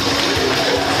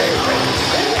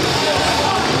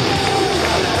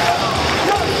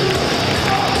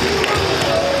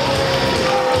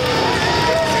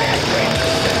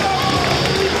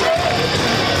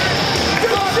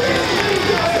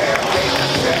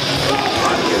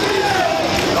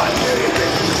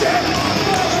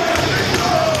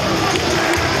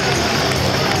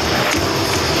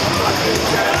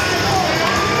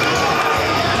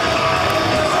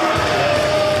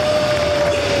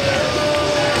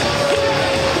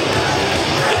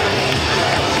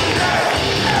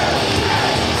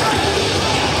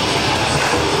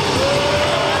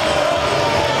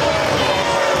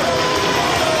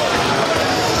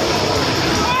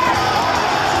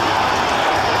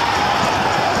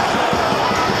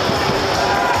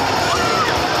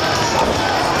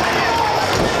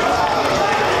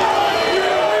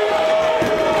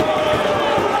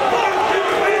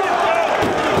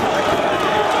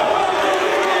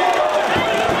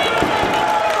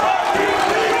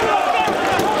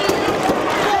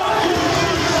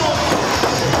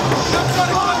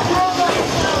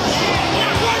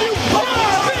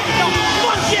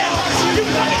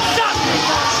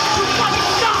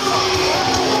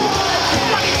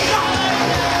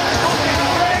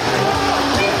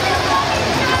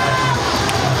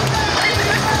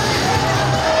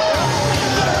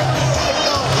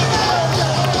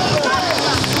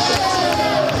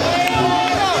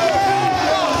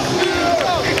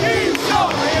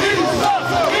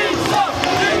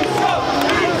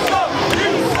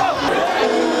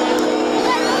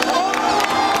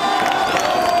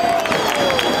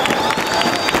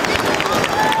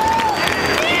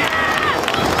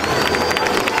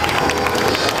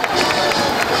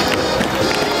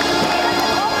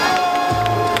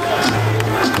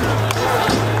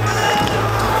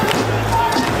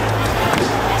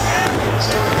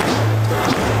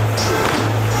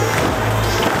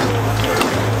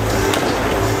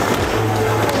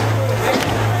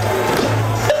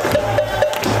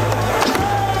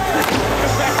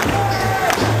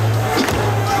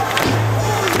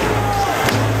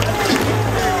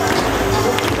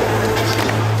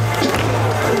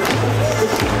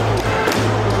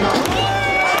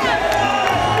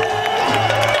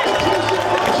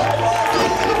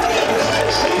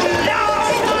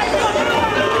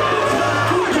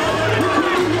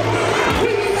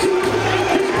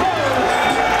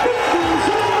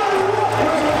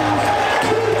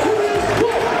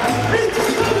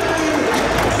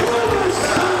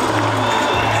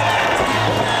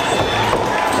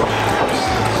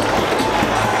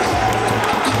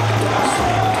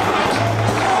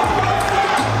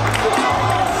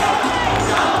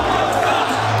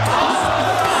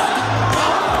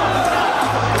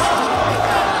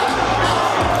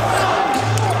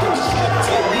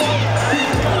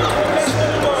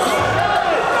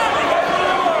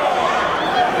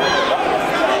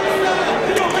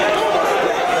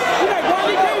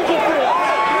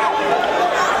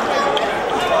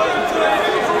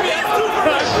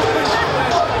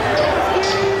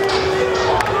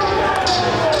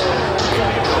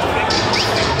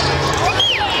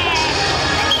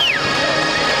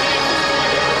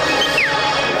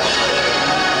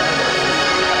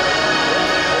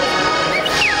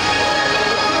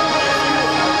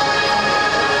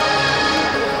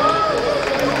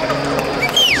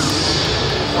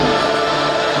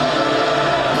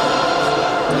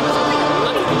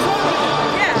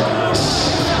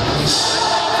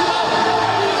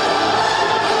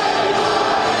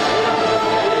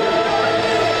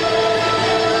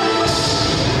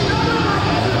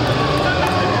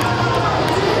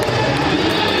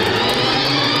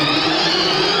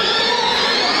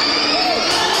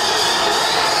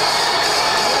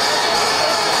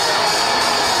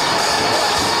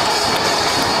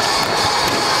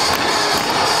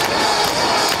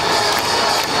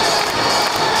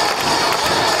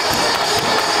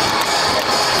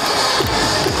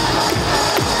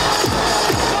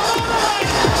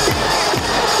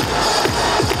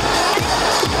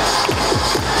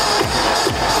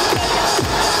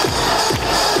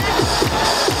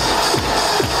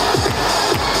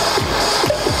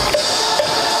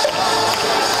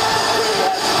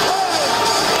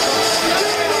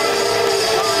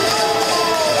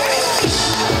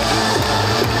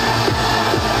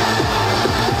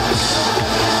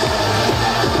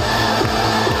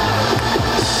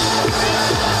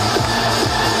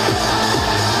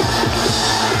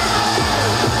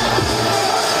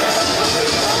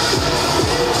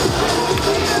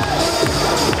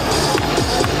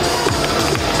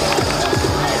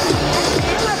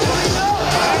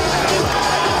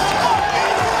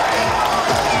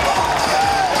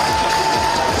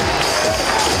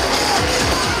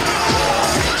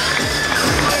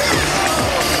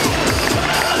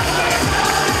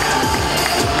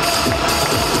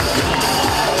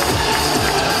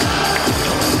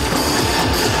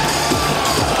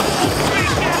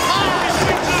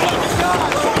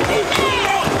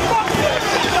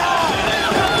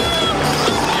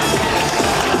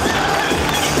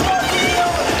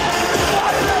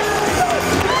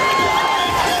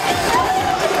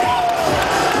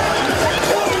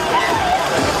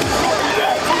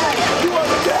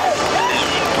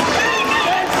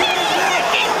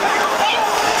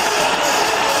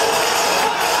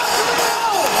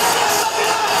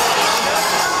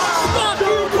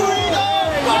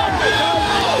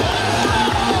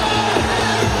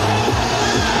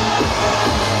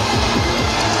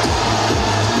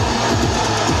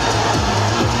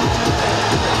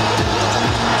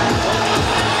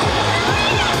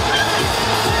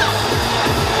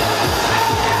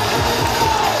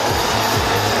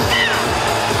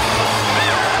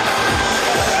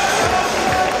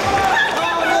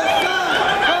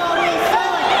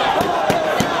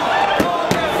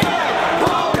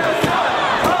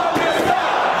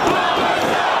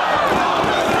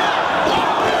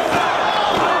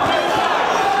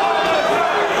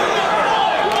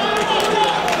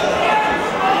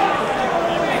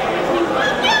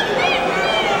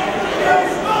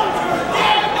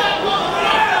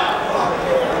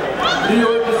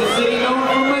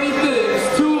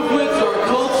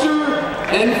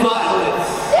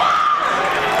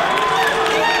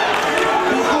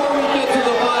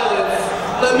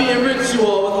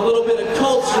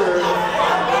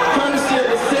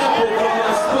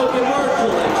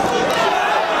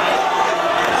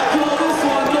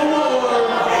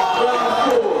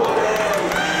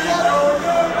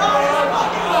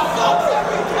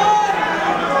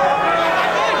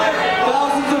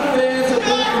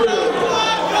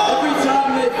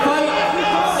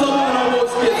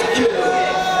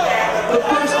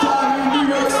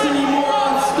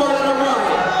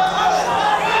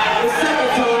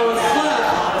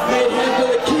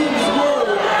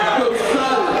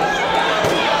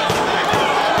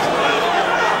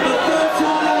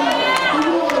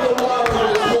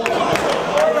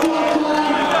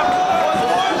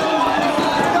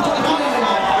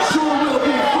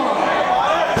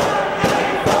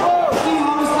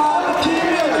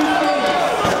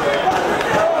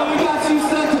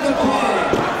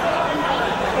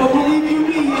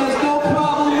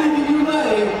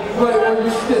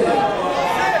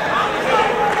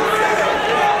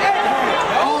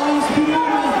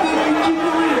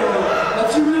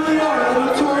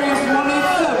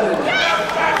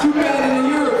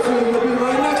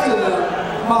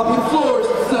 mopping floors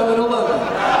at 7-Eleven.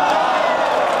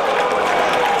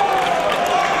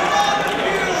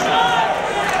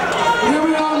 Here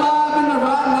we are live in the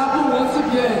Rotten Apple once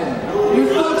again. Your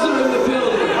thugs are in the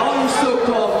building, all your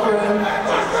so-called friends.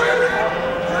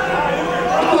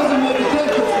 It doesn't make a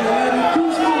difference, man. Your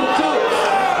crew's full of jokes.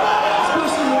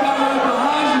 Especially the guy right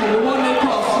behind you, the one they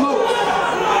call Smoke.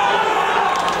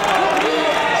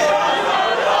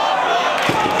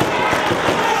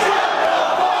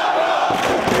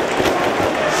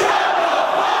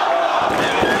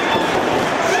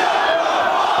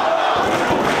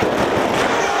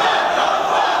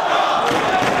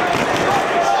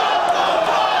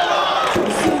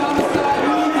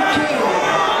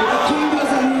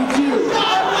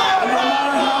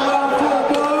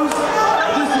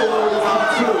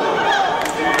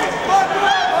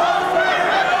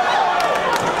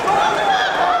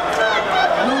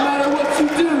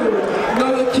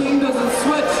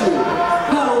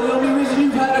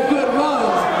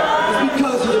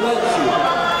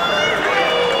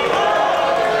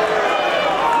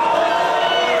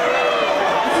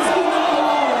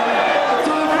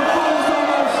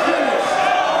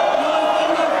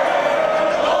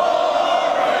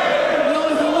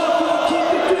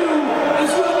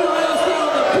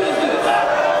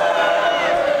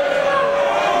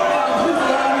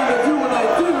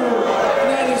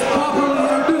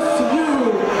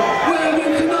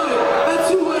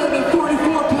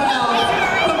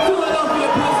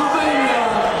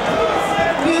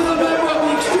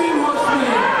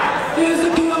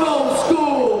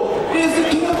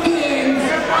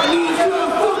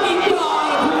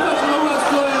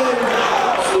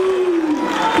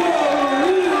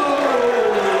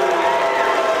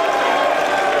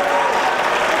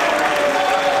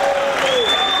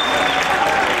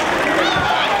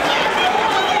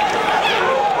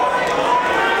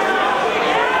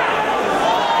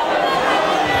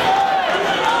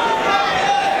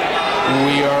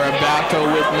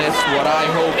 What I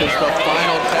hope is the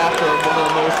final chapter of one of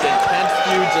the most intense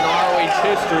feuds in ROH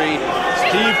history.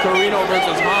 Steve Corino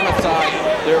versus Homicide,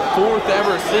 their 4th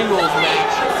ever singles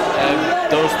match. And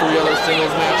those 3 other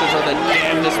singles matches are the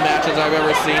damnedest matches I've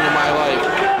ever seen in my life.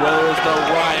 Whether it's the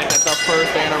riot at the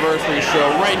 1st anniversary show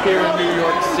right here in New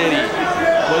York City.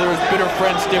 Whether it's bitter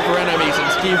friends, differ enemies, and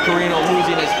Steve Corino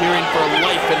losing his hearing for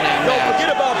life in that match.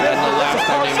 And the last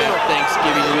time they met,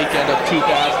 Thanksgiving weekend of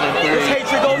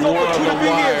 2003, War of the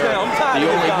Wire, the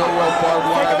only no-rope barbed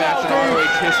wire match in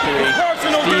ROH history.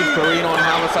 Steve Corino and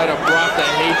Homicide have brought the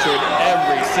hatred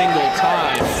every single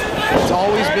time. It's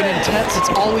always been intense,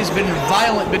 it's always been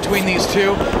violent between these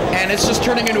two, and it's just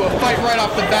turning into a fight right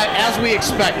off the bat as we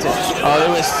expected. Oh,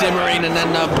 it was simmering, and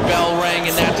then the bell rang,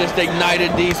 and that just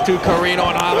ignited these two, Corino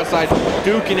and Homicide,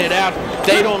 duking it out.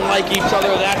 They don't like each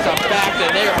other, that's a fact,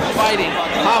 and they are fighting.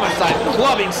 Homicide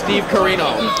clubbing Steve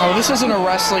Corino. Oh, this isn't a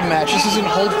wrestling match. This isn't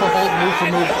hold for hold, move for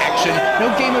move action.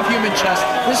 No game of human chess.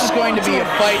 This is going to be a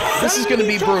fight. This is going to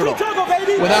be brutal,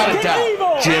 without a doubt.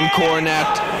 Jim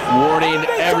Cornette warning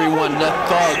everyone, the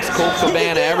thugs, Colt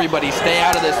Cabana, everybody, stay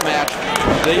out of this match.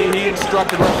 He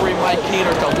instructed referee Mike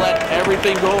Keener to let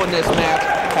everything go in this match.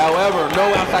 However, no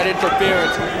outside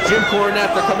interference. Jim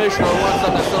Cornette, the commissioner, wants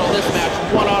them to settle this match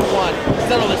one-on-one.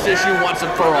 Settle this issue once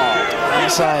and for all.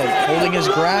 Homicide holding his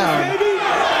ground.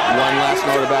 One last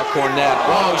note about Cornette.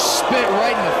 Oh, spit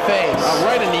right in the face.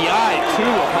 Right in the eye, too,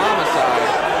 of Homicide.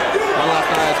 One last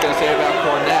thing I was going to say about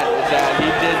Cornette is that he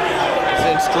did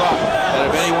instruct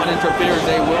that if anyone interferes,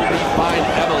 they will be fined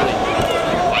heavily.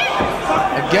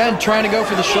 Again, trying to go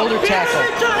for the shoulder tackle.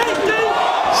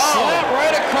 Slap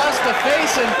right across the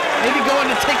face and maybe going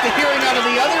to take the hearing out of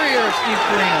the other ear of Steve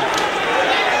Corino.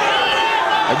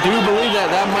 I do believe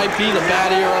that that might be the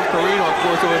bad ear of Corino. Of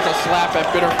course, it was a slap at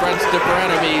bitter friends, differ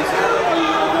enemies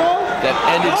that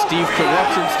ended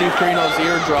ruptured Steve Corino's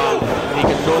eardrum. And he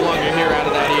could no longer hear out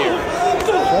of that ear.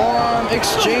 Forearm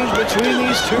exchange between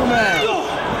these two men.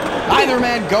 Either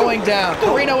man going down.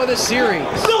 Corino with a series.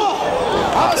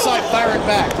 Homicide firing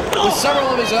back with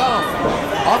several of his own.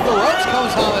 Off the ropes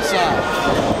comes Homicide.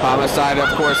 Homicide, of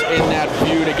course, in that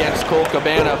feud against Colt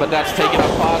Cabana, but that's taking a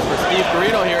pause for Steve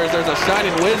Corino here as there's a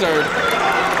shining wizard.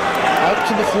 Out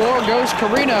to the floor goes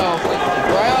Corino.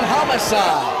 Ground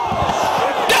Homicide.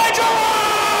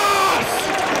 Dangerous!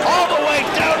 All the way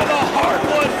down to the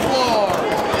hardwood floor.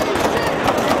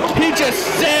 He just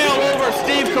sailed over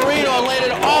Steve Corino and laid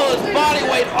all his body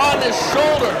weight on his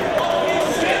shoulder.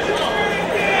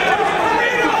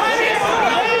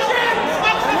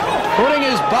 Putting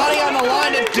his body on the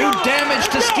line to do damage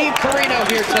to Steve Corino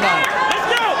here tonight.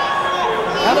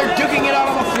 Now they're duking it out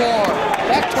on the floor.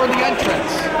 Back toward the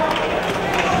entrance.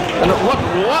 And what?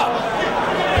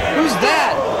 Who's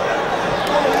that?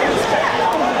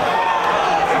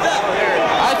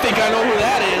 I think I know who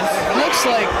that is. It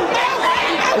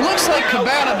looks like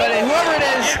Cabana, but whoever it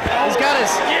is has got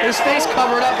his face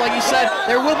covered up. Like you said,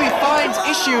 there will be fines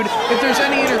issued if there's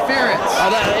any interference.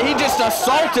 He just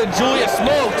assaulted Julius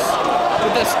Smokes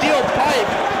with a steel pipe.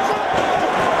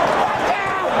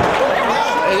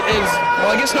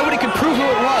 Well, I guess nobody could prove who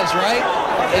it was, right?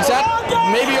 Is that,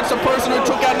 maybe it's the person who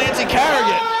took out Nancy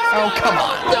Kerrigan. Oh, come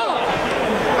on.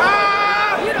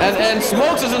 And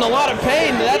Smokes is in a lot of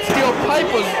pain. That steel pipe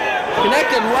was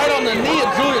connected right on the knee of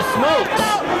Julius Smokes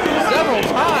several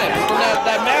times from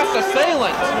that masked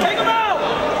assailant.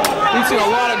 We've seen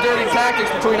a lot of dirty tactics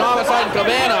between Homicide and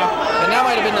Cabana, and that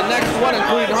might have been the next one,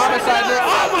 including Homicide.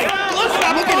 Oh my, look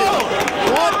at it.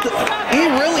 What? He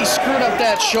really screwed up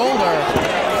that shoulder.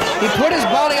 He put his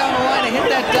body on the line and hit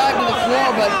that dive to the floor,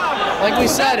 but like we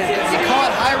said, you call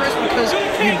it high risk because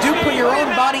you do put your own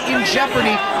body in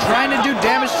jeopardy trying to do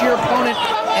damage to your opponent.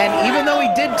 And even though he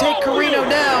did take Carino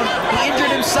down, he injured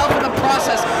himself in the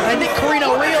process. And I think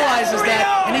Carino realizes that,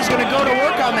 and he's going to go to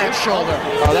work on that shoulder.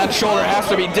 Oh, that shoulder has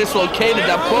to be dislocated.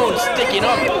 That bone sticking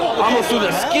up almost through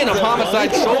the skin of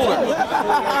Homicide's shoulder.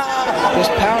 Just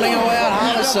pounding away on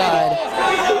Homicide,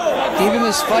 keeping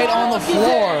this fight on the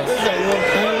floor.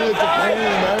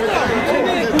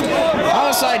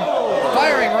 Homicide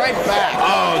firing right back.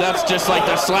 Oh, that's just like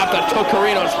the slap that took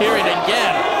Carino's hearing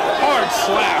again. Hard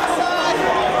slap.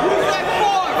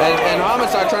 And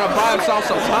Homicide trying to buy himself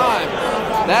some time.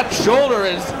 That shoulder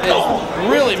is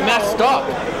really messed up.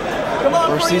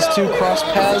 Of course, these two crossed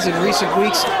paths in recent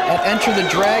weeks at Enter the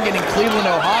Dragon in Cleveland,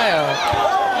 Ohio.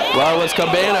 Well, it was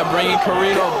Cabana bringing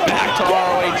Carino back to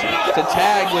ROH to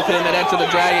tag with him at Enter the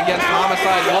Dragon against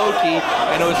Homicide Loki,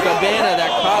 and it was Cabana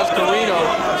that caused Carino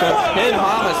to pin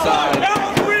Homicide.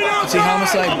 See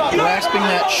Homicide grasping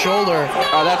that shoulder.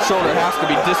 That shoulder has to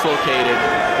be dislocated.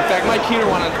 In fact, Mike Keener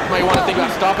might want to think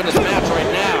about stopping this match right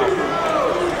now.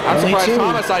 I'm surprised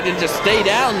Homicide didn't just stay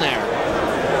down there.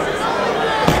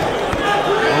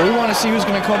 Well, we want to see who's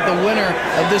going to come up the winner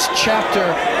of this chapter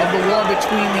of the war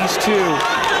between these two.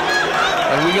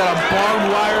 And we got a barbed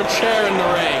wire chair in the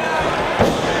ring.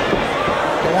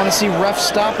 I want to see ref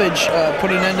stoppage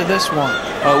put an end to this one.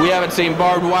 We haven't seen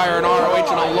barbed wire in ROH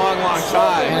in a long, long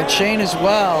time. And a chain as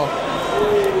well.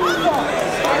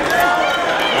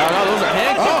 No, those are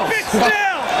handcuffs.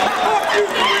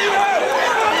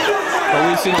 But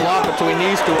we've seen a lot between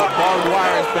these two. Barbed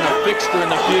wire has been a fixture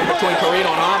in the feud between Carino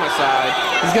and Homicide.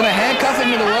 He's going to handcuff him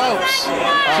to the ropes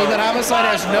so that Homicide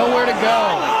has nowhere to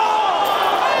go.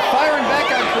 Firing back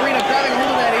on Carino, grabbing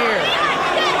hold of that ear.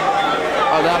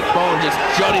 Oh, that bone just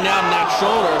jutting out in that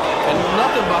shoulder, and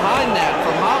nothing behind that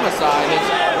from Homicide.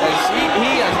 As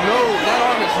he has that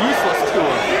arm is useless to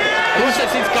him. Who says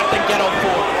he's got the ghetto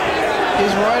fork?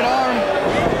 His right arm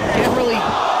can't really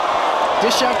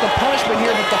dish out the punishment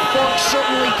here, but the fork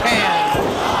certainly can.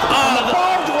 The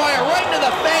barbed wire right into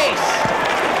the face.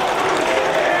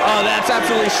 Oh, that's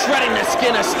absolutely shredding the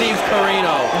skin of Steve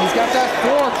Carino. And he's got that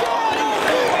fork.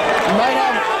 He might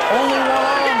have only one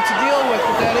arm to deal with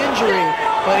that injury,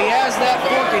 but he has that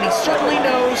fork, and he certainly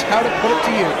knows how to put it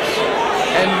to use.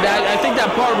 And I think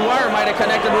that barbed wire might have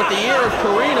connected with the ear of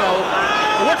Carino.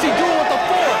 What's he doing with the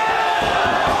fork?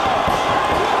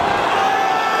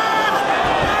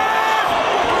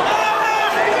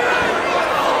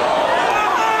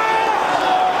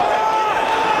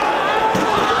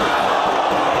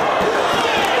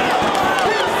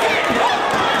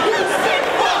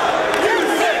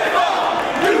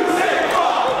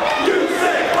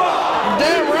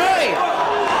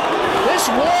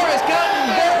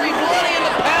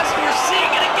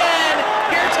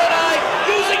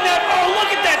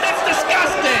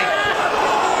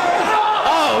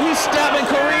 Stabbing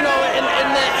Carino in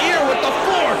the ear with the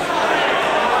fork.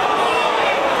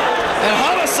 And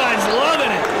Homicide's loving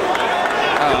it.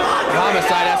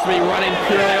 Homicide has to be running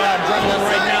purely on adrenaline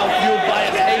right now, fueled by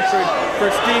his hatred for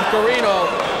Steve Carino,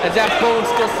 as that bone's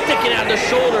still sticking out the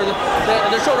shoulder.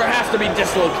 The shoulder has to be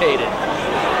dislocated.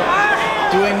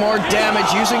 Doing more damage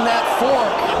using that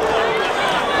fork.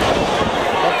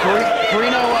 But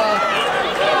Carino,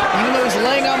 even though he's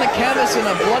laying on the canvas in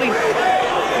a bloody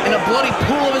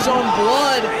pool of his own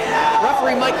blood,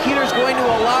 referee Mike Keener is going to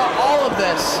allow all of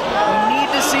this. We need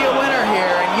to see a winner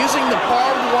here, and using the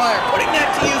barbed wire, putting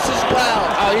that to use as well.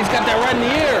 Oh, he's got that right in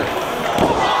the ear.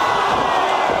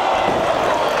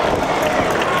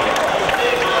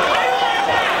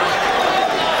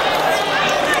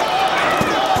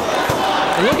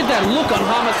 And look at that look on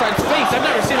Homicide's face. I've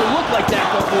never seen a look like that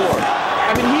before.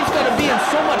 I mean, he's going to be in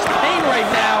so much pain right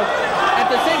now, at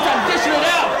the same time dishing it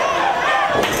out.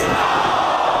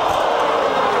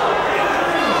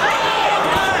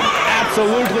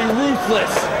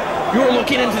 You are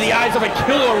looking into the eyes of a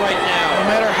killer right now.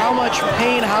 No matter how much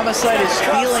pain Homicide is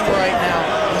feeling right now,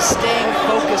 he's staying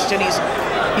focused and he's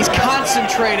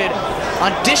concentrated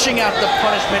on dishing out the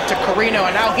punishment to Carino,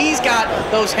 and now he's got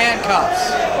those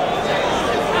handcuffs.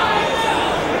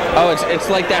 Oh,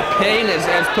 it's like that pain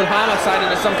has put Homicide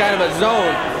into some kind of a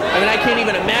zone. I mean, I can't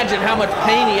even imagine how much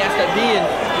pain he has to be in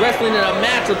wrestling in a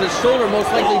match with his shoulder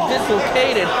most likely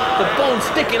dislocated, the bone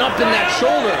sticking up in that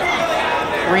shoulder.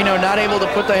 Carino not able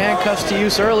to put the handcuffs to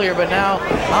use earlier, but now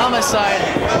Homicide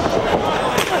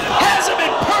has him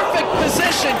in perfect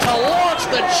position to launch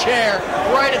the chair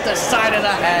right at the side of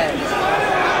the head.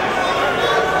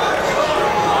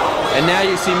 And now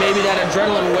you see maybe that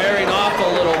adrenaline wearing off a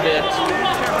little bit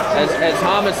as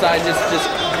Homicide just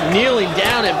kneeling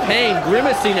down in pain,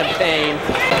 grimacing in pain.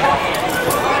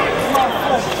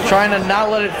 Trying to not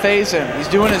let it phase him. He's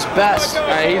doing his best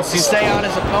to stay on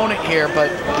his opponent here, but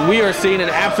we are seeing an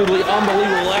absolutely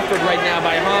unbelievable effort right now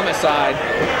by Homicide.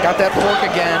 Got that fork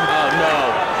again. Oh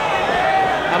no.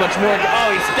 How much more? Oh,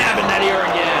 he's stabbing that ear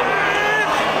again.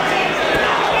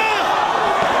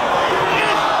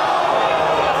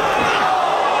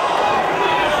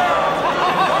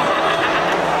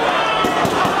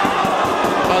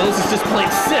 Oh, this is just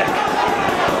plain sick.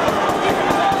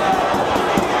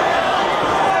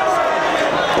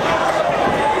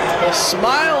 The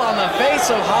smile on the face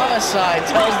of Homicide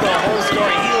tells the whole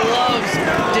story. He loves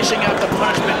dishing out the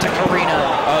punishment to Carino.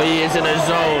 Oh, he is in a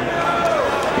zone.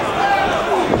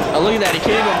 Oh, look at that, he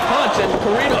can't even punch, and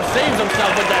Carino saves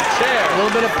himself with that chair. A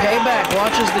little bit of payback,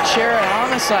 launches the chair at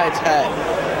Homicide's head.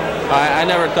 I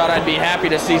never thought I'd be happy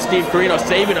to see Steve Carino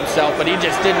saving himself, but he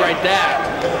just did right that.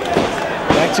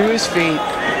 Back to his feet.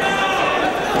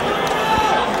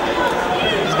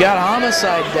 He's got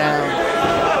Homicide down.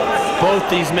 Both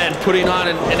these men putting on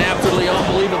an absolutely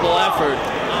unbelievable effort.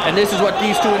 And this is what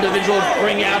these two individuals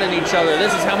bring out in each other.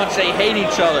 This is how much they hate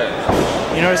each other.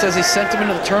 You notice as he sent him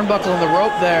into the turnbuckle and the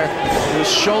rope there, it was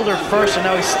shoulder first, and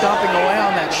now he's stomping away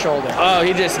on that shoulder. Oh,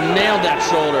 he just nailed that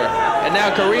shoulder. And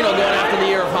now Carino going after the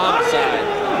ear of Homicide.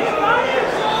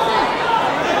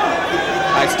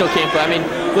 I still can't, I mean,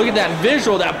 look at that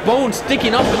visual, that bone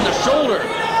sticking up in the shoulder.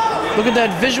 Look at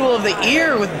that visual of the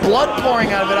ear with blood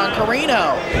pouring out of it on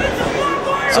Carino.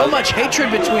 So much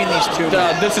hatred between these two.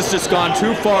 This has just gone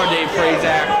too far, Dave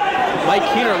Prazak. Mike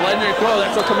Keener letting it go.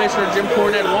 That's what Commissioner Jim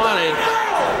Cornette wanted.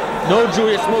 No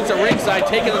Julius Smokes at ringside,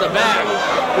 taken to the back.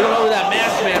 We don't know who that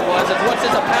masked man was. What's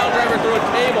this, a pound driver through a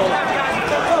table?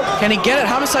 Can he get it?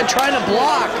 Homicide trying to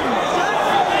block.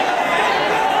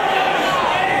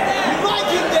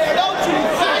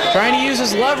 Trying to use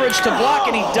his leverage to block,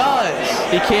 and he does.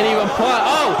 He can't even punch.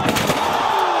 Oh!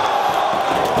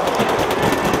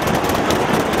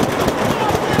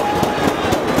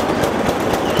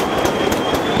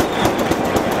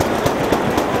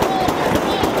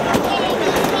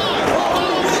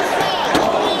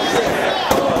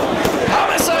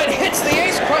 Homicide hits the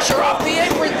ace crusher off the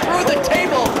apron through the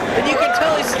table, and you can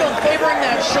tell he's still favoring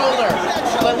that shoulder.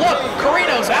 But look,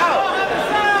 Carino's out.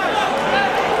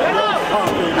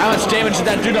 How much damage did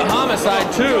that do to Homicide,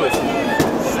 too?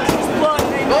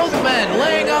 Both men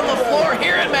laying on the floor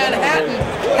here in Manhattan,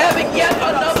 having yet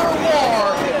another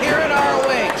war here in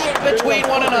ROH between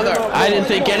one another. I didn't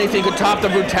think anything could top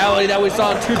the brutality that we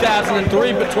saw in 2003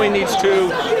 between these two.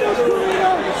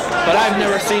 But I've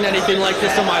never seen anything like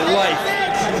this in my life.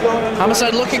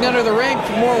 Homicide looking under the ring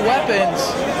for more weapons.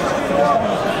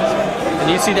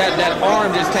 And you see that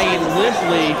arm just hanging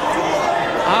limply.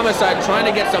 Homicide trying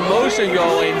to get some motion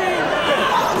going.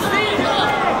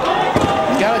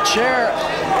 Got a chair,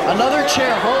 another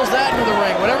chair, hauls that into the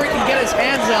ring. Whatever he can get his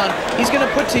hands on, he's going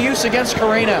to put to use against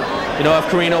Carino. You know, if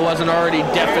Carino wasn't already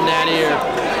deaf in that ear,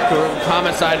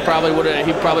 Homicide probably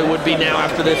would be now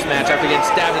after this match, after getting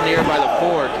stabbed in the ear by the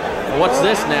fork. And what's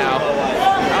this now?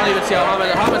 I don't even see how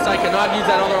Homicide cannot use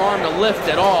that other arm to lift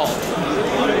at all.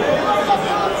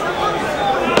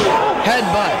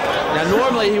 Headbutt. Now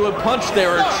normally he would punch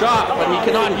there or chop, but he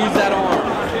cannot use that arm.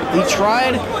 He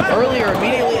tried earlier,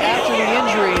 immediately after the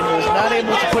injury, and was not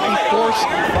able to put any force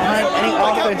behind any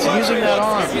offense using that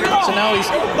arm. So now he's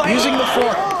using the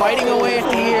fork, biting away at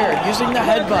the ear, using the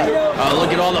headbutt. Oh,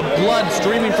 look at all the blood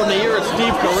streaming from the ear of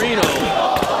Steve Carino.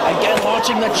 Again,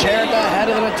 launching the chair at the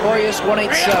head of the notorious 187.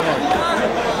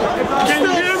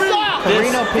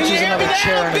 Carino pitches another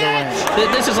chair into the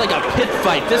ring. This is like a pit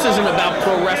fight. This isn't about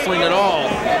pro wrestling at all.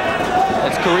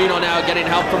 That's Carino now getting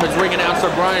help from his ring announcer,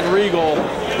 Brian Regal.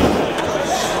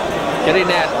 Getting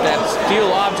that steel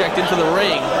object into the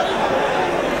ring.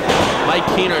 Mike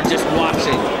Keener just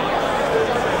watching.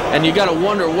 And you got to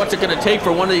wonder what's it going to take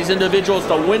for one of these individuals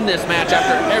to win this match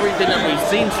after everything that we've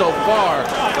seen so far.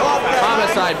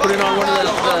 Homicide putting on one of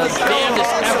the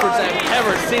damnedest efforts I've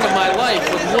ever seen in my life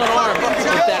with one arm,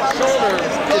 with that shoulder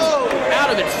just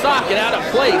out of its socket, out of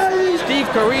place. Steve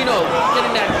Carino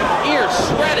getting that ear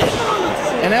shredded.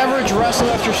 An average wrestler,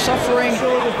 after suffering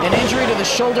an injury to the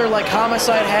shoulder like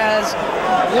Homicide has,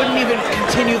 wouldn't even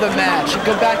continue the match and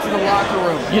go back to the locker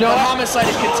room. You know, Homicide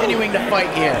is continuing to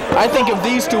fight here. I think if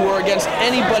these two were against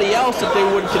anybody else, that they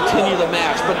wouldn't continue the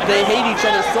match, but they hate each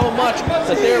other so much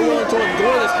that they're willing to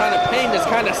endure this kind of pain, this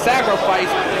kind of sacrifice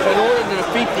in order to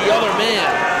defeat the other man.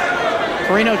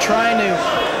 Carino trying to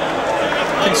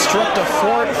construct a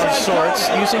fort of sorts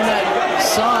using that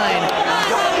sign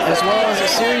as well as a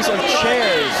series of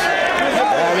chairs.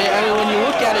 I mean, when you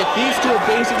look at it, these two have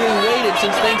basically waited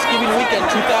since Thanksgiving weekend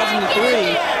 2003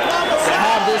 to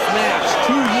have this match.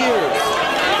 2 years.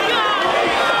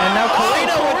 And now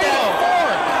Carino with that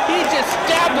fork. He just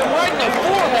stabbed him right in the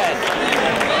forehead.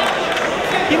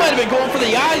 He might have been going for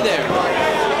the eye there.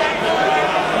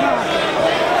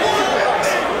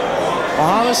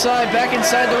 Homicide back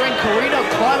inside the ring. Carino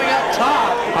climbing up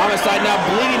top. Homicide now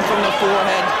bleeding from the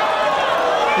forehead.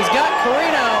 He's got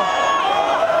Carino.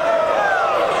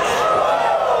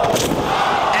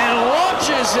 And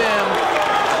launches him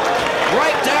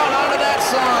right down onto that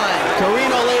sign.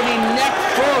 Carino landing neck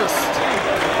first.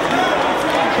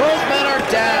 Both men are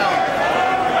down.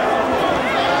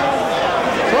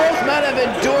 Both men have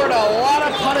endured a lot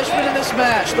of punishment in this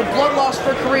match. The blood loss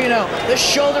for Carino, the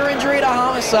shoulder injury to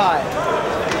Homicide.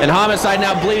 And Homicide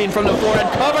now bleeding from the forehead.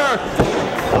 Cover!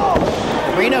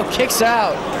 Carino kicks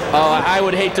out. Oh, I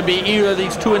would hate to be either of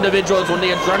these two individuals when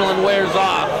the adrenaline wears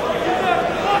off.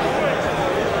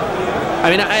 I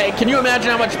mean, can you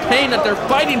imagine how much pain that they're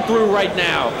fighting through right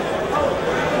now?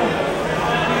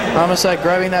 Homicide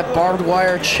grabbing that barbed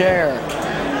wire chair.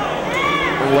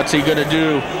 What's he gonna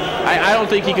do? I don't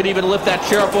think he could even lift that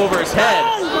chair up over his head.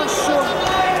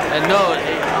 And no.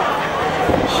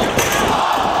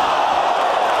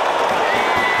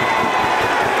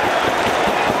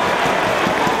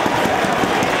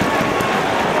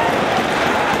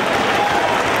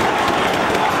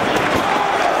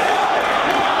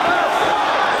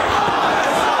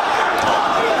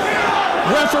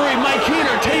 Referee Mike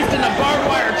Keener tasting the barbed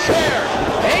wire chair.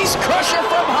 Ace crusher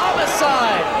from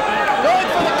Homicide. Going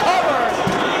for the cover.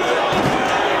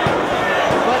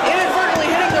 But inadvertently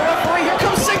hitting the referee. Here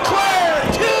comes Sinclair.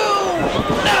 2.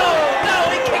 No,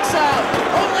 he kicks out.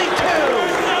 Only 2.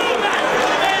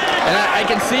 And I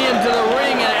can see into the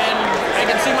ring, and I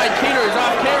can see Mike Keener is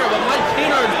off camera, but Mike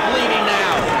Keener is bleeding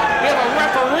now. We have a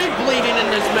referee bleeding in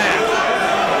this match.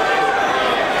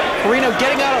 Carino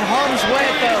getting out of harm's way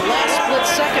at the last split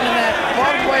second in that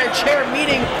barbed wire chair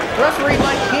meeting referee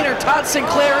Mike Keener, Todd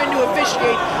Sinclair in to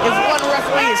officiate. If one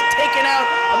referee is taken out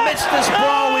amidst this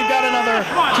brawl, we've got another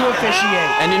to officiate.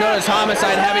 And you notice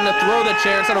Homicide having to throw the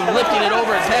chair instead of lifting it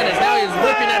over his head, as now he's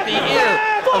ripping at the ear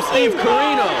of Steve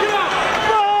Carino.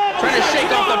 Trying to shake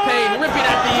off the pain, ripping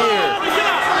at the ear.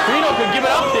 Carino could give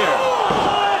it up there.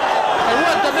 And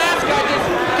what, the mask guy just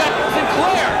got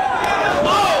Sinclair.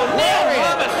 Oh, nailed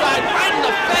Homicide right in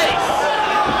the face.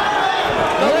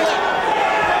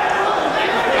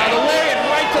 The lariat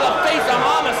right to the face of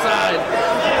Homicide.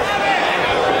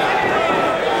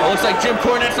 It looks like Jim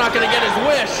Cornette's not going to get his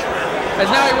wish, as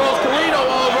now he rolls Carino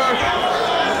over.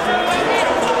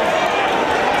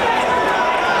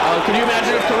 Can you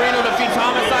imagine if Carino defeats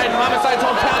Homicide in Homicide's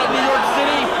hometown of New York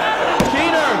City?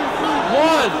 Keener,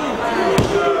 1,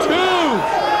 2.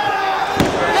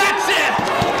 That's it!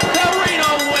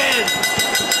 Carino wins!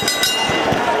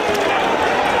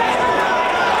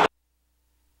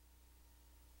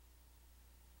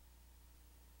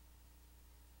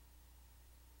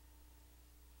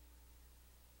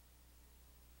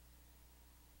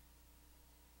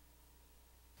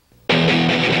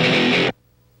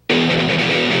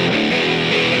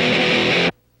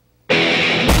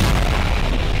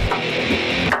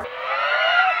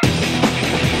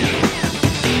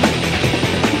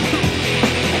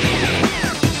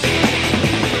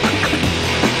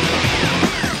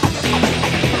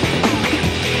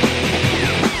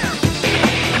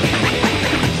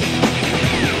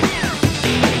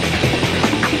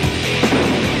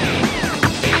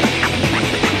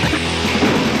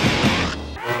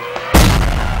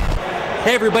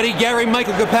 Hey everybody, Gary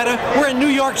Michael Capetta. We're in New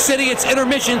York City, it's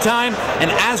intermission time,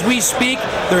 and as we speak,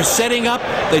 they're setting up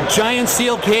the giant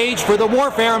steel cage for the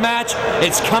Warfare match.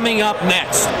 It's coming up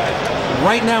next.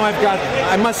 Right now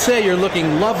I must say you're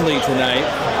looking lovely tonight.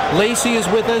 Lacey is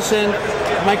with us, and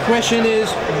my question is,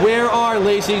 where are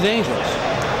Lacey's Angels?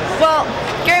 Well,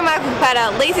 Gary Michael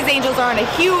Capetta, Lacey's Angels are on a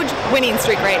huge winning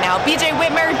streak right now. BJ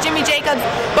Whitmer, Jimmy Jacobs,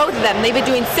 both of them, they've been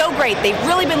doing so great. They've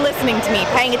really been listening to me,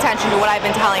 paying attention to what I've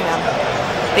been telling them.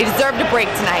 They deserve a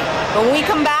break tonight. But when we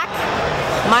come back,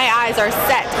 my eyes are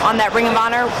set on that Ring of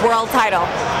Honor world title.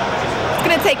 It's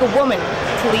going to take a woman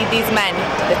to lead these men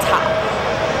to the top.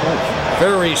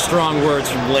 Very strong words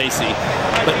from Lacey.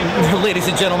 But ladies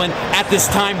and gentlemen, at this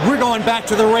time, we're going back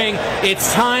to the ring.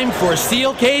 It's time for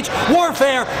Steel Cage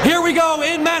Warfare. Here we go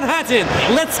in Manhattan.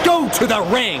 Let's go to the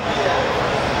ring.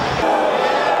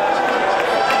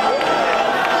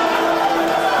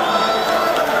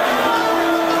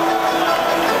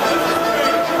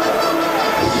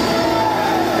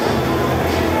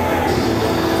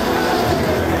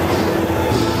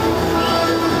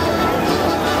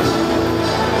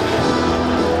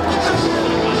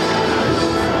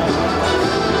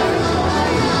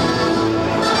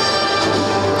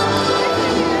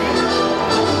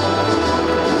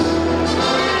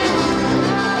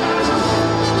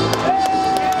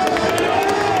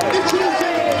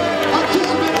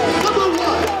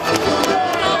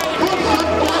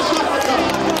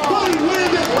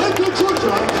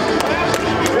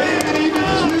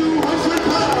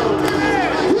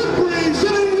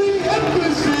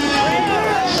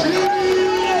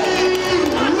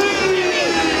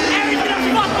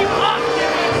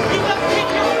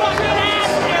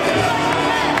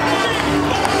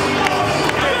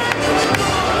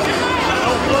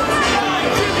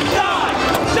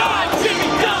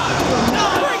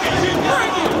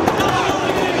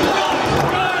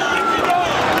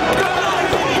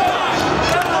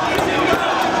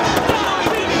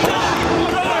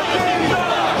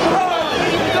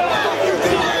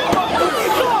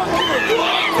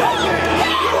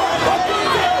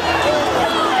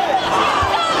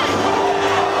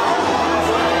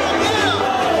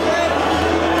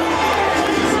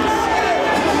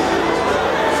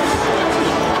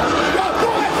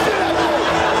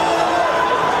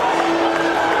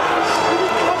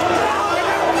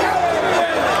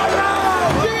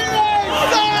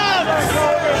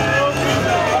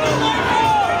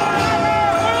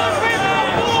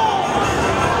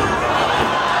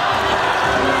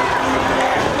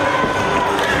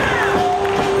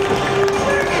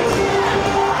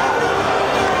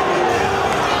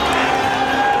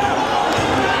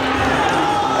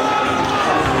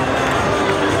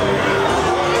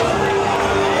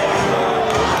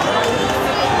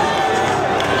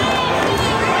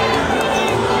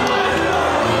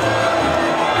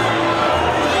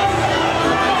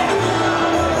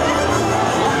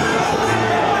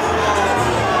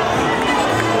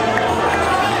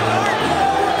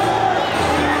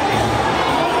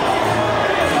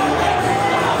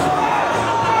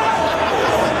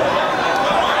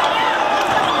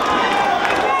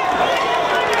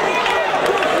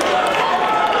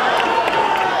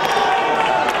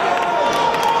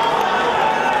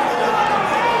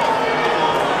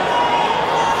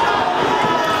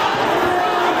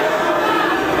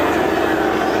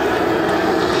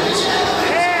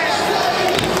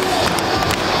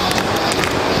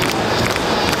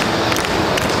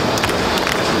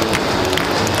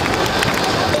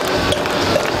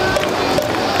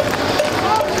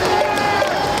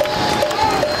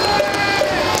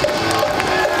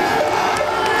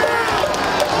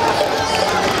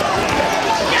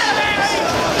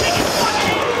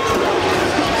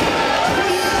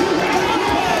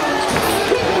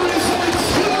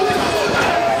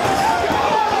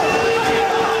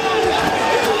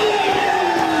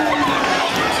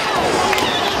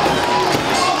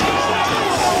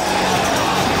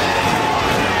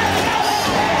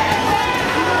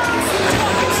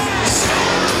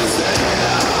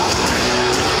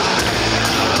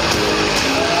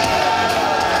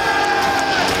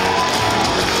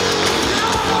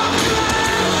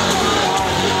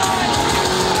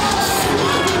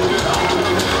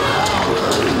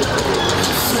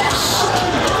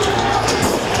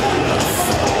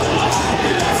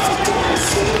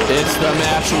 The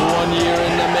match 1 year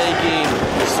in the making.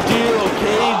 Steel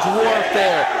Cage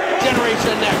Warfare.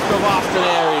 Generation Next of Austin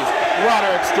Aries,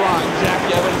 Roderick Strong, Jack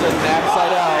Evans, and Matt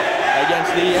Seidel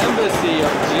against the Embassy of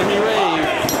Jimmy Rave,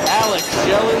 Alex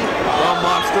Shelley from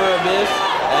Monster Abyss,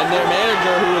 and their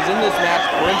manager who is in this match,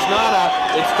 Prince Nana.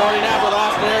 It's starting out with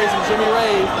Austin Aries and Jimmy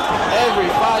Rave. Every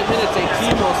 5 minutes, a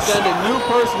team will send a new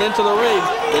person into the ring.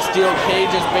 The Steel Cage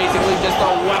is basically just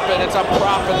a weapon. It's a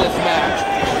prop in this match.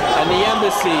 And the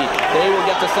Embassy, they will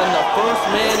get to send the first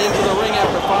man into the ring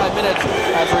after 5 minutes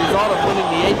as a result of winning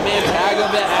the 8-man tag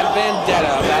event at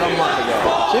Vendetta about a month ago.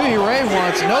 Jimmy Rave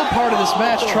wants no part of this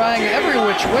match, trying every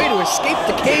which way to escape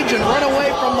the cage and run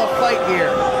away from the fight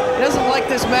here. He doesn't like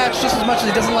this match just as much as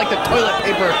he doesn't like the toilet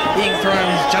paper being thrown in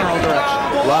his general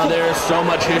direction. Well, there is so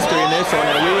much history in this one,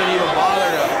 and we wouldn't even bother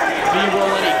to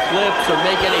B-roll any clips or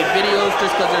make any videos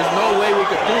just because there's no way we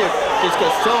could do it, just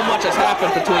because so much has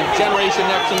happened between Generation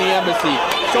X and the Embassy.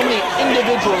 So many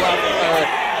individual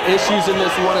issues in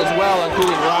this one as well,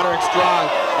 including Roderick Strong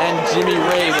and Jimmy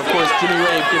Rave. Of course, Jimmy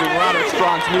Rave giving Roderick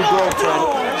Strong's new girlfriend,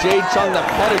 Jade Chung, the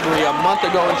pedigree a month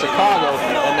ago in Chicago,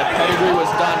 and the pedigree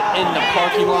was done in the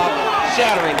parking lot,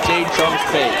 shattering Jade Chung's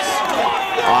face.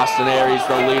 Austin Aries,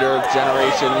 the leader of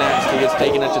Generation Next, he gets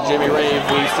taken into Jimmy Rave.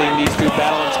 We've seen these two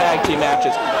battle in tag team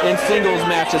matches, in singles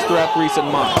matches throughout recent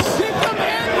months.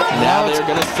 Now they're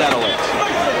going to settle it.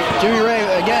 Jimmy Rave,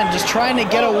 again, just trying to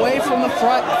get away from the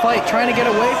fight, trying to get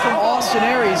away from Austin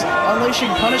Aries, unleashing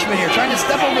punishment here, trying to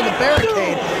step over the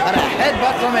barricade, and a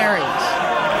headbutt from Aries.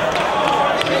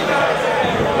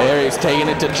 Aries taking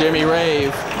it to Jimmy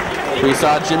Rave. We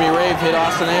saw Jimmy Rave hit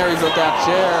Austin Aries with that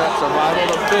chair, survival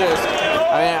of the fittest.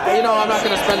 I mean, you know, I'm not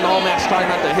going to spend the whole match talking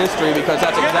about the history because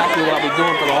that's exactly what I'll be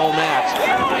doing for the whole match.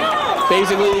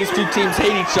 Basically, these two teams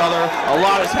hate each other. A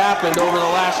lot has happened over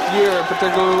the last year,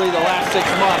 particularly the last 6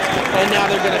 months, and now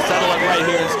they're going to settle it right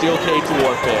here in Steel Cage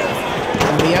Warfare.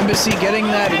 The Embassy getting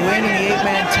that win in the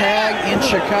 8-man tag in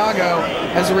Chicago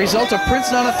as a result of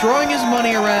Prince Nana throwing his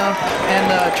money around and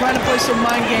trying to play some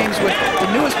mind games with the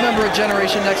newest member of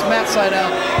Generation Next, Matt Sydal,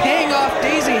 paying off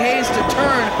Daisy Hayes to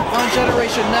turn on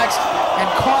Generation Next and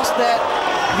cost the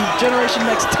Generation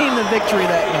Next team the victory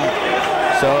that night.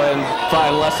 So in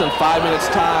less than 5 minutes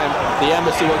time, the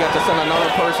Embassy will get to send another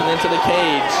person into the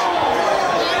cage.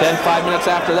 Then 5 minutes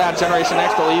after that, Generation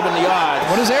X will even the odds.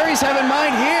 What does Aries have in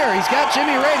mind here? He's got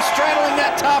Jimmy Rave straddling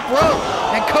that top rope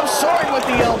and soaring with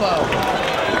the elbow.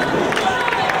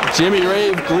 Jimmy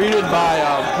Rave greeted by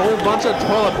a whole bunch of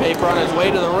toilet paper on his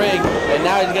way to the ring, and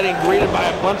now he's getting greeted by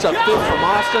a bunch of fists from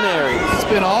Austin Aries. It's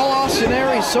been all Austin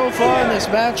Aries so far in this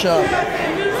matchup.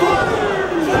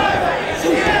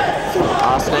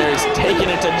 Austin Aries taking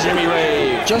it to Jimmy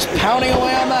Rave. Just pounding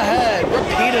away on the head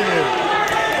repeatedly.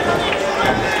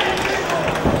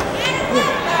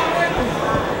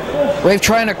 Rave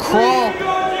trying to crawl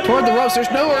toward the ropes.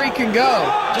 There's nowhere he can go.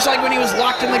 Just like when he was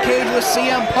locked in the cage with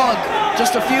CM Punk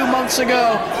just a few months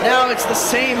ago. Now it's the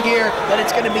same here, that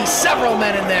it's going to be several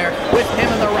men in there with him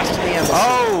and the rest of the Embassy.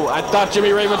 Oh, I thought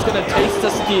Jimmy Rave was going to taste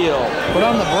the steel. Put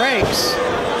on the brakes.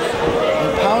 And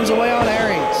pounds away on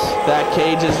Aries. That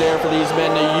cage is there for these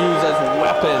men to use as a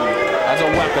weapon.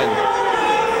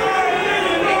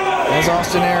 As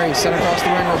Austin Aries sent across the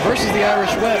ring, reverses the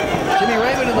Irish whip. Jimmy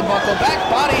Rave into the buckle, back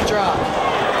body drop.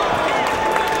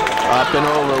 Up and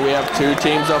over, we have 2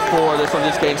 teams of 4. This one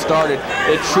just getting started.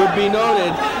 It should be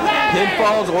noted,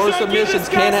 pinfalls or submissions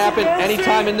can happen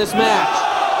anytime in this match.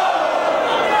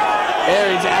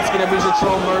 Aries asking if we should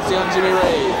show mercy on Jimmy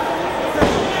Rave.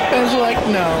 Fans are like,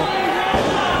 no.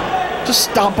 Just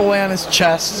stomp away on his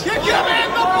chest. Should I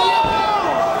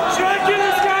give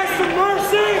this guy some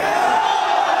mercy?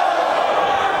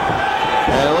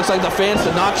 And it looks like the fans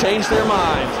did not change their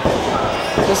minds.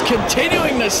 Just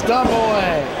continuing to stomp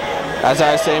away. As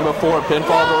I was saying before,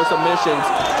 pinfalls or submissions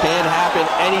can happen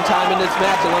anytime in this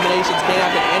match. Eliminations can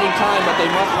happen anytime, but they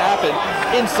must happen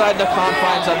inside the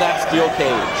confines of that steel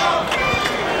cage.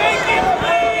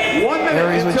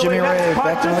 Aries with Jimmy Rave,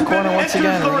 back to the corner once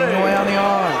again, ringing away on the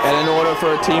arm. And in order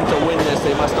for a team to win this,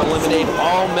 they must eliminate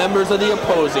all members of the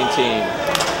opposing team.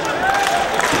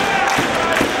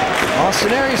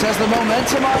 Austin Aries has the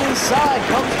momentum on his side,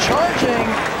 comes charging,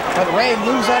 but Rave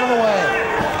moves out of the way.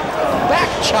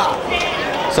 Back chop.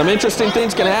 Some interesting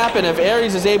things can happen if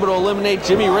Aries is able to eliminate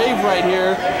Jimmy Rave right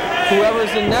here.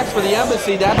 Whoever's in next for the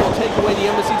Embassy, that will take away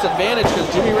the Embassy's advantage because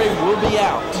Jimmy Rave will be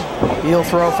out. Heel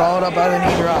throw followed up by the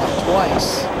knee drop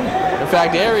twice. In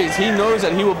fact, Aries, he knows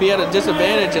that he will be at a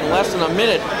disadvantage in less than a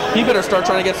minute. He better start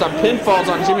trying to get some pinfalls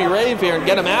on Jimmy Rave here and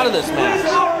get him out of this match.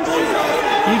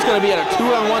 He's going to be at a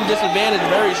 2-on-1 disadvantage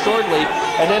very shortly.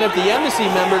 And then if the Embassy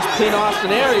members pin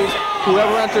Austin Aries,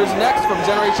 whoever enters next from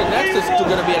Generation Next is still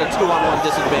going to be at a 2-on-1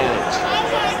 disadvantage.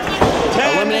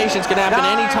 Eliminations can happen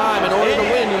anytime. In order to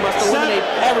win, you must eliminate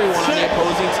everyone on the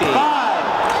opposing team.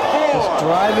 Just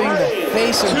driving the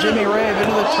face of Jimmy Rave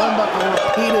into the turnbuckle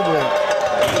repeatedly.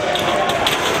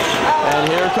 And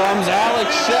here comes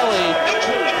Alex Shelley,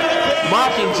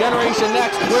 mocking Generation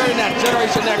Next, wearing that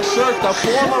Generation Next shirt, the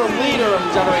former leader of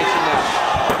Generation Next.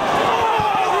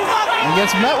 He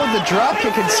gets met with the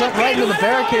dropkick and sent right into the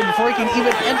barricade before he can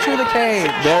even enter the cage.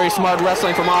 Very smart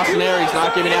wrestling from Austin Aries,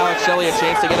 not giving Alex Shelley a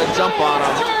chance to get a jump on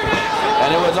him. And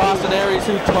it was Austin Aries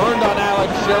who turned on Alex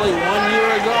Shelley 1 year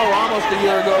ago, almost a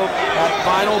year ago, at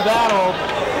Final Battle,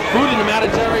 booting him out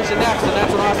of Generation Next, and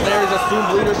that's when Austin Aries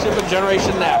assumed leadership of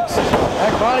Generation Next.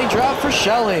 Back body drop for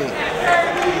Shelley.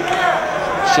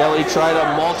 Shelley tried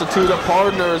a multitude of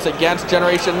partners against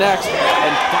Generation Next,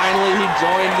 and finally he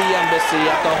joined the Embassy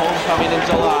at the homecoming in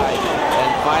July. And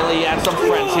finally he had some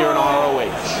friends here in ROH.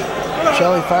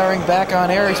 Shelley firing back on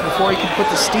Aries before he could put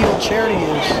the steel chair to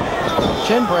use.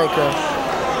 Chin breaker.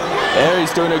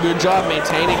 Aries doing a good job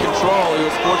maintaining control. He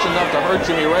was fortunate enough to hurt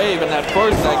Jimmy Rave in that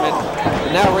first segment.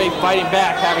 And now Rave fighting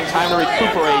back, having time to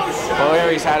recuperate, while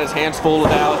Aries had his hands full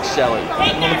with Alex Shelley.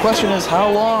 Well, the question is, how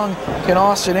long can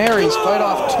Austin Aries fight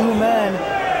off two men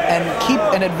and keep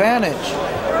an advantage?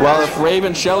 Well, if Rave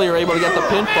and Shelley are able to get the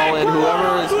pinfall in,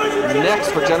 whoever is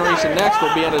next for Generation Next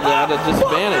will be at a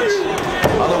disadvantage.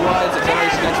 Otherwise, the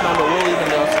Generation Next member will even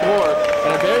score.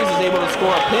 And if Aries is able to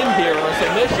score a pin here or a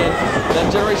submission, then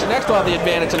Generation Next will have the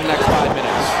advantage in the next 5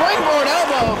 minutes. Springboard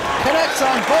elbow connects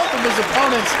on both of his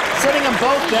opponents, setting them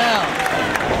both down.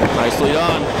 Nicely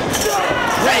done.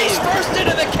 Face first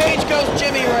into the cage goes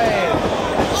Jimmy Rave.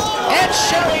 And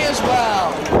Shelley as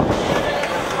well.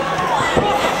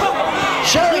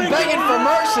 Shelley begging for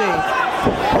mercy.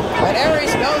 But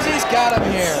Aries knows he's got him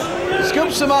here.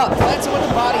 Scoops him up, plants him with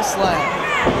a body slam.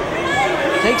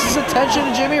 Takes his attention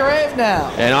to Jimmy Rave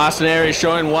now. And Austin Aries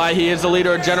showing why he is the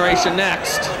leader of Generation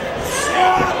Next.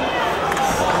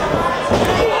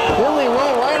 Billy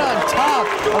roll right on top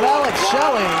of Alex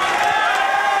Shelley.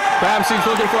 Perhaps he's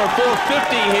looking for a full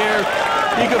 50 here.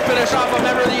 He could finish off a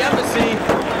member of the Embassy.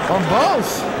 Or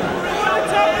both.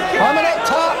 Climbing up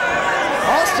top.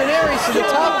 Austin Aries to the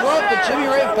top rope, but Jimmy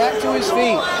Rave back to his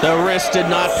feet. The wrist did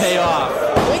not pay off.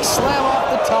 Big slam off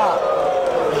the top.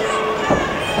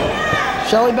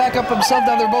 Shelley back up himself,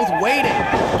 now they're both waiting.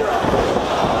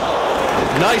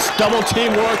 Nice double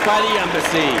team work by the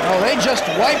Embassy. Oh, they just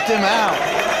wiped him out.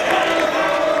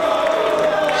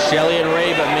 Shelley and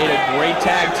Rave have made a great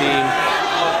tag team.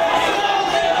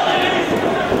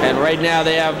 And right now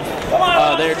they have,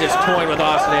 they're just toying with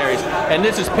Austin Aries. And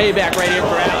this is payback right here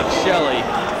for Alex Shelley.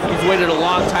 He's waited a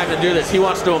long time to do this. He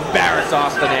wants to embarrass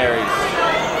Austin Aries.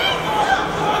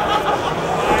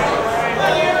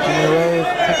 Jimmy Rave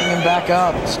picking him back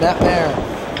up. Snap there.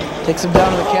 Takes him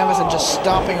down to the canvas and just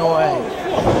stomping away.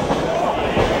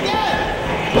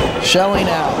 Shelley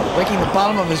now, breaking the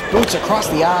bottom of his boots across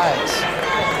the eyes.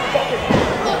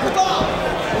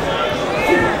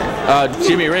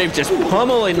 Jimmy Rave just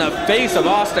pummeling the face of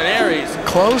Austin Aries.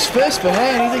 Closed fist, but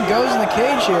hey, anything goes in the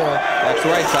cage here. That's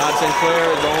right, Todd Sinclair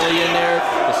is only in there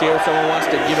to see if someone wants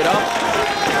to give it up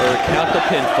or count the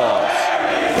pinfalls.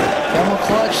 Camel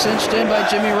clutch cinched in by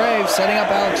Jimmy Rave, setting up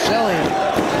Alex Shelley.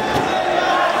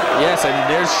 Yes, and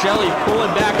there's Shelley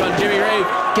pulling back on Jimmy Rave.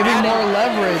 Giving more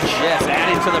leverage. Yes,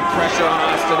 adding to the pressure on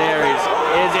Austin Aries.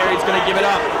 Is Aries going to give it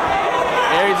up?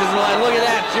 Aries isn't allowed. Look at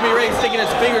that. Jimmy Rave's sticking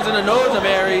his fingers in the nose of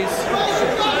Aries.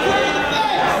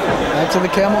 Back to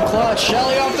the camel clutch.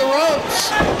 Shelley off the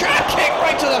ropes. Drop kick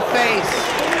right to the face.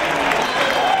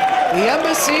 The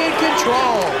Embassy in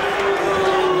control.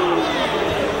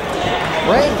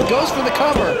 Rave goes for the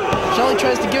cover. Shelley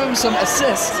tries to give him some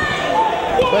assist.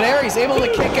 But Aries able to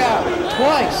kick out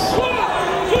twice.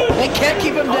 They can't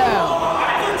keep him down.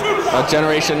 The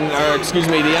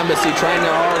Embassy trying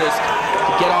their hardest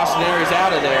to get Austin Aries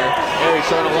out of there. Aries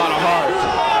showing a lot of heart.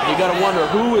 You got to wonder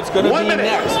who it's going to be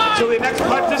next. So the next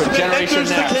participant for Generation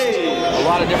Next. A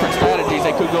lot of different strategies.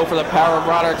 They could go for the power of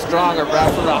Roderick Strong or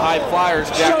perhaps for the high flyers,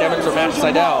 Jack Evans or Matt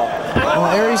Seidel. Well,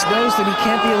 Aries knows that he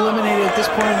can't be eliminated at this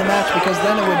point in the match because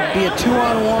then it would be a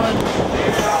 2-on-1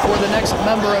 for the next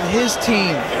member of his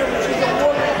team.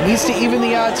 He needs to even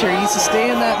the odds here. He needs to stay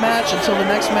in that match until the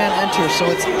next man enters, so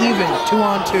it's even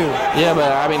 2-on-2. Yeah, but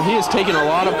I mean, he is taking a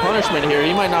lot of punishment here. He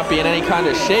might not be in any kind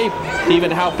of shape to even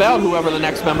help out whoever the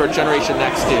next member of Generation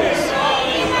Next is.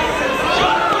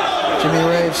 Jimmy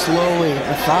Rave slowly,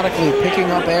 methodically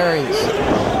picking up Aries.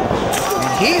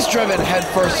 And he's driven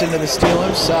headfirst into the steel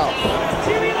himself.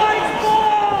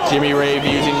 Jimmy Rave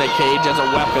using the cage as a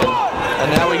weapon. And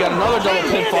now we got another double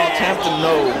pinfall attempt and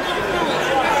no.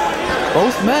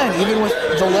 Both men, even with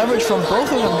the leverage from both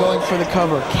of them going for the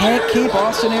cover, can't keep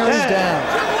Austin Aries down.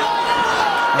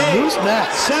 And who's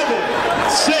next? 7,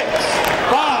 6,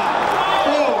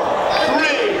 5, 4,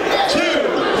 3, 2,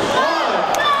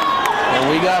 1. And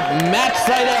we got Matt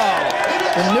Seidel.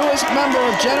 the newest member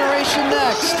of Generation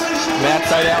Next. Matt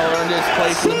Seidel earned his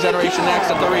place in the Generation Next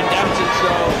at the Redemption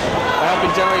Show by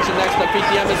helping Generation Next defeat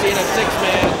the Embassy in a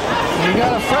 6-man. We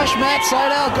got a fresh Matt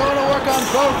Seidel going to work on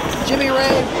both Jimmy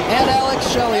Rave and Alex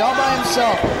Shelley all by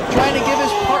himself, trying to give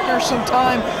his partner some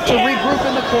time to regroup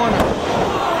in the corner.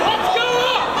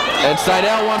 And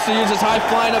Seidel wants to use his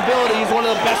high-flying ability. He's one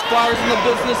of the best flyers in the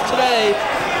business today.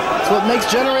 That's what makes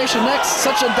Generation Next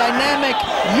such a dynamic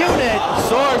unit.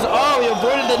 Soars, he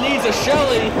avoided the knees of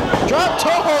Shelley. Drop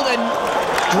toe hold and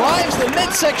drives the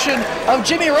midsection of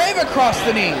Jimmy Rave across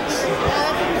the knees.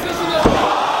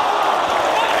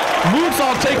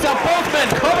 Moonsault takes out both men.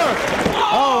 Cover.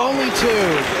 Oh, only two.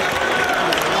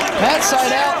 Matt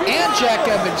Seidel and Jack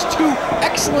Evans, two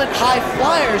excellent high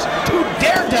flyers, two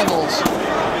daredevils.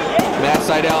 Matt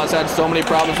Seidel has had so many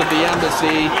problems with the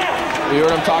Embassy. We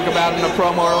heard him talk about it in a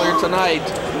promo earlier tonight.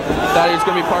 Thought he was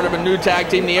going to be part of a new tag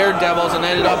team, the Air Devils, and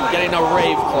ended up getting a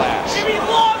Rave clash.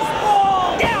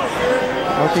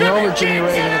 Working over Jimmy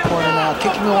Rave in the corner now,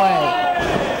 kicking away.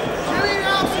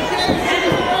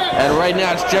 And right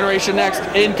now it's Generation Next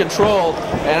in control,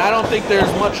 and I don't think there's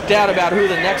much doubt about who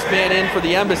the next man in for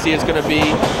the Embassy is going to be.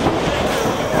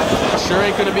 Sure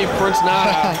ain't going to be Prince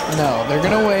Nana. No, they're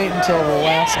going to wait until the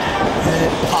last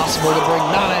minute possible to bring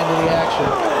Nana into the action.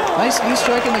 Nice knee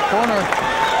strike in the corner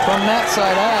from Matt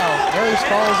Seidel. Aries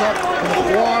follows up with a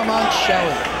forearm on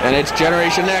Shelley. And it's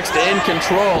Generation Next in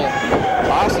control.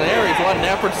 Austin Aries, what an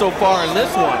effort so far in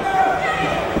this one.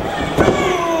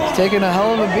 He's taking a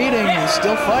hell of a beating. He's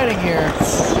still fighting here.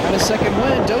 Got a second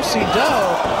win, do-si-do,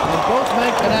 and both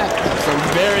men connect. Some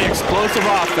very explosive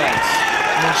offense.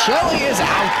 And Shelley is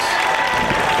out.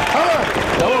 Cover.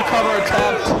 Double cover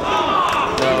attempt.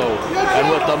 No. And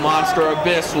with the Monster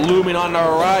Abyss looming on the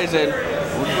horizon,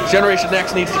 Generation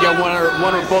Next needs to get one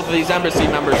or both of these Embassy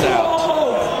members out.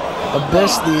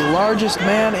 Abyss, the largest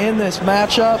man in this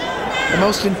matchup, the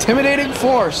most intimidating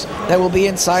force that will be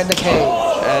inside the cage.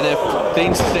 And if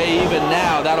things stay even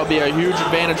now, that'll be a huge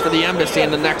advantage for the Embassy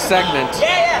in the next segment.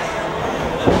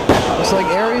 Looks like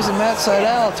Aries and Matt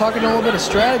Seidel talking a little bit of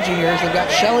strategy here as they've got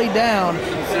Shelley down.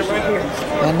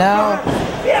 And now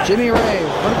Jimmy Rave,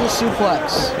 vertical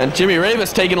suplex. And Jimmy Rave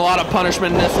has taken a lot of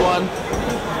punishment in this one.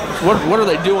 What are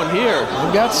they doing here?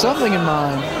 They've got something in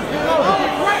mind.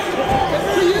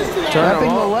 Wrapping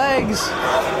the legs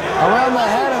around the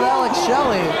head of Alex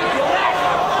Shelley.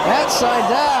 Matt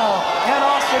Seidel and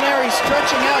Austin Aries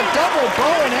stretching out double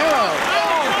bow and arrow.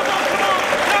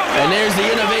 And there's the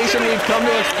innovation we've come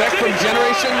to expect from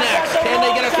Generation Next. Can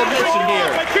they get a submission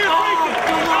here?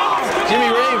 Jimmy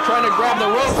Rave trying to grab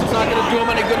the ropes. It's not going to do him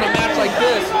any good in a match like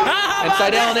this. And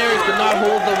Seidel and Aries could not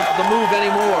hold the move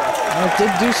anymore. It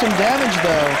did do some damage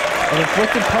though. And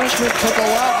inflicted punishment took a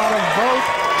lot out of both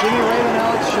Jimmy Rave and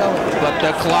Alex Shelley. But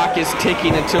the clock is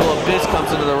ticking until Abyss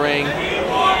comes into the ring.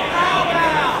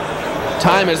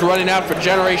 Time is running out for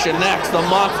Generation Next. The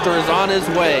monster is on his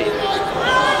way.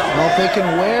 Well, if they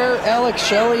can wear Alex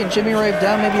Shelley and Jimmy Rave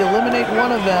down, maybe eliminate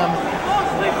one of them,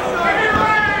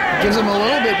 gives them a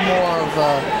little bit more of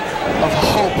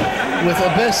hope with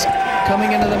Abyss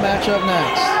coming into the matchup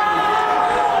next.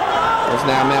 There's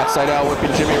now Matt Seidel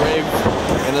whipping Jimmy Rave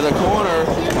into the corner.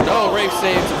 No, Rave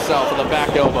saves himself with a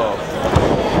back elbow.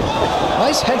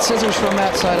 Nice head scissors from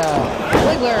Matt Seidel.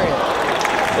 Leg lariat.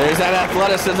 There's that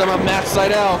athleticism of Matt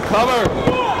Seidel. Cover.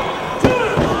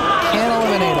 Can't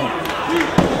eliminate him.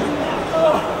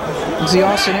 You see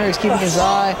Austin Aries keeping his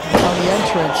eye on the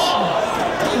entrance.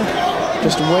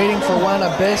 Just waiting for when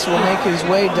Abyss will make his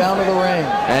way down to the ring.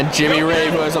 And Jimmy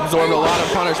Rave, who has absorbed a lot of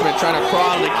punishment, trying to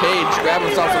crawl in the cage, grab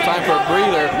himself some time for a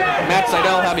breather. Matt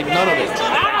Seidel having none of it.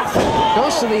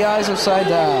 Goes to the eyes of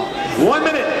Seidel. 1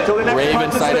 minute till the next Rave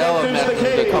and Seidel have met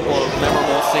in a couple of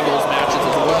memorable singles matches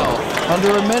as well.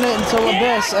 Under a minute until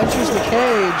Abyss enters the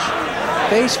cage.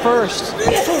 Face first.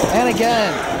 And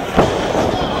again.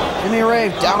 Jimmy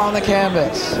Rave down on the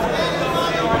canvas.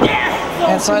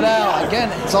 And Seidel,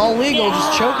 again, it's all legal,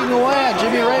 just choking away at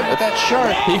Jimmy Rave with that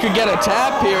shirt. He could get a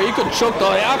tap here. He could choke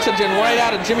the oxygen right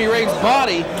out of Jimmy Rave's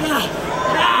body.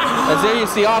 As there you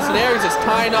see Austin Aries is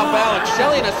tying up Alex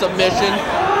Shelley in a submission.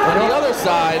 On the other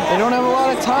side, they don't have a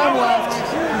lot of time left.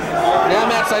 Now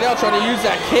Matt Seidel trying to use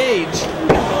that cage.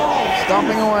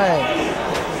 Stomping away.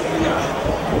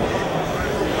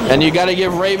 And you got to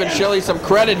give Rave and Shelley some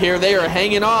credit here. They are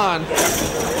hanging on.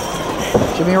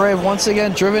 Jimmy Rave once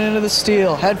again driven into the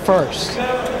steel, head first.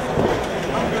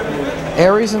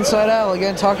 Aries and Seidel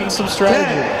again talking some strategy.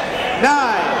 10,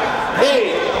 9,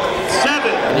 8, 7.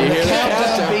 And you hear the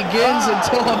countdown begins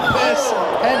until Abyss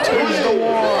enters the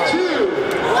war. 2,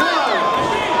 1.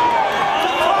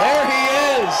 There he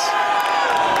is.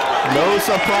 No No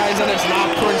surprise that it's not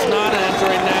Prince Nana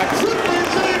entering next.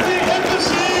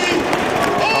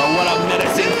 Oh, what a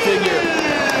menacing figure.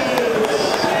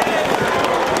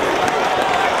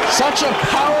 Such a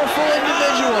powerful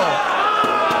individual.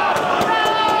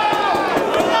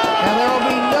 And there will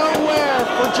be nowhere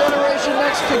for Generation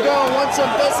Next to go once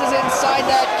Abyss is inside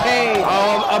that cage.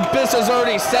 Oh, Abyss has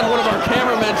already sent one of our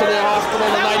cameramen to the hospital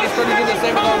tonight. He's trying to do the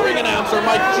same with our ring announcer,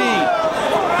 Mike G.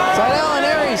 Seidel and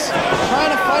Aries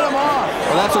trying to fight him off.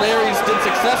 Well, that's what Aries did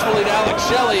successfully to Alex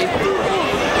Shelley.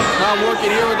 Now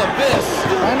working here with Abyss.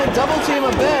 Trying to double team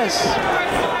Abyss.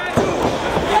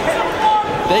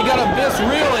 They got Abyss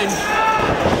reeling.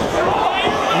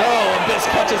 No, Abyss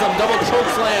catches him, double choke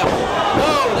slam.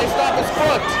 No, they stop his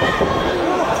foot.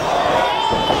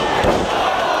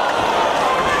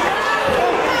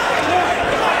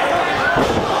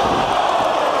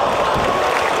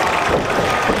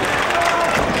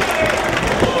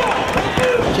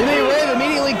 Jimmy Rave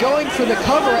immediately going for the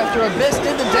cover after Abyss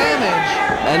did the damage.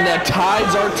 And the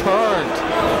tides are turned.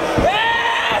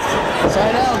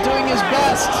 Seidel doing his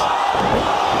best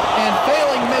and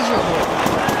failing miserably.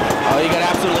 Oh, he got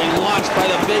absolutely launched by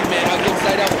the big man. I'll give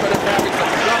Seidel credit for having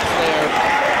some jumps there.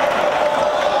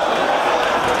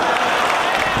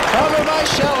 Cover by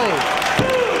Shelley.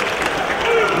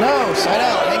 No,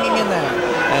 Seidel hanging in there.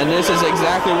 And this is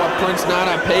exactly what Prince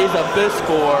Nana pays Abyss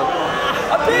for.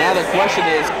 Now the question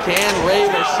is, can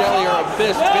Rave or Shelley or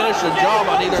Abyss finish the job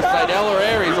on either Seidel or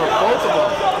Aries or both of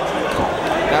them?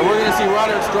 Now we're going to see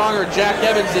Roderick Strong or Jack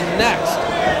Evans in next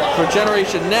for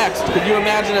Generation Next. Could you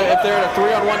imagine if they're at a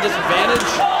 3-on-1 disadvantage?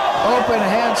 Open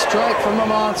hand strike from the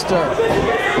monster.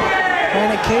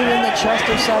 Trying to cave in the chest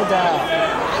of Seidel.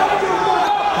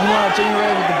 Meanwhile, Jimmy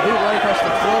Ray with the boot right across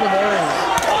the throat of Aries.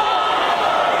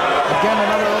 Again,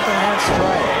 another open hand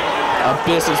strike.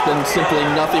 Abyss has been simply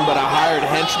nothing but a hired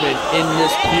henchman in this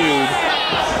feud.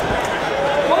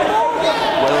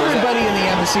 Everybody in the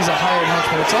embassy is a hired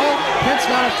henchman. It's all Prince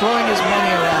Nana throwing his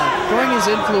money around, throwing his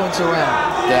influence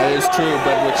around. That is true,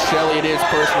 but with Shelley it is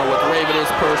personal, with Rave it is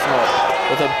personal.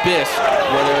 With Abyss,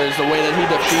 whether it's the way that he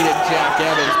defeated Jack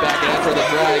Evans back in Enter the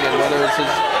Dragon, whether it's his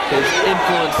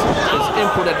influence, his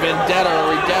input at Vendetta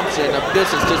or Redemption, Abyss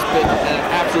has just been an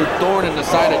absolute thorn in the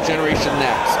side of Generation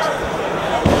Next.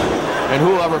 And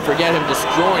who will ever forget him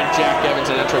destroying Jack Evans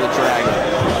and Enter the Dragon.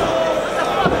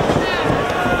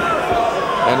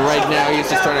 And right now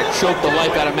he's just trying to choke the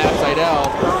life out of Matt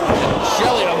Seidel. And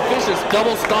Shelley, a vicious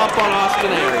double stomp on Austin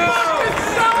Aries.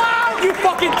 You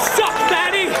fucking suck,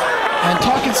 Matty! And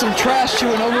talking some trash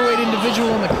to an overweight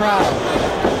individual in the crowd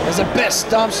as Abyss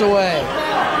stomps away.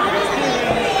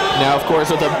 Now, of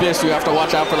course, with Abyss, you have to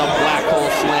watch out for the black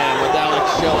hole slam with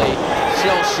Alex Shelley,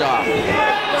 shell shock.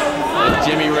 And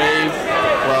Jimmy Rave,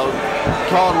 well,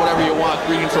 call it whatever you want,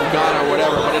 greetings from Ghana or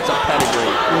whatever, but it's a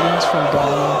pedigree. Greetings from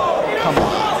Ghana. Come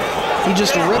on. He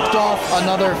just ripped off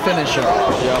another finisher.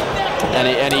 Yep. And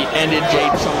he ended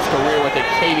Jade Chunk's career with it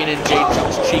caving in Jade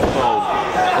Chunk's cheekbone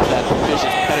with that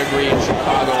vicious pedigree in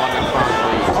Chicago on the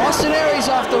concrete. Austin Aries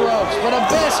off the ropes, but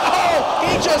Abyss, oh,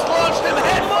 he just launched him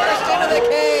headfirst into the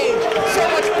cage. So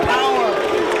much power.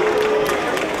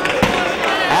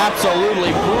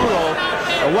 Absolutely brutal.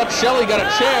 And what, Shelley got a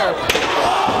chair.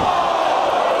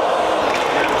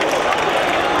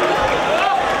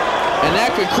 And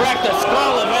that could crack the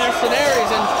skull of Austin Aries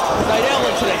and Seidel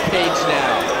into the cage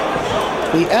now.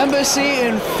 The Embassy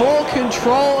in full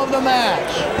control of the match.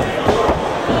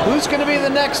 Who's going to be the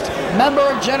next member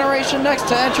of Generation Next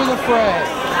to enter the fray?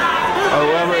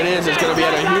 Whoever it is going to be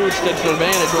at a huge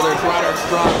disadvantage, whether it's Roderick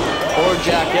Strong or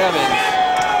Jack Evans.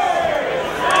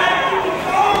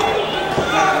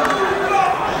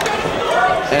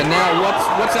 And now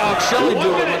what's Alex Shelley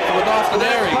doing with Austin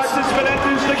Aries? Participant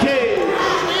enters the cage.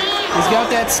 He's got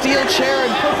that steel chair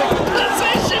in perfect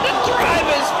position to drive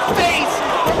his face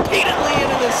repeatedly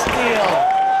into the steel.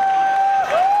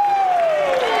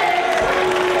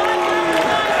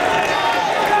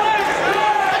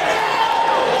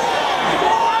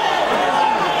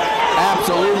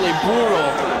 Absolutely brutal.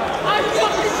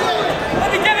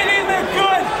 Let me get it in there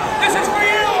good. This is for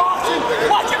you, Austin.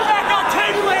 Watch it back on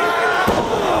tape later.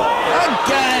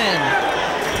 Again.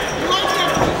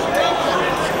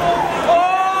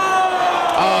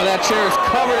 Oh, that chair is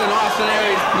covered in Austin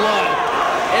Aries' blood.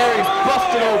 Aries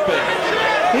busted open.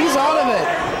 He's out of it.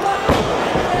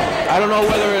 I don't know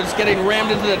whether it's getting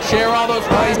rammed into the chair all those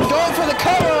times. He's going for the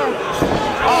cover.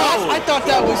 Oh, I thought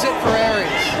that was it for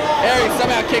Aries. Aries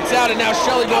somehow kicks out, and now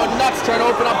Shelley going nuts trying to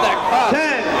open up that cuff. 10,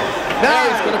 9,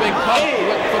 Aries could have been cut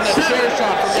from that 7, chair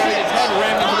shot, from getting his head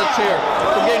rammed into the chair,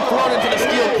 from getting thrown into the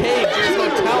steel cage. There's no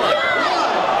telling.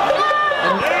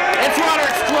 And it's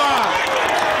Roderick Strong.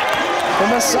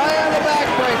 Messiah of the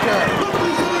backbreaker.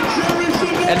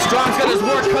 And Strong's got his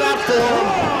work cut out for him.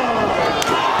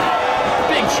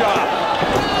 Big shot.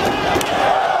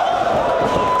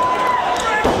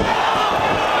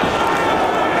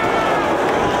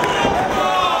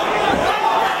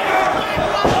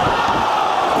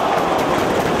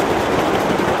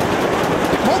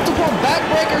 Multiple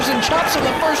backbreakers and chops in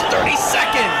the first 30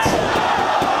 seconds.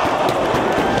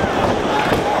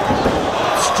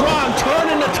 Strong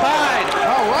turning the tide.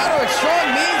 Oh, Roderick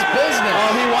Strong means business.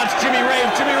 Oh, he wants Jimmy Rave.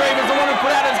 Jimmy Rave is the one who put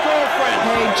out his girlfriend.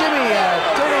 Hey, Jimmy,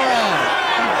 turn around.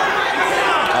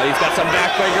 Oh, he's got some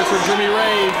backbreakers for Jimmy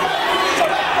Rave.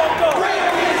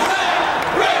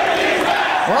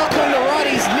 Welcome to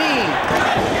Roddy's knee.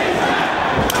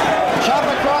 Chop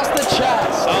across the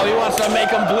chest. Oh, he wants to make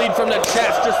him bleed from the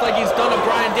chest, just like he's done to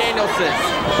Bryan Danielson.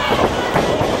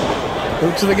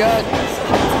 Boot to the gut.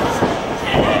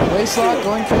 Waist lock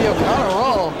going for the O'Connor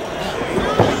roll.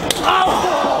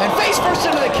 And face first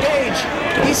into the cage.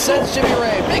 He sends Jimmy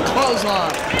Rave. Big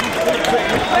clothesline.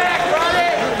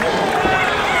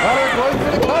 Roderick going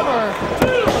for the cover.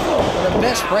 But a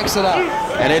miss breaks it up.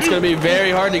 And it's going to be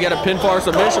very hard to get a pinfall or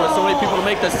submission with so many people to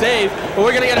make the save. But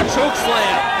we're going to get a choke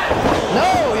slam.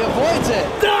 No, he avoids it.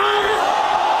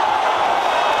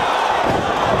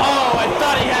 Oh, I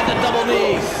thought he had the double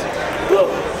knees.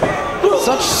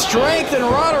 Such strength in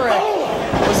Roderick.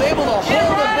 Was able to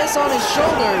hold Abyss on his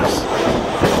shoulders.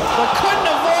 But couldn't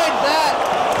avoid that.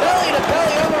 Belly to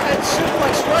belly overhead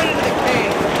suplex right into the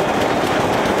cage.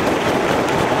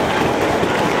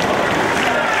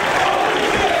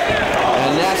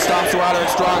 And that stops Roderick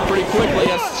Strong pretty quickly.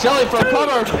 As Shelley for a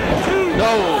cover.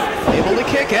 No. Able to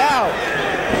kick out.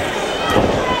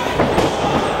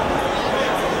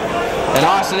 And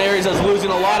Austin Aries is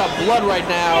losing a lot of blood right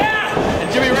now.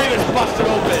 And Jimmy Rave is busted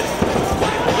open.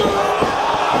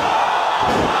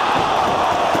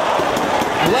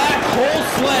 Black hole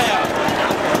slam.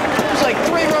 There's like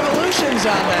 3 revolutions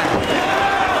on that.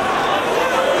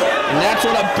 And that's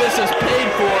what Abyss is paid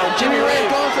for. Jimmy Rave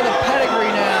going for the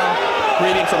pedigree now.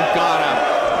 Creating some Ghana.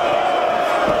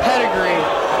 Pedigree.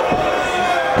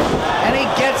 And he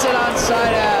gets it on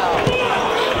side out.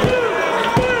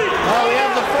 Oh, we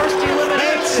have the first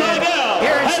elimination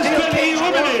here in Steel Cage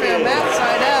Warfare. Matt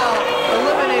Sydal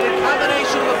eliminated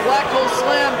combination of the Black Hole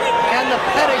Slam and the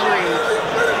pedigree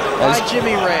by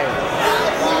Jimmy Rave.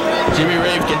 Jimmy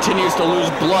Rave continues to lose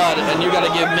blood, and you got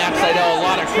to give Matt Sydal a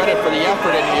lot of credit for the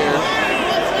effort in here.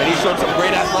 And he showed some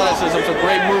great athleticism, some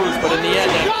great moves, but in the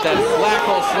end, that Black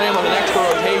Hole Slam on an extra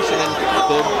rotation and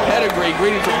the pedigree,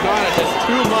 greetings from Ghana, just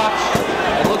too much.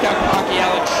 And look how cocky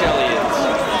Alex Shelley is.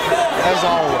 As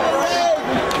always.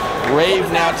 Rave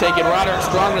now taking Roderick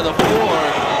Strong to the floor.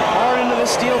 Hard into the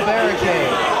steel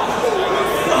barricade.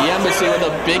 The Embassy with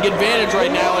a big advantage right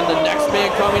now, and the next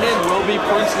man coming in will be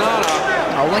Prince Nana.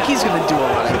 Oh, like he's going to do a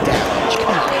lot of damage.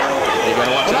 Come on. They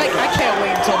gotta watch but I can't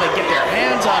wait until they get their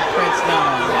hands on Prince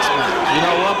Nana in this match. You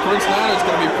know what? Prince Nana is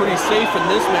going to be pretty safe in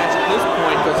this match at this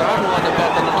point, because I'm willing to bet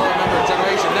that another member of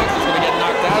Generation Next is going to get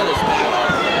knocked out of this match.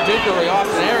 Particularly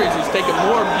Austin Aries, who's taking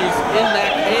more abuse in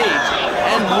that cage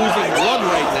and losing blood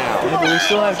right now. Yeah, but we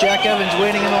still have Jack Evans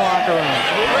waiting in the locker room.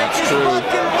 That's true.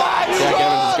 Jack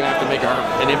Evans is going to have to make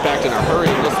an impact in a hurry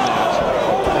in this match.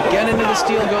 Again into the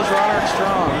steel goes Roderick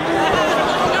Strong.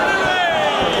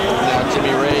 Now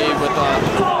Jimmy Rave with a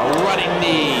running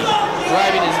knee,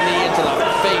 driving his knee into the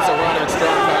face of Roderick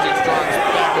Strong, causing Strong's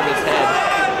back of his head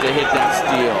to hit that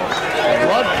steel.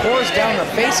 Blood pours down the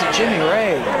face of Jimmy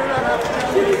Rave.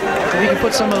 We can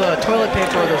put some of the toilet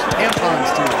paper or those tampons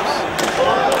to use.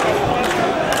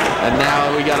 And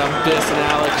now we got Abyss and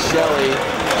Alex Shelley.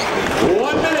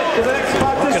 1 minute for the next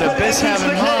participant. What could Abyss have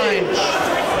in mind?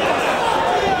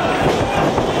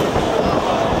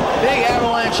 Big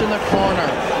avalanche in the corner.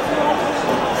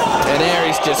 And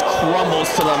Aries just crumbles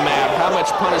to the mat. How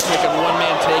much punishment can one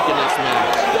man take in this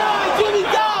match?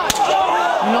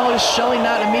 You notice Shelley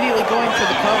not immediately going for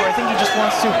the cover. I think he just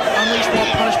wants to unleash more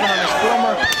punishment on his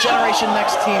former Generation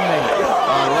Next teammate.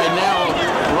 Right now,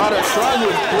 Roderick Strong,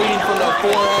 who's bleeding from the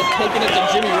forehead, taking it to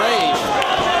Jimmy Rave.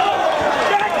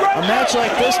 A match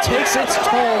like this takes its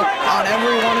toll on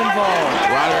everyone involved.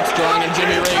 Roderick Strong and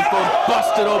Jimmy Rave both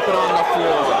busted open on the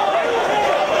floor.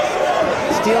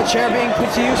 Steel chair being put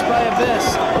to use by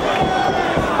Abyss.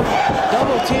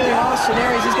 Double teaming Austin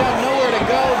Aries. He's got nowhere to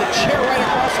go. The chair right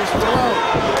across his throat.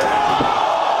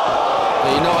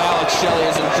 Well, you know Alex Shelley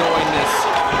is enjoying this.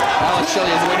 Alex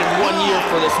Shelley has waited 1 year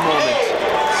for this moment.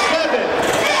 7,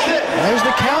 6. There's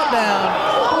the countdown.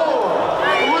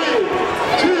 4,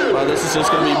 3, 2. Well, this is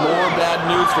just going to be more bad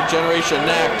news for Generation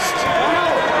Next.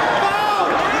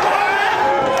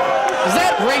 Is that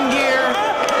ring gear.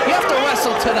 You have to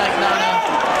wrestle tonight, Nana.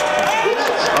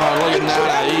 Oh, look at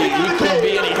Nana. He couldn't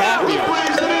be any happier.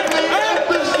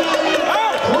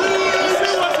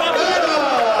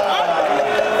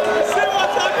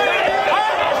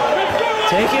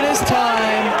 Taking his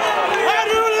time. How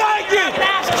do you like it?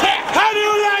 How do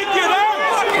you like it,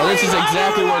 huh? Well, this is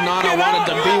exactly where Nana wanted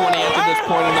to be when he entered this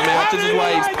point in the match. This is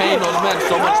why he's paying those men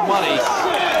so much money.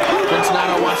 Prince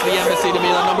Nana wants the Embassy to be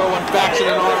the #1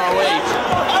 faction in ROH.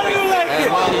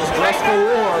 And while he's dressed for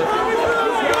war,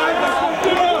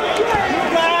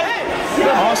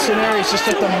 Austin Aries just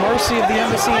at the mercy of the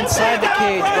Embassy inside the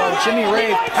cage, while Jimmy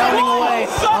Rave pounding away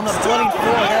on the bloodied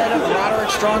forehead of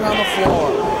Roderick Strong on the floor.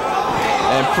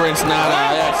 and Prince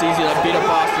Nana, yeah, it's easy to beat up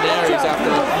Austin Aries after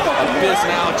Abyss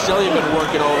and Alex Shelley have been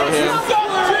working over him.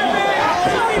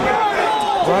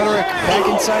 Roderick back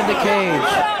inside the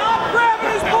cage.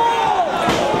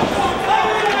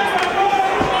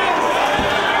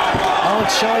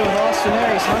 Alex Shelley with Austin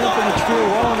Aries hunting for the true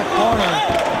wall in the corner.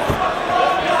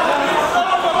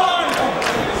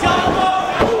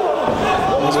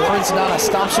 As Prince Nana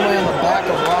stomps away on the back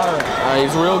of Roderick.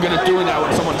 He's real good at doing that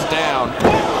when someone's down.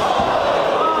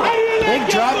 Big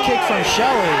drop kick from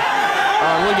Shelley.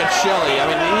 Look at Shelley.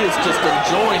 I mean, he is just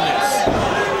enjoying this.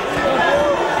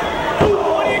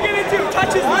 What are you going to do?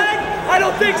 Touch his leg? I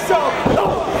don't think so.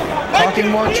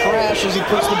 Talking more trash as he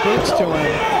puts the boots to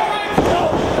him.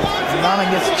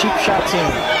 Nana gets cheap shots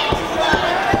in.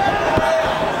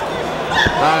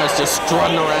 Nana's just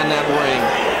strutting around that ring.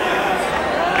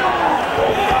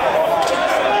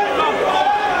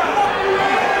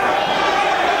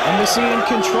 Embassy in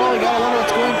control. You gotta wonder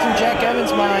what's going through Jack Evans'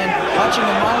 mind. Watching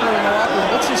the monitor in the locker room.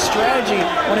 What's his strategy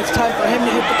when it's time for him to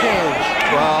hit the cage?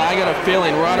 Well, I got a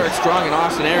feeling Roderick Strong and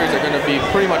Austin Aries are going to be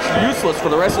pretty much useless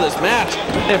for the rest of this match.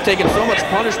 They've taken so much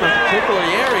punishment, particularly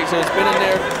Aries, who's been in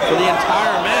there for the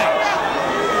entire match.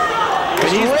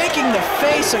 He's raking the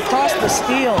face across the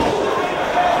steel.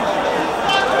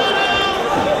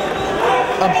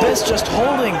 Abyss just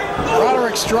holding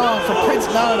Roderick Strong for Prince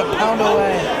Nana to pound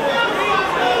away.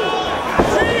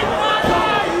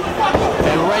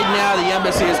 And right now, the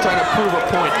Embassy is trying to prove a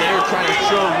point. They are trying to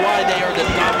show why they are the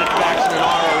dominant faction in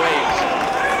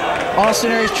ROH.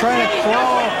 Austin Aries trying to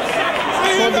crawl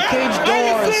toward the cage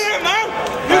doors.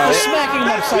 Smacking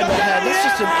him upside the head. That's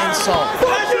just an insult.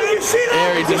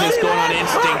 Aries is just going on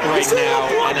instinct right now.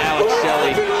 And Alex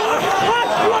Shelley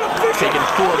taking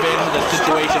full advantage of the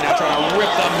situation, now trying to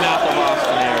rip the mouth of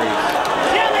Austin Aries.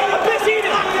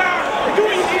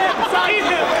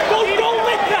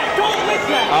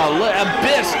 Oh, look,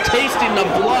 Abyss tasting the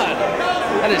blood.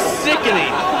 That is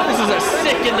sickening. This is a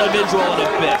sick individual in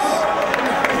Abyss.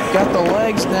 Got the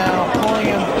legs now,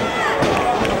 pulling him.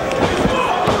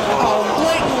 Oh,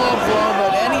 blatant low blow,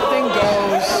 but anything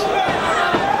goes.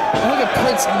 Look at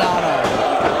Prince Nana.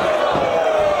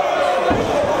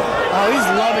 Oh, he's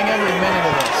loving every minute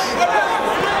of this.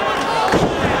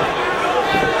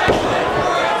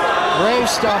 Rave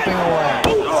stomping away.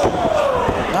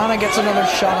 Nana gets another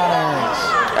shot on Aries.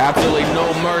 Absolutely no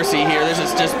mercy here. This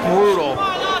is just brutal.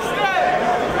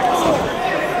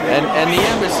 And the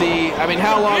Embassy, I mean,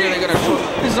 how long are they going to...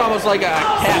 This is almost like a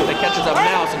cat that catches a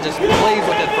mouse and just plays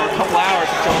with it for a couple hours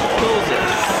until it kills it.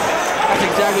 That's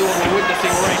exactly what we're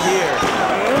witnessing right here.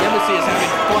 The Embassy is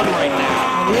having fun right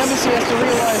now. The Embassy has to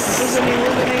realize this is an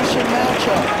elimination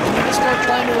matchup. They need to start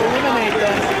trying to eliminate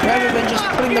them rather than just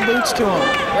putting the boots to them.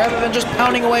 Rather than just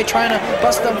pounding away trying to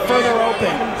bust them further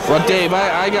open. Well, Dave,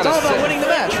 I got to say... It's all about winning the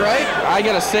match, right? I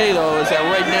got to say, though, is that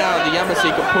right now the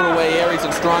Embassy could put away Aries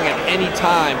and Strong at any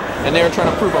time, and they're trying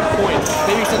to prove a point.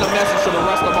 Maybe send a message to the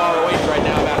rest of ROH right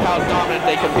now about how dominant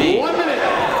they can be. 1 minute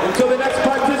until the next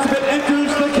participant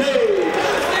enters the cage.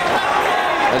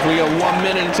 As we got 1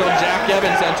 minute until Jack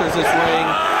Evans enters this ring.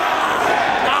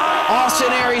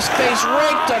 Austin Aries' face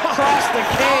raked across the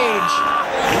cage.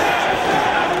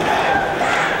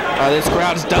 This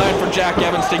crowd's dying for Jack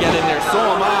Evans to get in there. So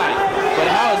am I. But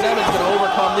how is Evans going to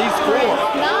overcome these four?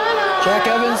 Jack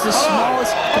Evans, the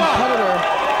smallest competitor.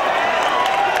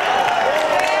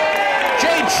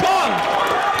 Jade Chung!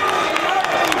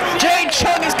 Jade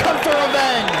Chung has come for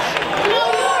revenge.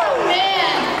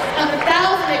 Man of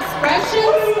 1,000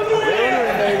 expressions?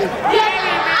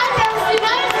 Yeah, I've never seen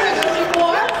that expression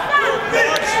before.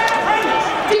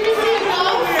 Did you see it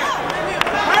go?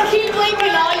 Keep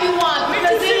blinking all you want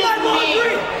because it is me.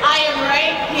 I am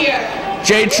right here.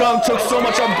 Jade Chung took so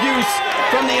much abuse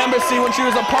from the Embassy when she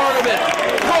was a part of it.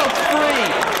 Broke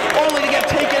free, only to get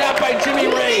taken out by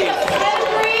Jimmy Ray.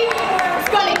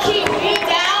 It's gonna keep me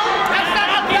down.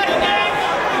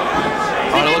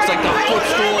 Oh, it looks like the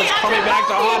footstool is coming back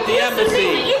to haunt the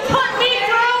Embassy. You put me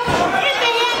through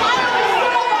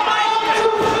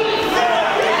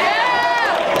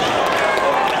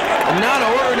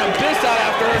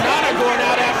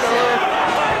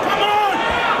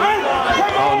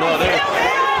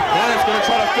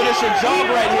finish her job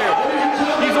right here.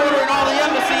 He's ordering all the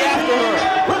embassy after her.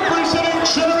 Representing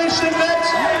Generation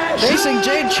Next. Chasing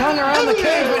Jade Chung around the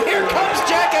cage, but here comes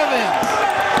Jack Evans.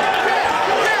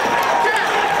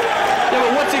 Yeah,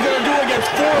 but what's he gonna do against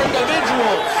 4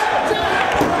 individuals?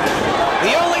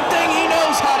 The only thing he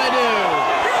knows how to do.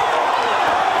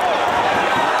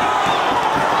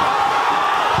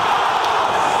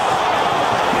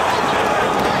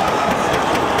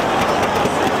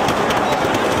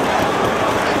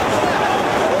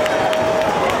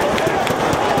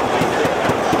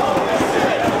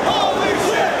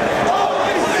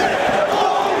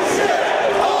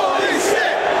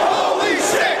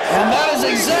 And that is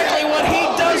exactly what he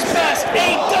does best.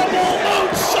 A double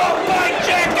moonsault by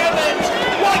Jack Evans.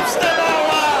 Wipes them all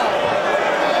out.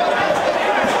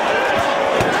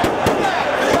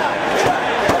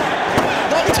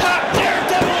 The top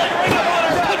daredevil in Ring of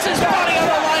Honor puts his body on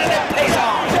the line and it pays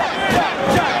off.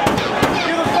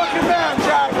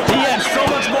 He had so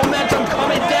much momentum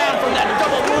coming down from that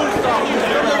double moonsault,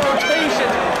 from the rotation.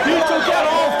 He took out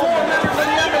all 4 members of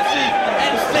the embassy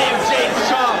and saved Jade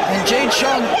Chung. And Jade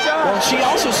Chung, well, she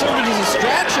also served as a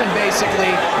distraction,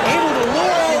 basically, able to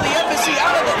lure all the embassy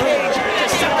out of the cage to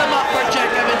set them up for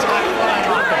Jack Evans' high-flying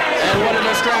offense. And what a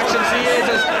distraction she is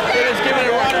it has given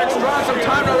Roderick Strong some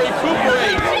time to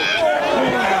recuperate.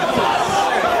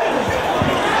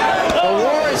 The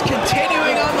war is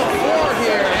continuing on the floor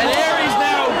here. And Aries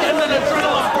now getting an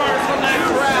adrenaline burst from that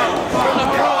crowd, from the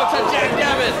pro to Jack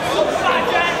Evans.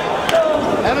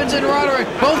 Evans and Roderick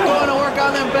both going to work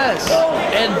on their best.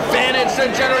 Advantage to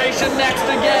Generation Next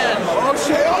again. Oh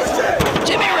shit, oh shit.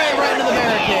 Jimmy Ray right into the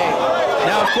barricade.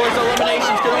 Now, of course,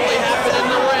 eliminations can only happen in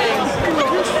the ring.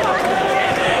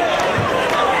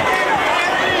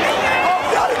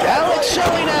 Alex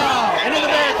Shelley now into the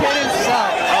barricade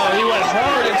himself. Oh, he went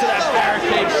hard into that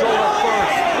barricade shoulder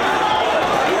first.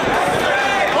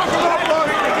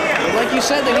 Like you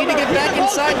said, they need to get back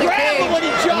inside the cage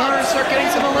in order to start getting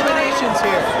some eliminations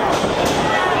here.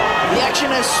 The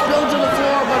action has spilled to the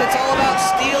floor, but it's all about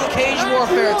steel cage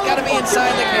warfare. It's got to be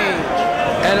inside the cage.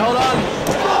 And hold on,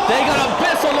 they got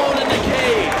Abyss alone in the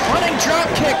cage. Running drop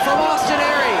kick from Austin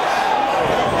Aries.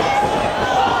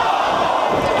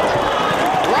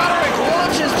 Roderick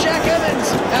launches Jack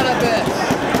Evans at Abyss.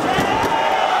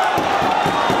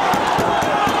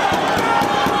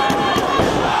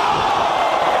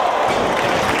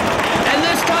 And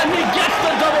this time he gets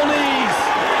the double knees.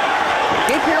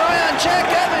 Keep your eye on Jack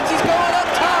Evans. He's going up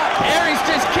top. Aries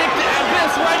just kicked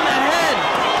Abyss right in the head.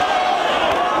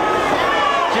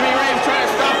 Jimmy Rave trying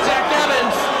to stop Jack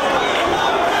Evans.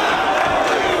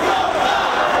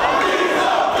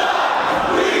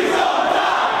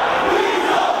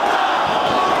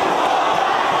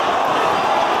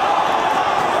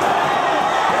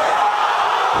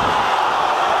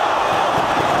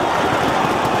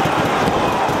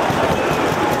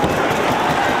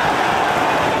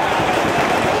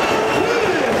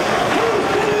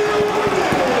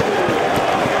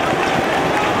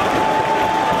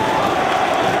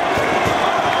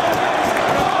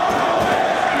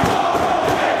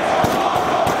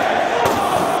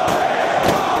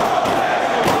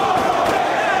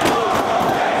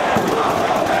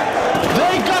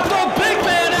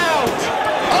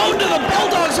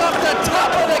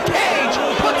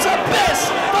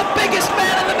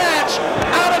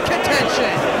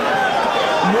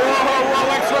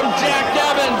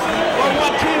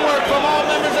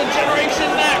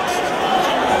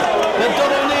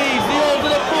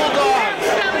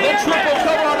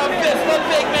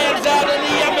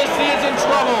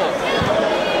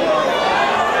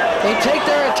 They take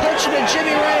their attention to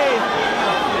Jimmy Ray,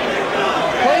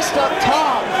 placed up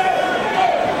top.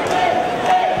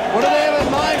 What do they have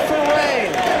in mind for Ray?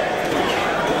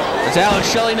 It's Alex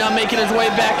Shelley now making his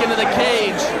way back into the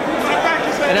cage.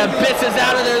 And Abyss is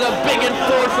out of there. The big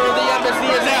enforcer of the embassy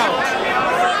is out.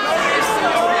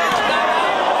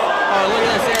 Oh, look at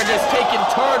this. They're just taking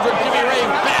turns with Jimmy Ray,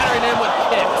 battering him with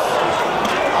kicks.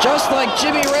 Just like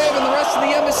Jimmy Rave and the rest of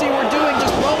the embassy were doing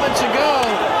just moments ago.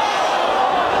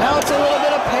 Now it's a little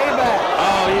bit of payback.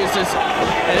 Oh, he's just...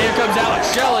 And here comes Alex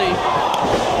Shelley.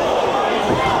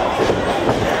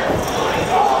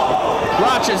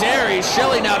 Watch as Aries.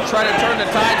 Shelley now trying to turn the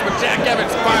tides, but Jack Evans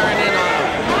firing in on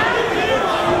him.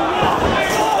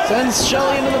 Sends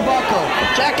Shelley into the buckle.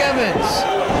 Jack Evans.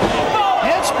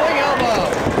 Handspring elbow.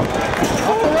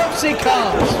 Up the ropes he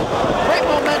comes. Great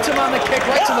momentum on the kick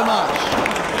right to the mosh.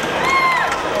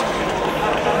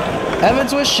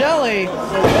 Evans with Shelley.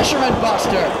 Fisherman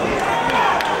Buster.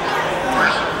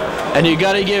 And you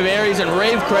got to give Aries and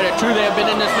Rave credit too. They have been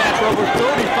in this match for over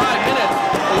 35 minutes.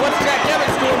 But what's Jack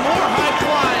Evans doing? More high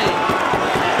fly.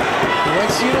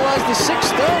 to utilize the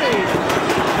 630.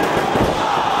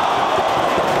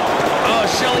 Oh,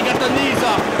 Shelley got the knees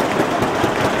up.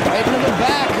 Right into the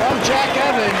back of Jack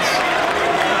Evans.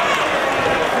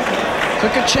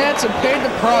 Took a chance and paid the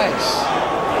price.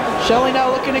 Shelley now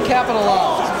looking to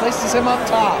capitalize. Places him up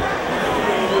top.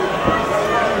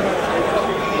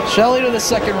 Shelley to the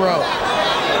second rope.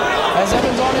 Has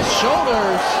Evans on his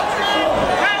shoulders.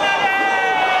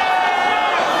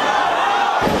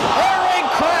 Air ring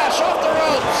crash off the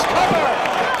ropes. Cover.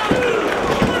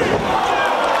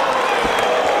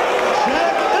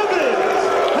 Jack Evans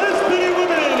has been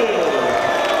eliminated.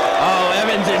 Oh,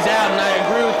 Evans is out, and I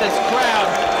agree with this crowd.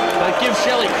 But give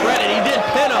Shelley credit, he did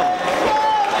pin him.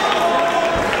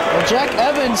 Well, Jack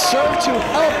Evans served to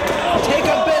help take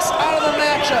Abyss out of the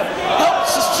matchup. Helped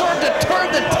serve to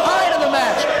turn the tide of the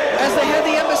match as they had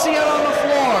the Embassy out on the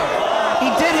floor. He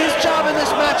did his job in this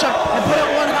matchup and put up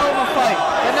one hell of a fight.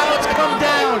 And now it's come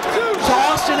down to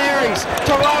Austin Aries,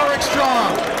 to Roderick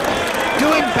Strong,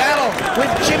 doing battle with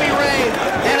Jimmy Rave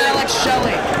and Alex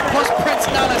Shelley, plus Prince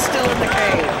Nana still in the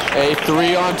cage. A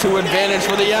 3-on-2 advantage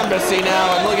for the Embassy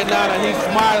now, and look at Nana, he's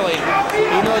smiling.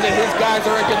 He knows that his guys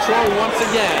are in control once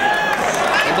again.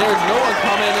 And there's no one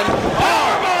coming in.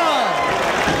 Oh, come on!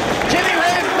 Jimmy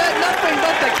Rave met nothing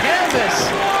but the canvas.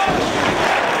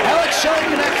 Alex Shelley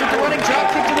connects with the running drop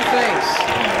kick to the face.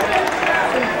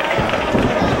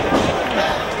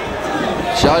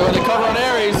 Shelley with the cover on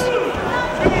Aries.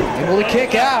 Able to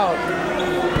kick out.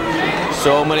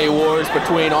 So many wars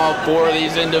between all four of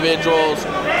these individuals.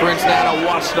 Prince Nana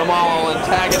watched them all,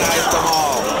 antagonized them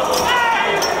all.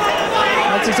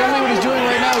 That's exactly what he's doing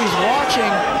right now. He's watching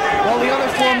while the other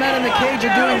four men in the cage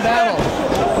are doing battle.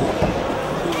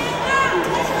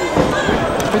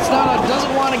 Prince Nana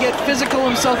doesn't want to get physical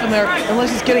himself in there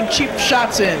unless he's getting cheap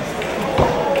shots in.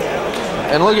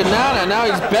 And look at Nana, now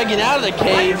he's begging out of the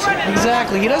cage.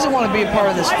 Exactly, he doesn't want to be a part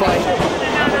of this fight.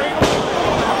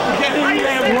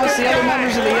 He wants the other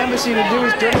members of the Embassy to do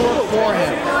his dirty work for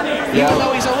him, even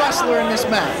though he's a wrestler in this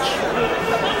match.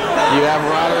 You have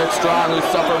Roderick Strong, who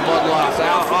suffered blood loss.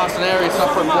 Austin Aries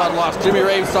suffered blood loss. Jimmy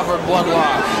Rave suffered blood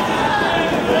loss.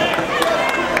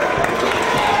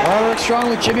 Roderick Strong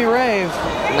with Jimmy Rave.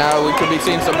 Now we could be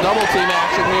seeing some double team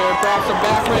action here. Perhaps a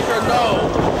backbreaker.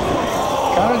 No.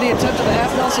 Counter the attempt of the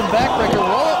half Nelson backbreaker.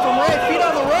 Roll up from Rave. Feet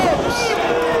on the ropes.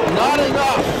 Not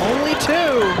enough. Only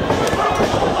two.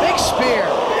 Big spear.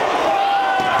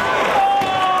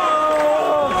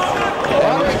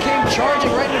 Roderick came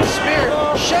charging right into the spear.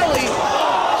 Shelley,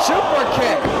 super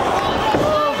kick.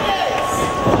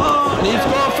 And he's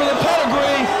going for the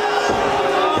pedigree.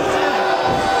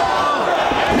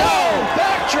 No,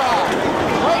 backdrop.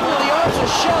 Right into the arms of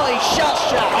Shelley. Shot.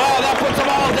 Oh, that puts them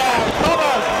all down.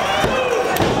 Cover.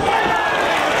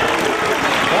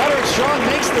 Roderick Strong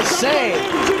makes the save.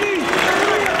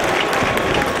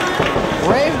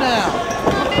 Rave now.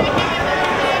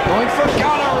 Going for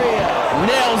gonorrhea.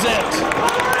 Nails it.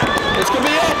 This could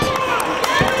be it.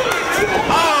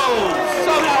 Oh,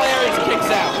 somehow Aries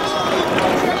kicks out.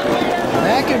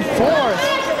 Back and forth.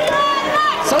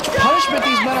 Such punishment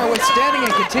these men are withstanding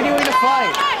and continuing to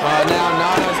fight. Now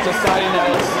Nana's deciding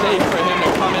that it's safe for him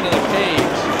to come into the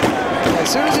cage. As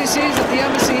soon as he sees that the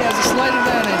Embassy has a slight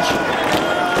advantage.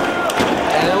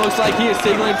 And it looks like he is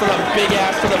signaling for the big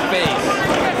ass to the face.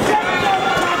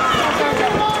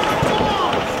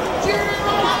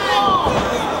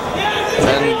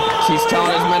 And he's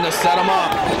telling his men to set him up.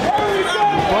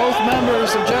 Both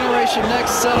members of Generation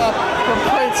Next set up for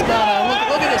Prince Nana.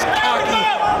 Look at this cocky.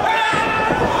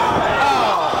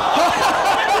 Oh.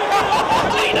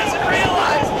 He doesn't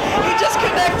realize he just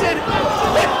connected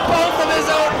with both of his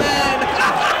own men.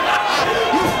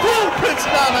 You fool, Prince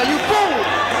Nana, you fool.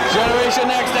 Generation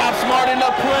Next outsmarting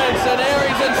the Prince, and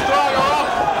Aries and Strong are up.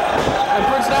 And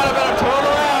Prince Nana better turn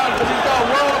around because he's got a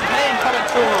world of pain coming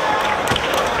to him.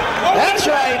 That's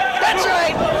right. That's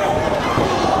right.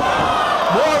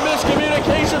 More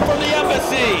miscommunication from the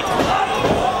Embassy.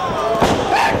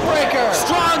 Backbreaker.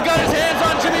 Strong got his hands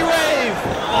on Jimmy Rave.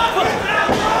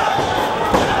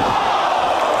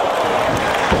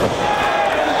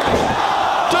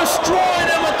 Destroyed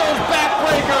him with those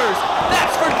backbreakers.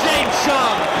 That's for Jade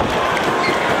Chung.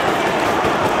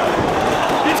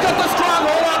 He's got the strong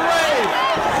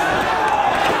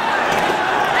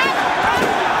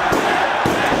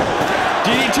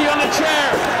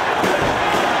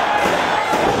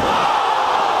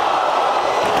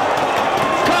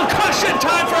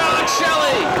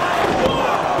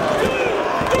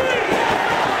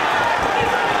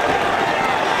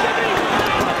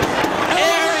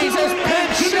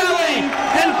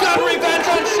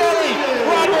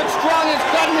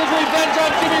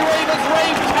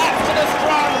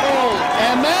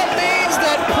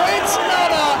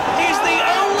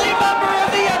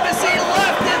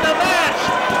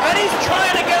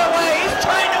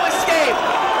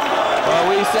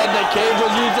cage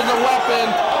was used as a weapon.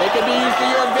 It can be used to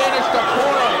your advantage to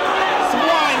point.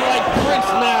 Swine like Prince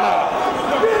Nana.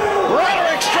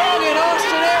 Roderick Strong and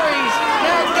Austin Aries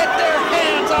now get their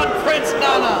hands on Prince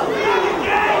Nana.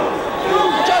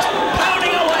 Just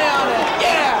pounding away on it,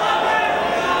 yeah!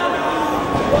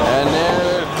 And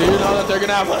do you know that they're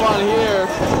gonna have fun here?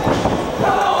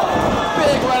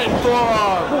 Big running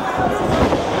forearm.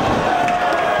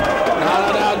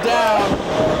 Nana now down.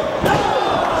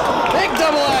 Big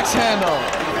double axe handle.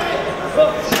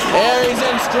 Aries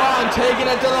and Strong taking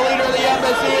it to the leader of the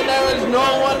embassy, and there is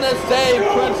no one to save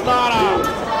Prince Nana.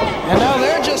 And now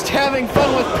they're just having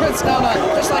fun with Prince Nana,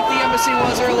 just like the embassy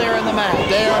was earlier in the match.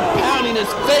 They are pounding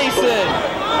his face in.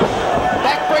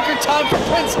 Backbreaker time for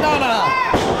Prince Nana.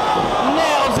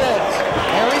 Nails it.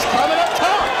 Aries coming up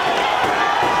top.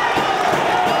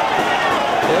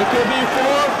 It could be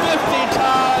 450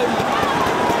 time.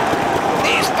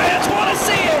 These fans want to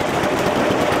see it.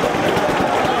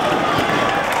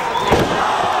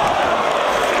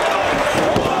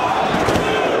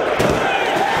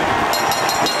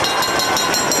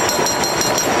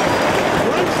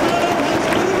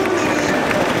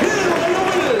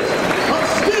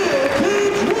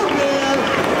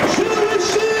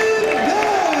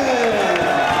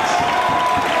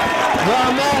 The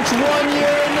match 1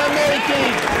 year in the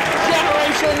making.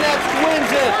 Generation Next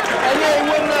wins it, and they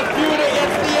win the feud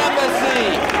against the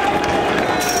embassy.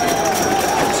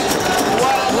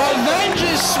 Revenge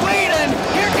is sweet, and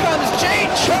here comes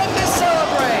Jade Chung to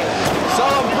celebrate.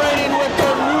 Celebrating with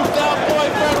their roofed-out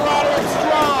boyfriend, Roderick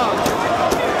Strong.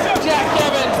 Jack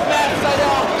Evans, Matt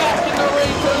Seidel, back in the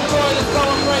ring to enjoy the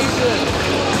celebration.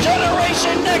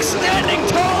 Generation Next standing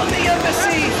tall in the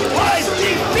embassy lies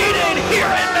defeated here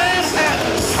in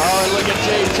Manhattan. Oh, and look at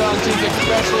Jade Chung. She's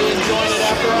especially enjoying it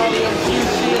after all the abuse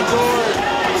she endured.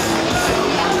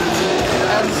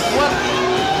 And what?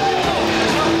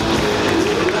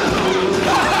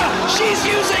 She's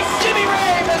using Jimmy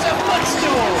Rave as a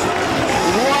footstool.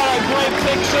 What a great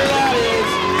picture that is.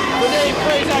 For Dave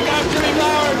Prazak, I'm Jimmy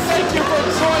Bauer. Thank you for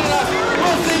joining us.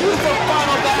 We'll see you for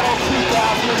Final Battle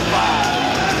 2005.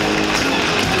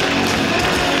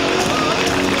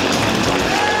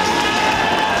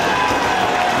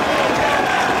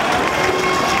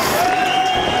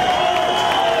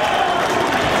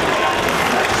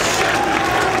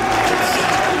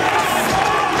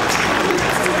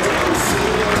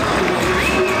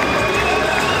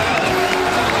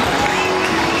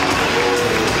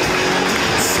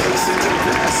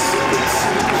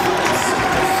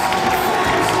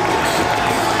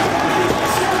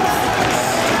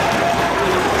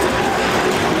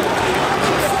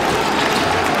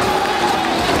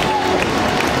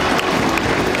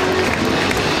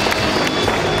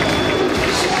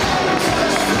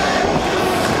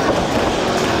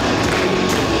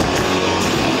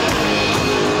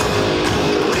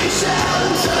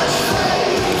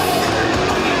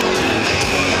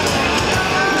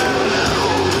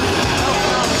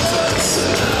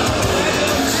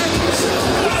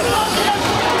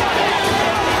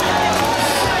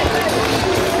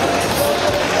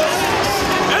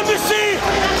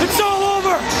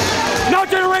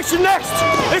 Generation Next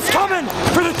is coming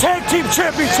for the Tag Team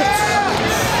Championships.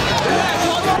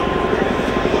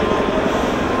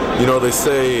 You know, they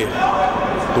say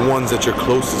the ones that you're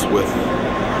closest with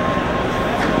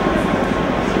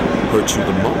hurt you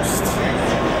the most.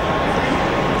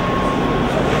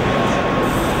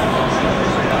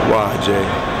 Why, Jay?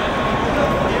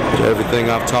 To everything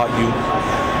I've taught you,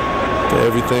 to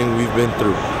everything we've been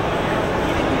through.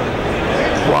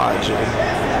 Why, Jay?